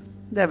nice.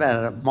 They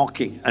were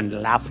mocking and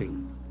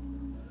laughing.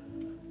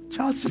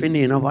 Charles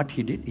Finney, you know what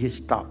he did? He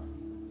stopped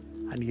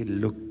and he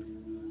looked.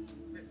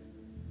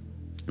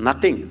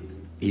 Nothing.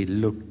 He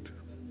looked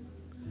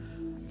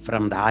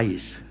from the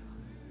eyes.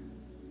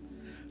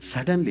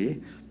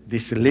 Suddenly,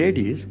 these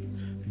ladies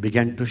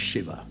began to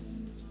shiver.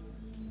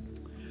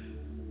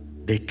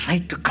 They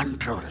tried to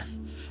control.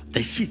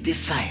 They see this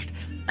side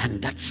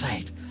and that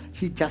side.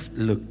 He just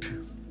looked.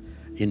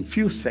 In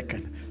few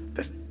seconds,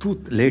 the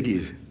two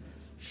ladies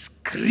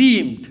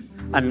screamed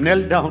and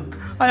knelt down.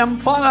 I'm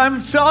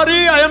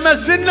sorry, I am a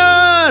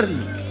sinner.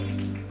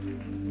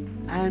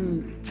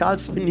 And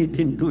Charles Finney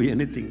didn't do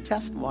anything.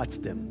 Just watch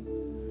them.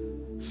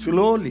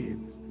 Slowly,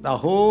 the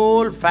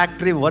whole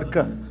factory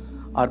worker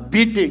are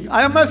beating.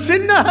 I am a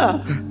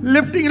sinner.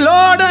 Lifting,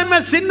 Lord, I am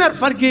a sinner.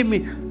 Forgive me.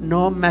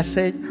 No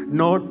message,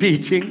 no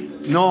teaching,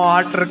 no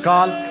altar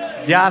call.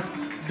 Just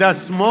the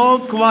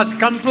smoke was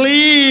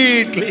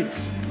completely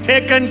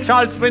taken.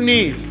 Charles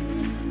Finney.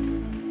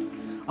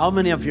 How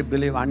many of you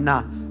believe,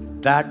 Anna,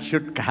 that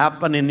should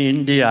happen in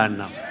India,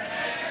 Anna?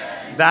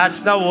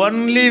 That's the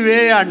only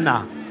way,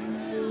 Anna.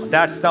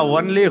 That's the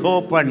only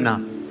hope, Anna.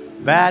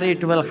 Where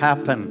it will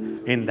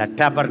happen? In the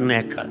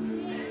tabernacle.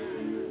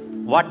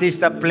 What is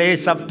the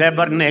place of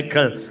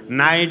tabernacle?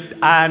 Night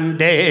and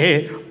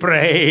day,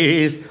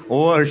 praise,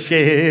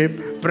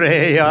 worship,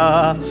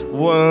 prayer,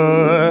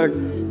 word.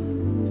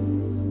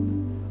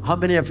 How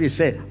many of you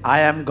say, I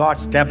am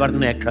God's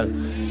tabernacle?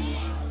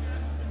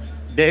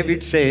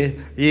 David says,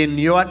 in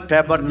your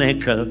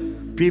tabernacle,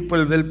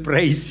 people will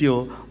praise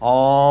you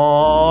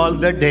all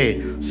the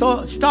day.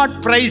 So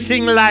start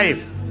praising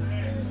life,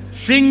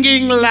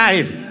 singing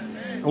life,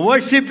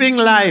 worshipping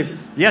life.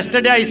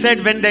 Yesterday I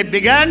said, when they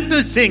began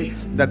to sing,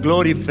 the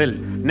glory filled.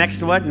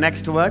 Next word,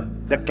 next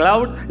word. The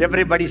cloud,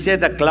 everybody say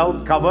the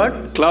cloud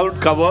covered.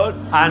 Cloud covered.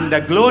 And the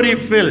glory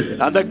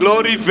filled. And the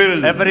glory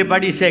filled.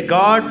 Everybody say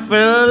God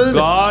filled.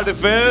 God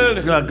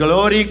filled.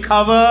 Glory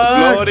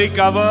covered. Glory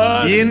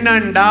covered. In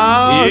and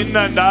out. In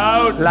and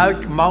out.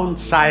 Like Mount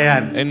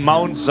Zion. In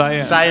Mount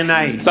Zion.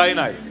 Sinai.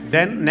 Sinai.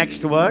 Then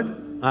next word.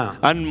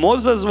 And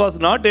Moses was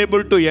not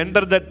able to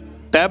enter the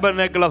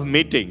tabernacle of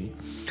meeting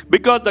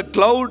because the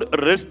cloud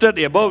rested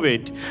above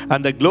it,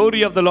 and the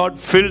glory of the Lord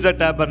filled the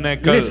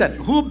tabernacle. Listen,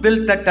 who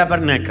built the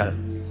tabernacle?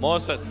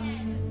 Moses.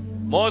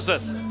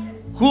 Moses.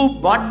 Who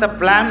bought the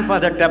plan for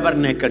the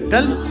tabernacle?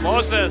 Tell me.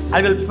 Moses.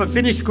 I will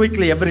finish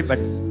quickly,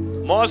 everybody.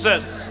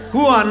 Moses.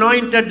 Who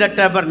anointed the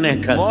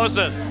tabernacle?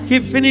 Moses. He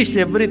finished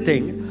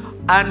everything.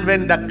 And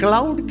when the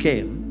cloud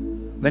came,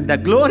 when the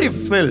glory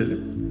filled,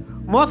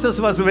 Moses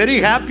was very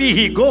happy.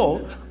 He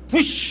go,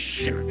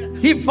 whoosh,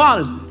 he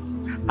falls.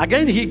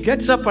 Again he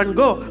gets up and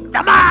go,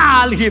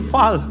 Kamal, he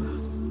falls.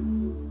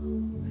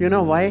 You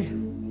know why?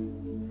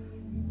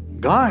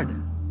 God,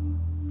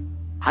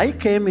 I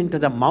came into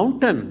the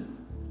mountain.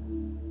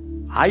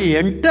 I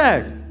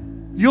entered.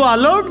 You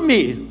allowed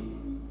me.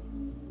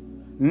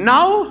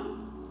 Now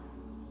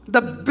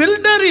the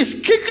builder is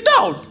kicked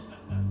out.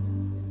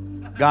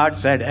 God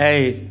said,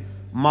 hey,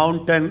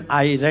 mountain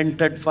I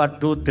rented for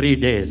 2-3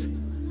 days.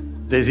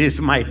 This is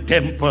my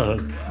temple.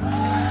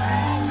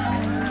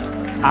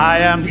 I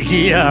am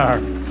here.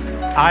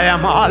 I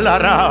am all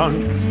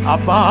around,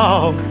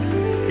 above.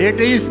 It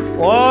is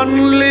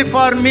only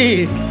for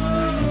me.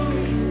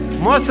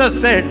 Moses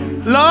said,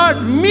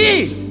 Lord,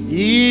 me,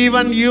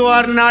 even you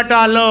are not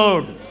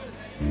allowed.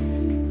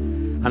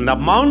 And the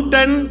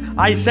mountain,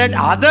 I said,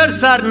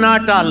 others are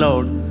not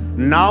allowed.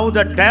 Now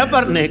the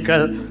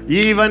tabernacle,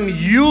 even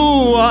you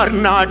are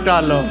not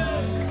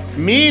allowed.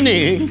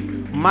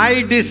 Meaning,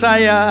 my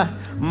desire,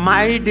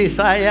 my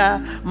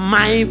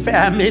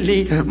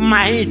family,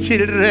 my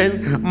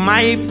children,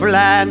 my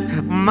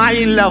plan, my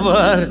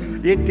lover,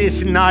 it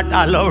is not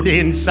allowed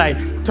inside.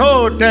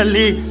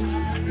 Totally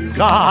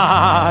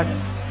God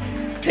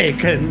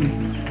taken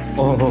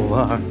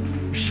over.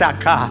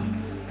 Shaka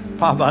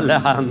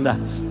Pabalahanda.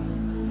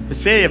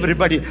 Say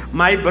everybody,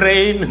 my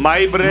brain,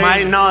 my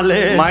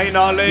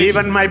knowledge,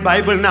 even my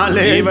Bible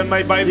knowledge, even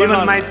my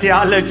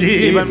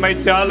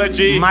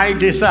theology, my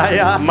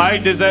desire,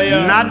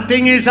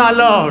 nothing is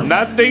allowed.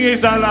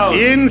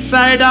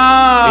 Inside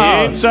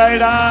out.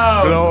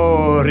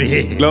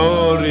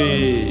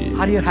 Glory.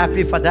 Are you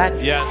happy for that?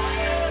 Yes.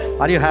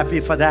 Are you happy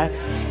for that?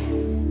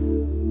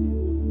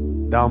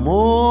 The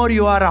more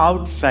you are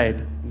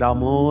outside, the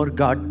more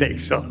God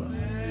takes over.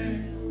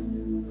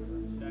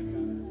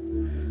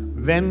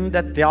 When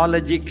the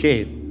theology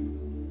came,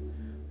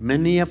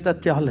 many of the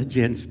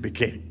theologians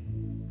became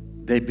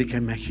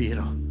a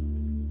hero.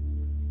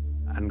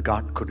 And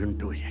God couldn't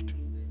do it.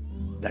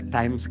 The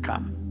times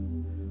come.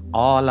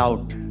 All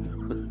out.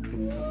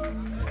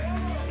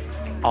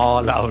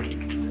 All out.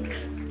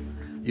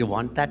 You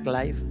want that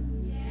life?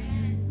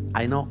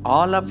 I know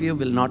all of you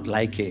will not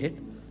like it.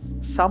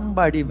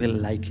 Somebody will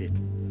like it.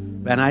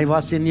 When I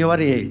was in your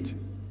age,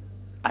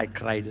 I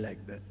cried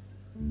like that.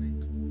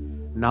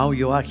 Now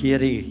you are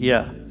hearing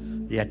here,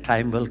 a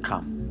time will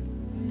come.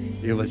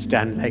 You will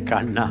stand like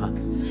Anna.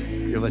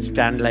 You will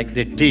stand like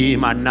the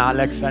team, Anna,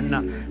 Alex,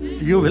 Anna.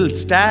 You will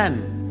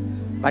stand.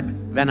 But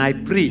when I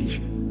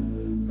preach,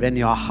 when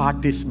your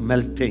heart is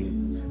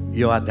melting,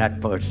 you are that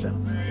person.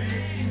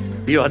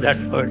 You are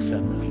that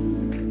person.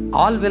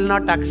 All will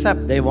not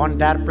accept. They want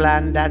their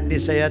plan, their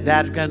desire,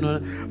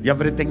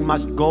 everything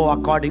must go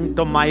according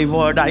to my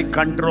word. I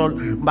control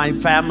my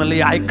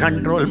family. I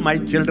control my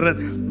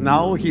children.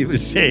 Now he will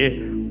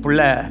say,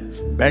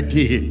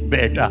 Betty,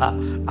 beta,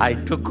 I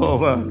took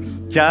over.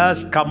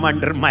 Just come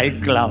under my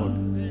cloud.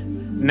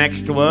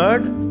 Next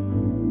word.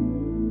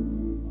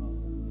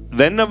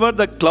 Whenever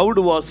the cloud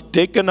was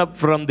taken up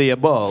from the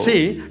above.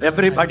 See,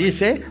 everybody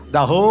say,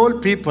 the whole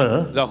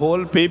people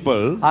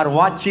are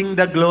watching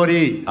the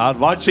glory.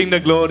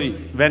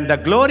 When the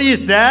glory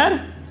is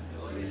there,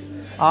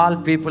 all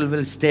people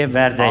will stay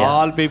where they are.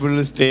 All people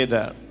will stay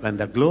there. When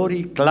the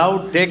glory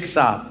cloud takes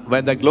up,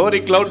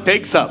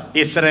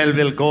 Israel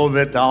will go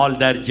with all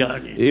their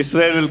journeys.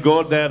 Israel will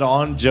go there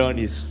on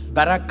journeys.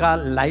 Berachah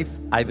life,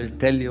 I will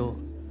tell you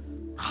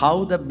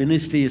how the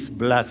ministry is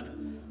blessed.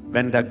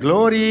 When the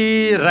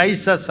glory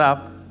rises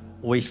up,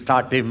 we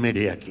start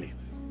immediately.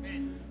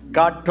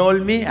 God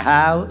told me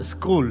have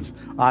schools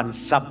on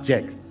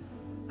subject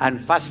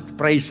and first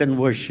praise and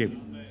worship.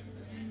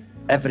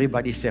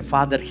 Everybody say,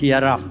 Father,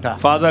 hereafter.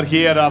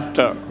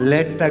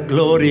 Let the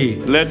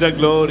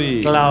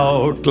glory.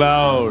 Cloud.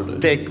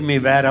 Take me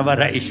wherever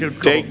I should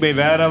go.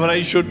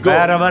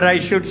 Wherever I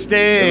should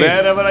stay.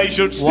 Whatever I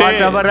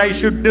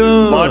should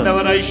do.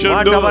 Whatever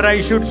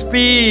I should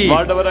speak.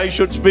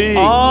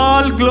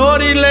 All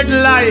glory led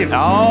life.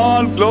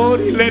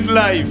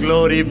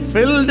 Glory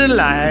filled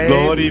life.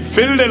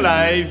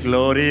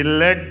 Glory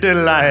led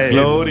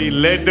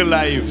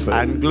life.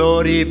 And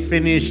glory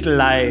finished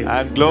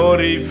life.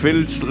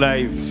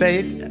 Say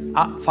it.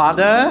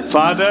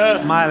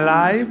 Father, my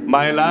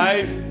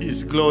life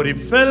is glory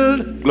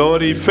filled,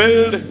 glory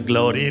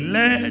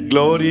led,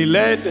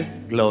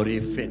 glory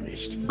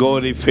finished.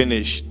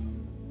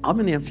 How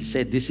many of you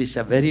say this is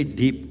a very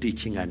deep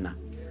teaching, Anna?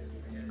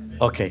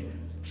 Okay.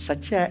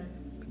 Such a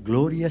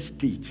glorious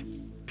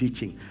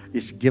teaching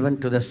is given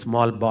to the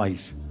small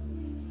boys.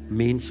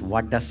 Means,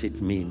 what does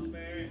it mean?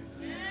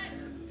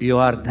 You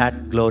are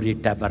that glory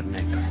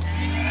tabernacle.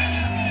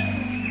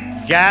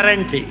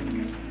 Guarantee.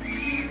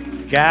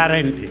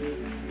 Guarantee.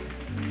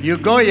 You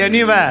go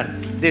anywhere,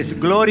 this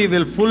glory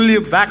will pull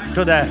you back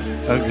to the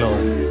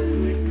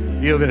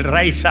glory. You will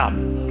rise up.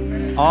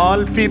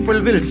 All people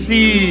will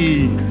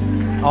see.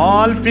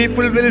 All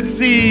people will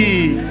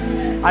see.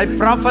 I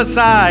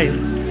prophesy.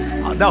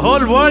 The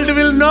whole world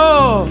will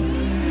know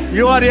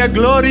you are a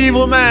glory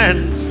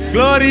woman,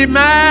 glory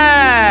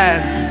man.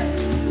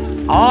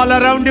 All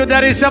around you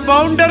there is a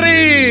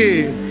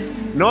boundary.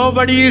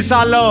 Nobody is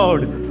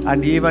allowed.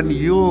 And even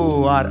you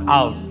are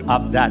out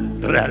of that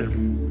realm.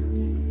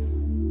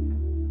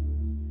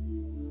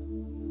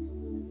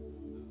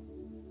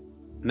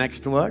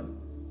 Next word.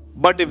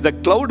 But if the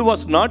cloud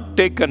was not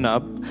taken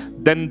up,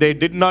 then they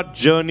did not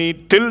journey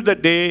till the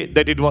day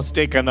that it was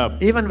taken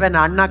up. Even when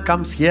Anna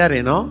comes here,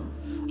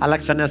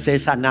 Alexander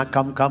says, Anna,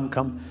 come, come,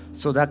 come.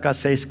 Sudhaka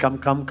says, come,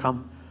 come,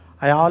 come.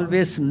 I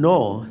always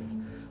know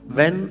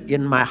when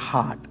in my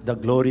heart the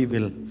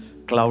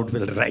cloud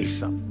will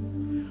rise up.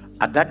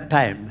 At that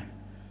time,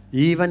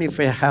 even if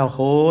I have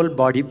whole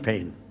body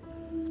pain,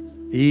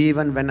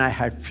 even when I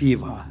had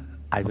fever,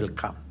 I will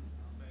come.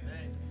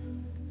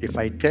 If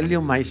I tell you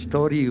my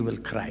story, you will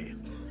cry.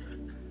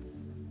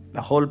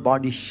 The whole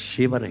body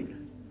shivering.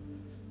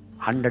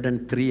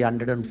 103,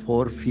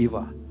 104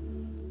 fever.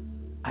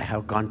 I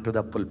have gone to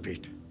the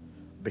pulpit.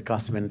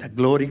 Because when the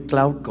glory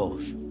cloud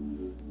goes,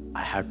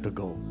 I have to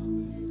go.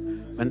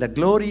 When the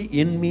glory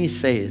in me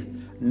says,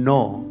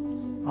 no,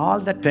 all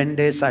the 10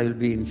 days I will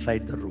be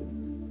inside the room.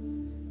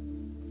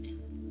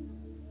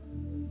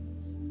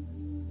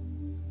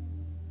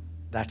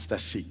 That's the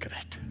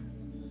secret.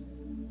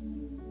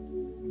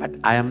 But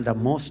I am the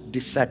most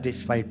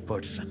dissatisfied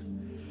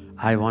person.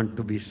 I want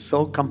to be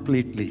so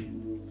completely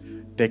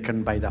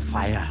taken by the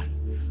fire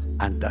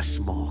and the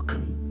smoke.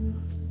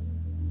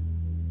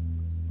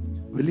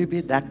 Will you be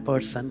that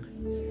person?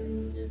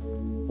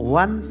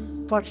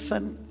 One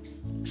person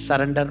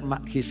surrender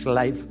his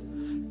life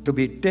to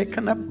be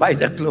taken up by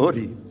the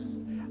glory.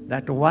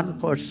 That one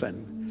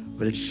person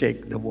will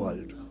shake the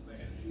world.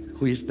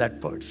 Who is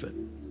that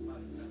person?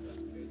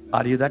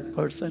 Are you that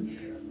person?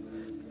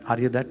 Are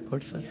you that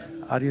person?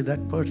 Are you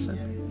that person?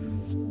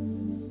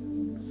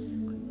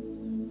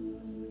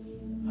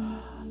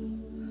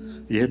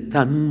 ये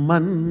तन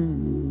मन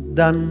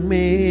धन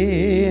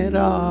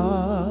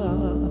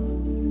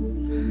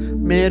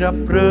मेरा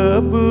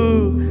प्रभु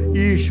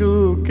यीशु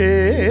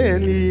के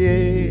लिए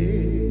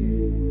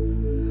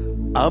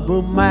अब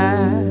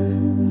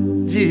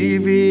मैं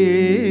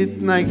जीवित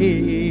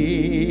नहीं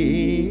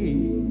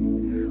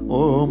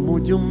ओ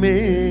मुझ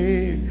में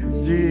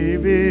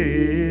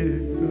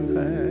जीवित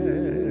है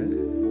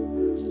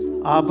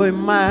अब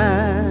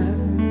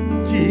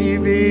मैं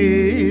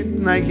जीवित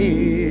नहीं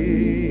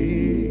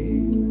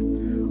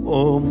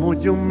ओ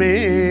मुझ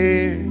में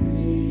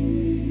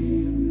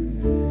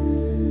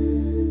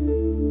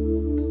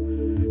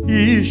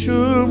यीशु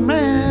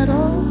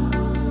मेरा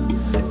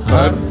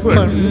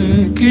अर्पण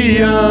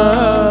किया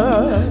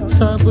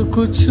सब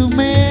कुछ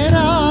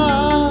मेरा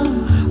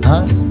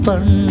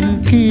अर्पण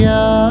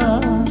किया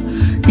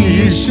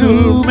यीशु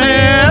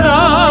मेरा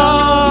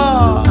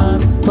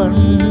अर्पण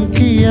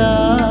किया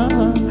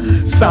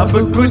सब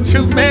कुछ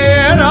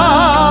मेरा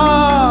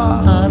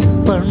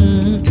अर्पण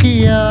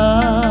किया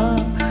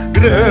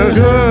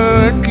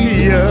ग्रहण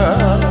किया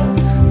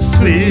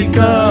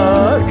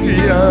स्वीकार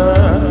किया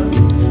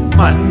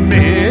मन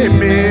में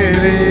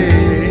मेरे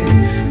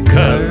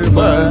घर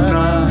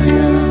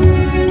बनाया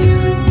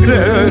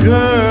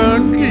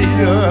ग्रहण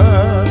किया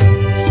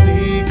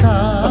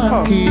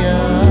स्वीकार किया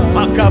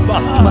मन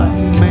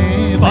में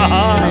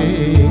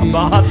मेरे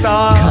बहता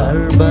घर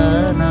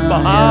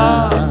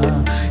बनाया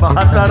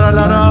बहता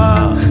रला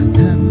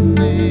धन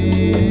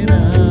मेरा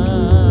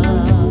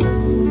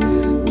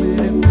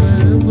मेरे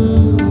प्रभु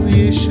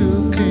यीशु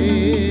के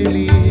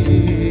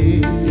लिए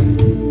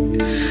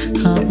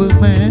अब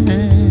मैं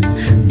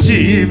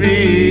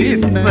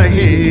जीवित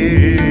नहीं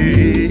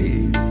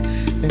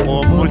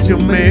वो मुझ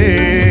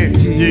में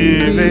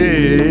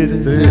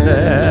जीवित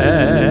है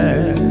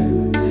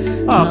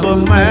अब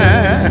मैं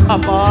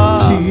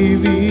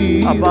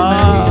जीवित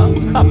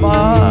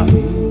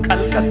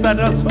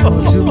कलकत्ता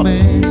मुझ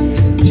में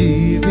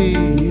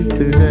जीवित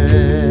है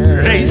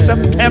raise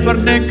up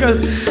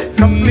tabernacles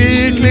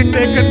completely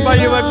taken by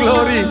your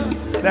glory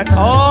that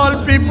all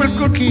people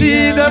could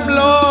see them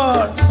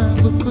Lord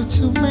सब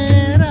कुछ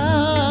मेरा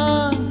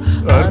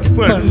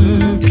अर्पण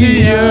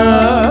किया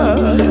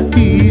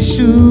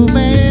यीशु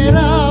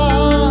मेरा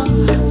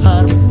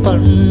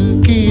अर्पण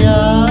किया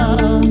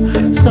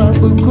सब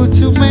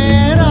कुछ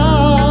मेरा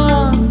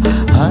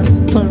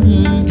अर्पण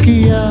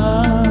किया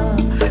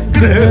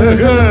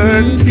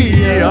ग्रहण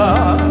किया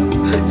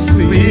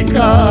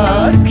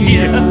स्वीकार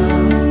किया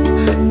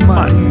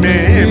मन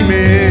में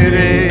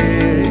मेरे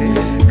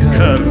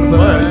घर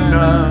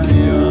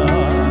बनाया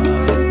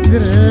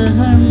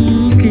ग्रहण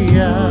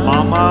किया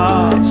मामा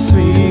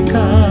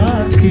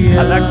स्वीकार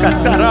किया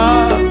अलकतरा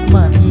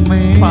मन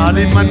में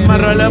पानी मन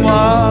मरलवा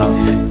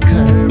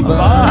घर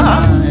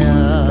बनाया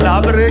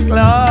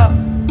लाबरेकला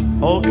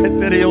okay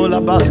Teriola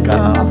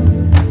Baska.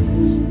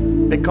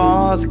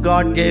 Because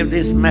God gave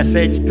this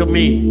message to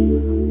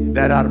me,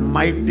 there are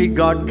mighty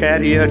God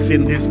carriers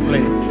in this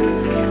place.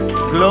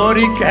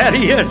 Glory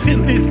carriers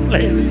in this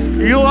place.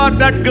 You are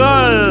that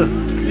girl.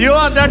 You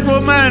are that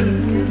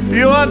woman.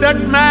 You are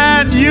that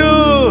man.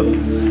 You.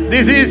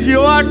 This is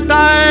your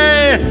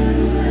time.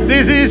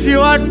 This is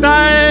your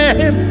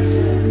time.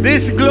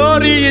 This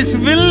glory is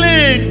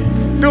willing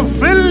to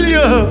fill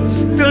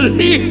you,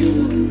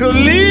 to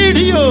lead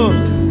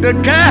you,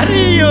 to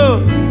carry you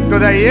to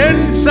the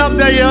ends of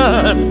the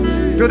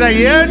earth, to the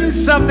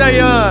ends of the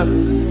earth.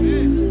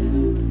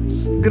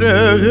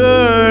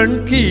 ग्रहण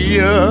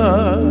किया,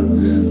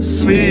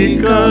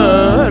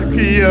 स्वीकार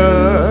किया,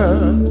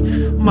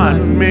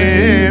 मन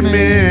में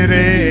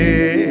मेरे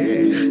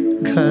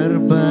घर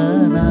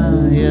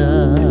बनाया.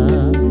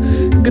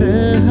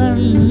 ग्रहण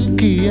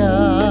किया,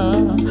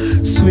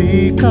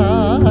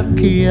 स्वीकार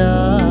किया,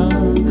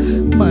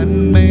 मन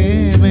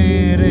में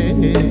मेरे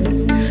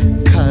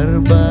घर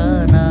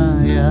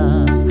बनाया.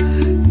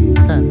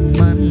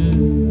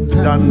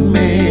 तन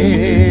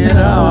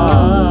मेरा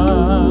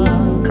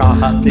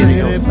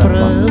मेरे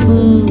प्रभु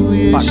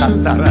यीशु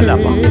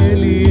के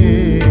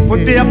लिए.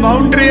 Put a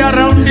boundary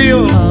around you.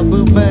 अब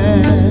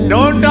मैं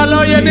Don't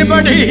allow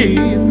anybody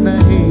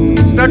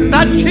to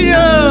touch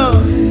you.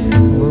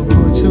 वो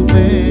मुझ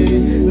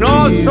में No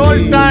soul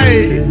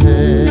tie.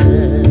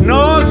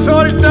 No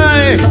soul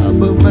tie.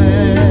 अब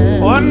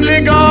मैं Only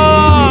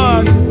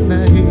God.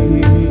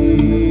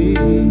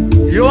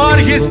 You are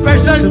His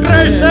special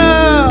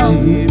treasure.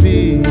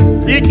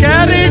 He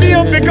carried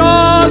you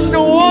because to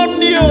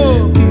own you.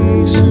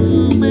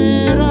 यीशु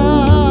मेरा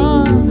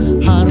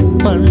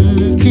अर्पण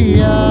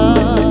किया,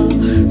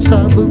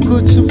 सब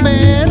कुछ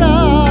मेरा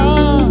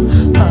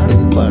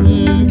अर्पण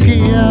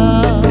किया.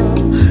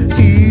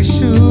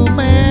 यीशु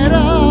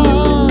मेरा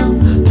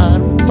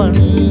अर्पण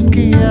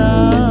किया,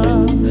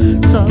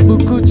 सब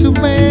कुछ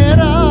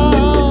मेरा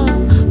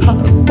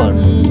अर्पण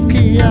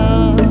किया.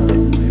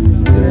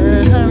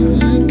 ग्रहण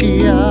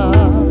किया,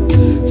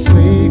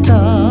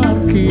 स्वीकार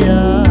किया,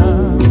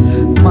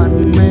 मन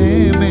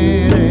में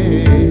मेरे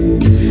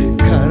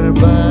घर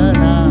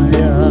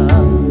बनाया.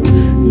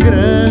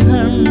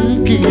 ग्रहण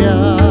किया,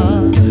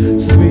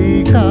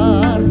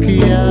 स्वीकार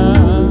किया,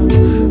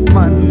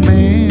 मन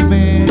में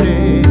मेरे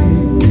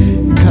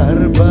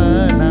घर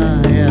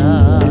बनाया.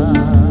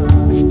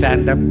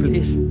 Stand up,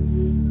 please.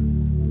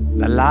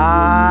 The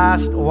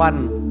last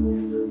one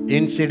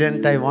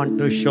incident I want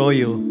to show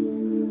you.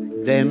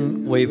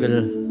 Then we will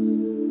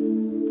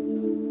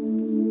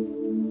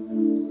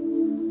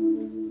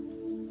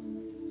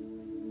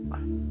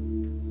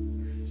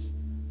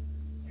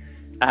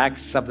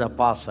Acts of the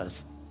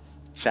Apostles,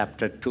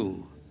 chapter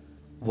 2,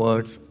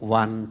 words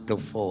 1 to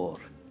 4.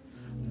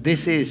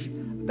 This is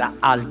the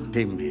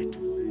ultimate.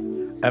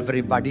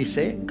 Everybody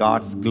say,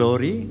 God's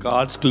glory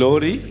God's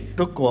glory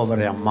took over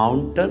a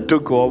mountain.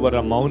 took over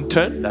a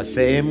mountain. The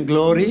same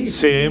glory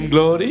Same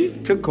glory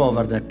took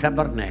over the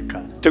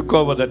tabernacle. took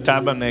over the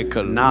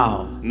tabernacle.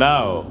 Now,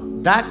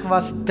 that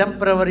was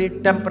temporary.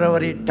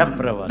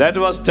 That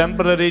was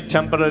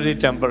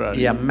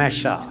temporary. A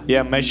measure,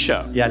 A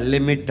measure. a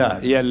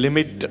limiter. A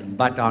limit.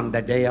 But on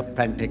the day of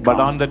Pentecost. But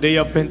on the day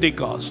of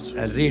Pentecost,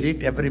 Read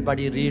it,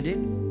 everybody read it.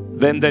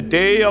 when the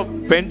day of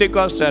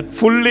Pentecost had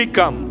fully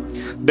come,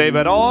 they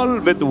were all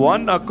with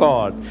one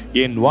accord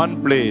in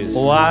one place.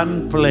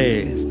 One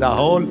place. The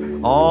whole,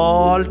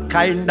 all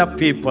kind of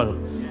people,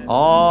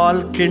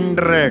 all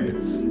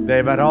kindred,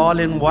 they were all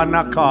in one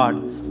accord,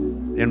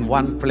 in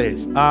one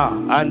place.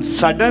 And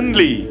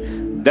suddenly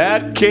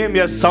there came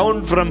a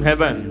sound from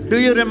heaven. Do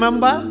you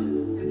remember?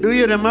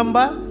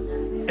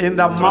 In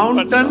the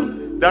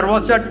mountain, there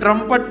was a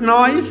trumpet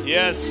noise,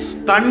 Yes.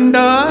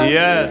 thunder,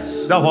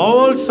 Yes. the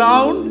whole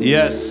sound.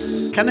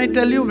 Yes. Can I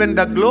tell you, when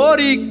the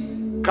glory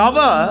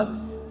cover,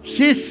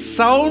 His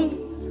sound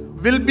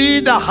will be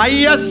the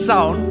highest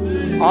sound.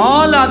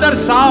 All other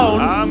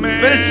sounds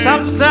Amen. will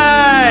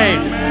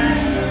subside.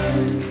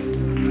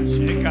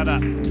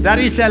 There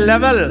is a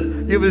level.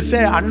 You will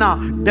say, Anna,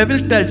 devil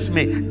tells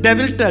me,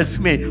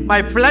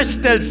 my flesh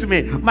tells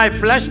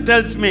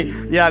me.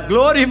 Yeah,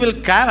 glory will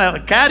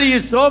carry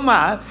you so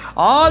much.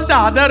 All the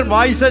other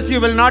voices you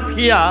will not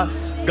hear.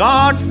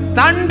 God's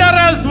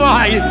thunderous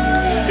voice.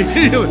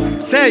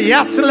 Say,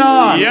 yes,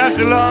 Lord. Yes,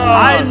 Lord.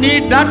 I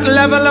need that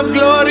level of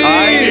glory.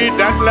 I need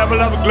that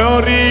level of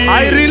glory.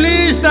 I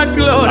release that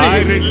glory. I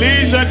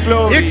release that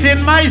glory. It's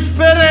in my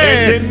spirit.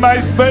 It's in my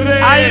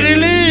spirit. I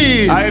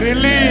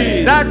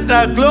release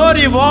that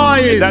glory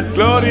voice. That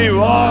glory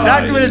voice.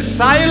 That will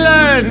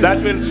silence.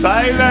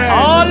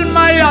 All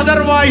my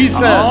other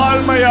voices.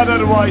 All my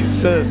other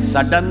voices.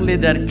 Suddenly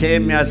there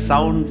came a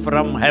sound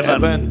from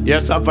heaven.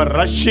 Yes, of a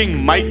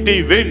rushing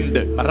mighty wind.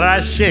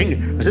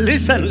 Rushing.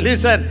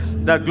 Listen.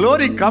 The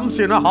glory comes,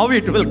 you know how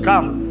it will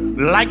come.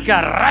 Like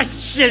a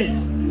rushing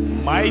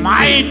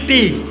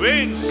mighty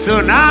wind.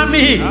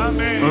 Tsunami.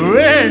 Amen.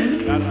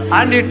 Wind.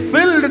 And it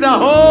filled the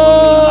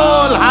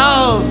whole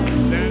house.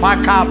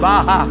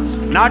 Pakabaha.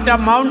 Not a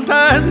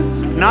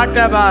mountain, not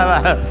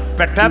a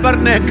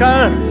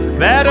tabernacle.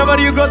 Wherever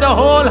you go, the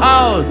whole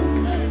house.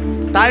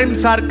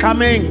 Times are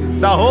coming.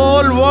 The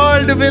whole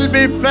world will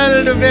be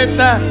filled with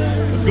the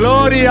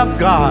glory of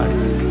God.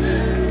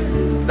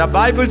 The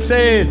Bible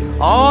says,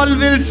 all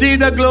will see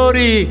the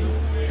glory.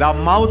 The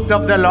mouth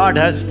of the Lord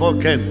has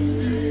spoken.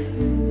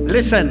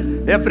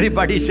 Listen,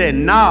 everybody say,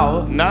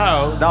 now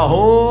the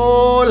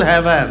whole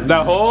heaven,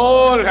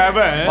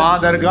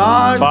 Father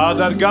God,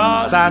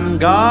 Son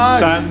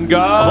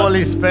God,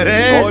 Holy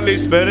Spirit,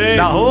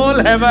 the whole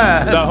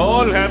heaven,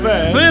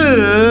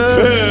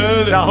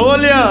 fill the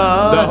whole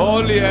earth,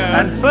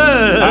 and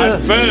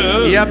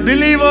fill a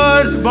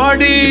believer's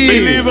body,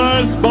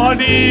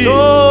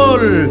 soul,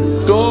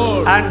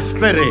 and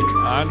spirit.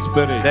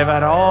 They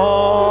were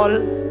all,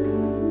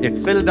 it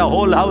filled the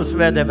whole house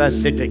where they were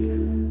sitting.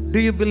 Do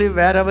you believe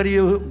wherever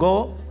you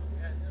go,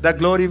 the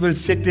glory will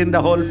sit in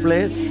the whole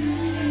place?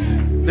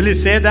 Will you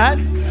say that?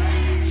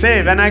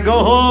 Say, when I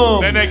go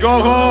home,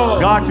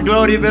 God's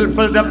glory will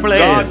fill the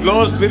place.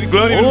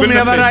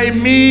 Whomever I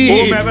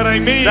meet,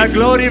 the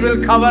glory will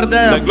cover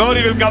them.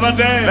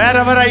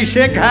 Wherever I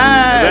shake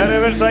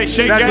hands,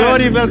 the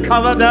glory will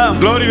cover them.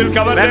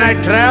 When I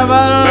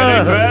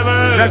travel,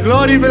 the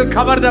glory will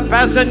cover the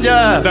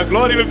passenger.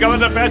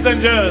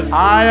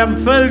 I am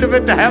filled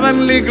with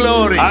heavenly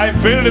glory.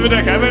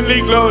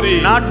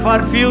 Not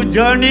for few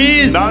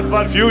journeys, not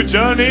for few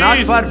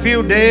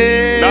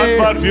days,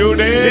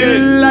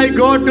 till I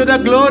go to the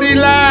glory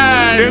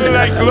land.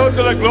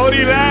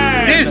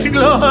 This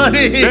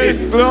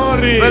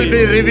glory will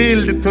be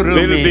revealed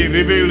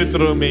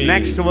through me.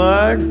 Next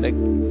word.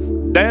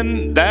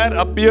 Then there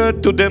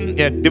appeared to them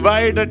a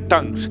divided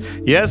tongues,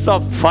 yes,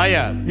 of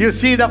fire. You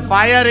see the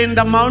fire in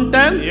the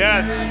mountain?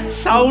 Yes.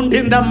 Sound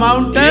in the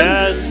mountain?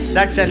 Yes.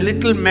 That's a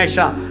little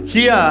measure.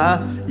 Here,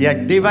 a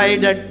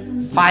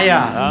divided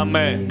fire.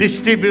 Amen.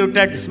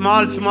 Distributed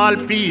small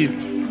piece.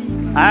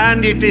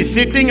 And it is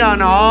sitting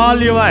on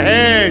all your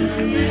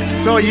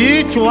head. So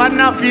each one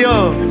of you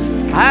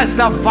has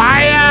the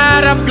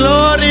fire of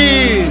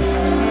glory.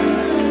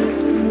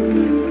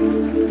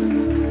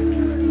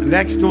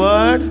 Next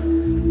word.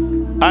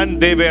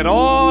 And they were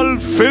all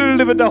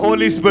filled with the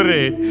Holy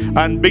Spirit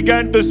and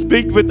began to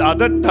speak with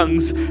other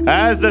tongues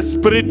as the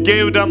Spirit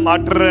gave them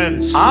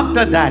utterance.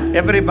 After that,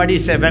 everybody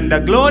say, when the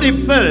glory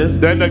fills,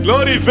 then the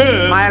glory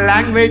fills, my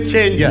language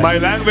changes. My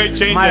language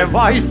changes. My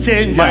voice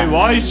changes. My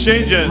voice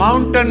changes.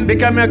 Mountain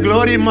become a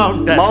glory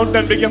mountain.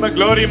 Mountain become a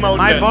glory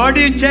mountain. My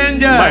body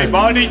changes. My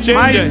body changes.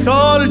 My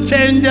soul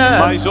changes.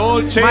 My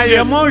soul changes. My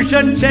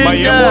emotion changes. My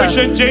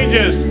emotion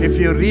changes. If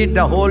you read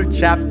the whole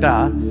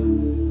chapter,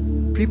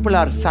 people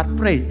are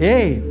surprised.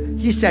 Hey,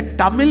 he's a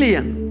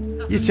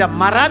Tamilian. He's a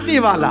Marathi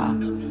wala.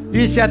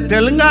 He's a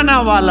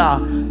Telangana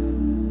wala.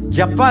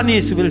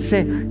 Japanese will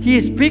say, he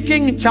is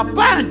speaking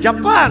Japan.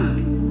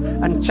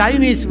 And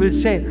Chinese will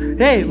say,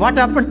 hey, what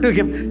happened to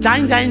him?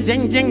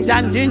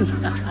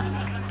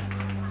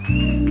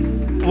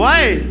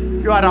 Why?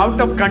 You are out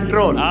of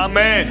control.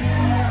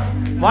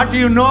 Amen. What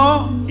you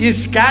know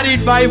is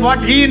carried by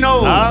what he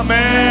knows.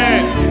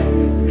 Amen.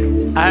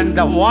 And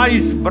the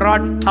voice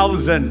brought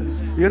 1,000.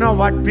 You know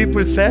what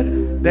people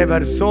said? They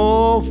were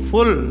so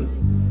full.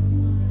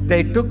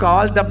 They took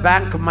all the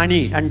bank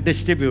money and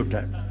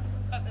distributed.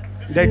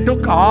 They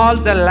took all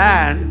the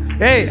land.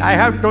 Hey, I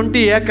have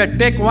 20 acres.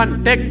 Take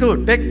 1, take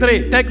 2, take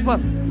 3, take 4.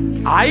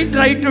 I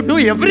try to do,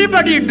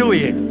 everybody do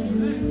it.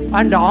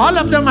 And all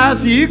of them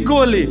has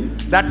equally.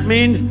 That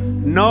means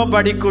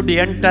nobody could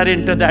enter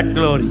into that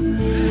glory.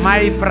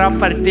 My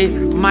property,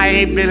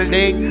 my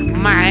building,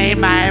 my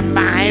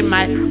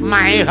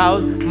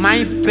house,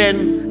 my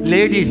pen.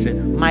 Ladies,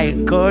 my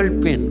curl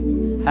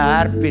pin,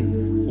 hair pin,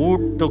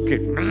 who took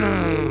it?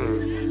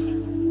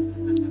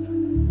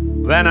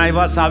 When I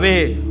was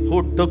away,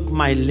 who took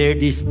my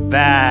lady's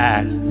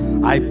bag?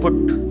 I put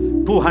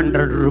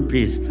 200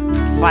 rupees,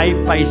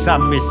 5 paisa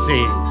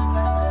missing.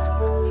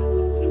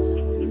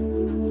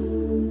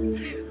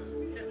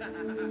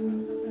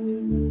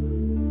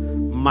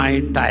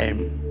 My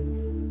time.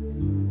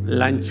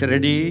 Lunch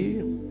ready.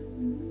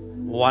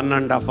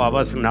 1.5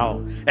 hours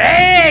now.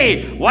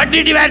 Hey, what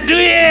did you are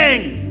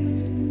doing?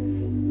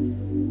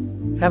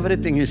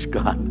 Everything is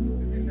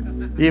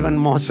gone. Even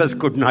Moses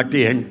could not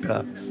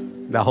enter.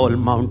 The whole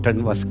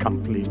mountain was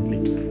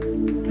completely.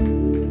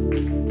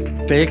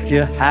 Take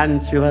your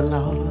hands, your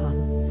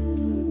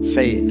Lord.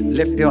 Say it.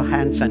 Lift your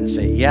hands and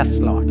say, yes,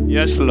 Lord.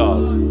 Yes,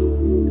 Lord.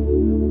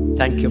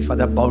 Thank you for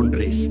the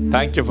boundaries.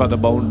 Thank you for the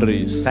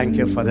boundaries. Thank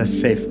you for the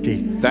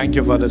safety. Thank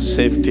you for the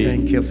safety.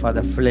 Thank you for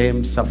the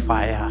flames of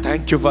fire.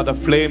 Thank you for the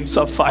flames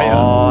of fire.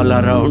 All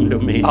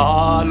around me.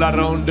 All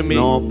around me.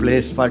 No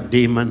place for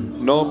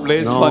demon. No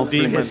place for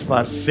demon. No place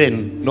for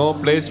sin. No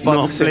place for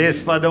no sin. No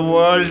place for the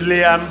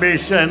worldly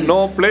ambition.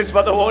 No place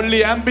for the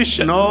worldly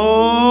ambition.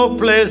 No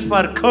place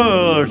for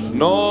curse.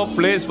 No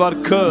place for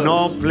curse.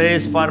 No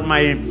place for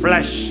my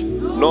flesh.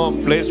 No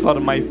place for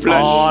my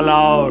flesh. All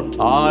out.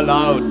 All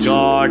out.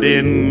 God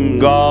in.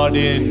 God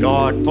in.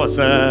 God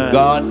possessed.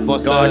 God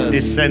possessed. God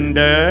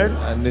descended.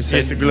 And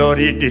His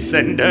glory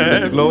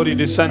descended. the glory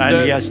descended.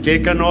 And He has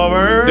taken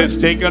over. Has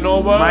taken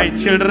over My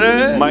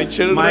children. my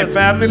children, My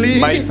family.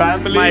 my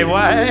family, My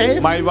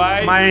wife. my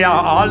wife, My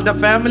all the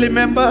family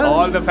members.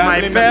 all the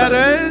family My members,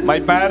 parents. my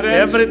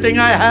parents, Everything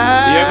I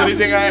have.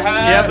 everything I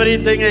have,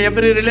 Everything.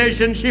 Every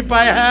relationship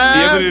I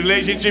have. every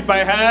relationship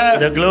I have,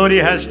 The glory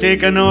has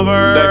taken over.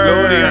 the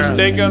glory has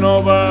taken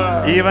over.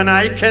 Even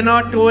I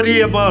cannot worry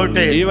about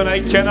it. Even I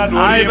cannot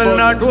worry I will about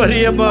not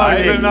worry about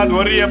it. it. I will not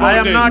worry about I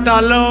am it. not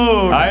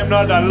allowed I am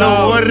not to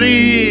allowed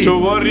worry, to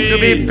worry, to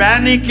be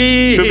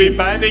panicky, to be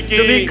panicky,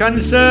 to be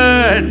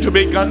concerned. to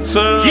be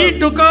concerned. He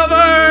took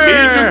over. He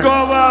took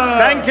over.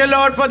 Thank you,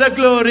 Lord, for the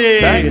glory.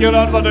 Thank you,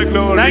 Lord, for the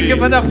glory. Thank you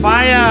for the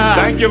fire.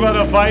 Thank you for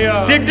the fire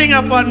Sitting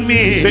upon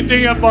me.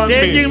 sitting upon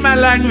Shaking me, my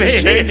language.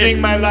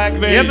 shaking my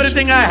language.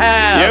 Everything I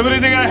have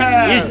Everything I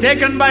have is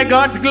taken by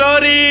God's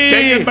glory.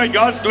 taken by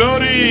God's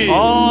glory.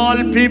 All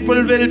people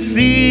will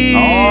see.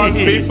 All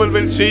people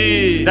will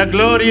see the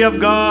glory of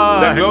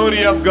God. the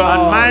glory of God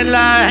On my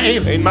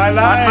life. in my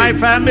life, On my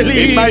family.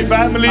 in my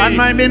family, On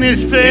my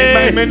ministry. in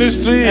my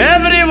ministry.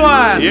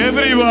 Everyone.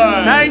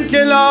 Everyone. Thank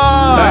you,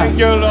 Lord. Thank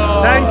you,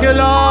 Lord. Thank you,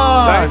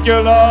 Lord. Thank you,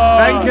 Lord.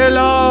 Thank you,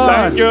 Lord.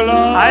 Thank you,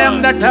 Lord. I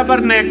am the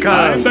tabernacle.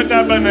 I am the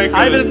tabernacle.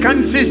 I will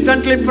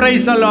consistently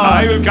praise the Lord.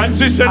 I will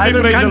consistently I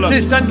will praise the Lord.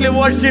 consistently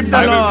worship the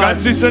I will Lord.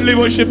 consistently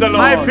worship the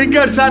Lord. My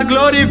fingers are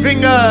glory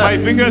fingers. My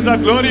fingers are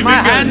glory My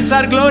fingers. hands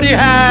are glory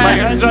hands. My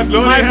hands are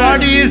glory My hands.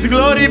 body is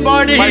glory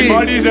body. My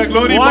body is a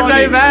glory What body.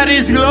 I wear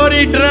is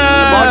glory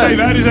dress. What I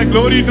wear is a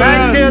glory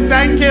dress. Thank you,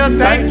 thank you,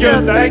 thank you,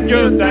 Thank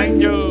you,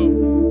 thank you.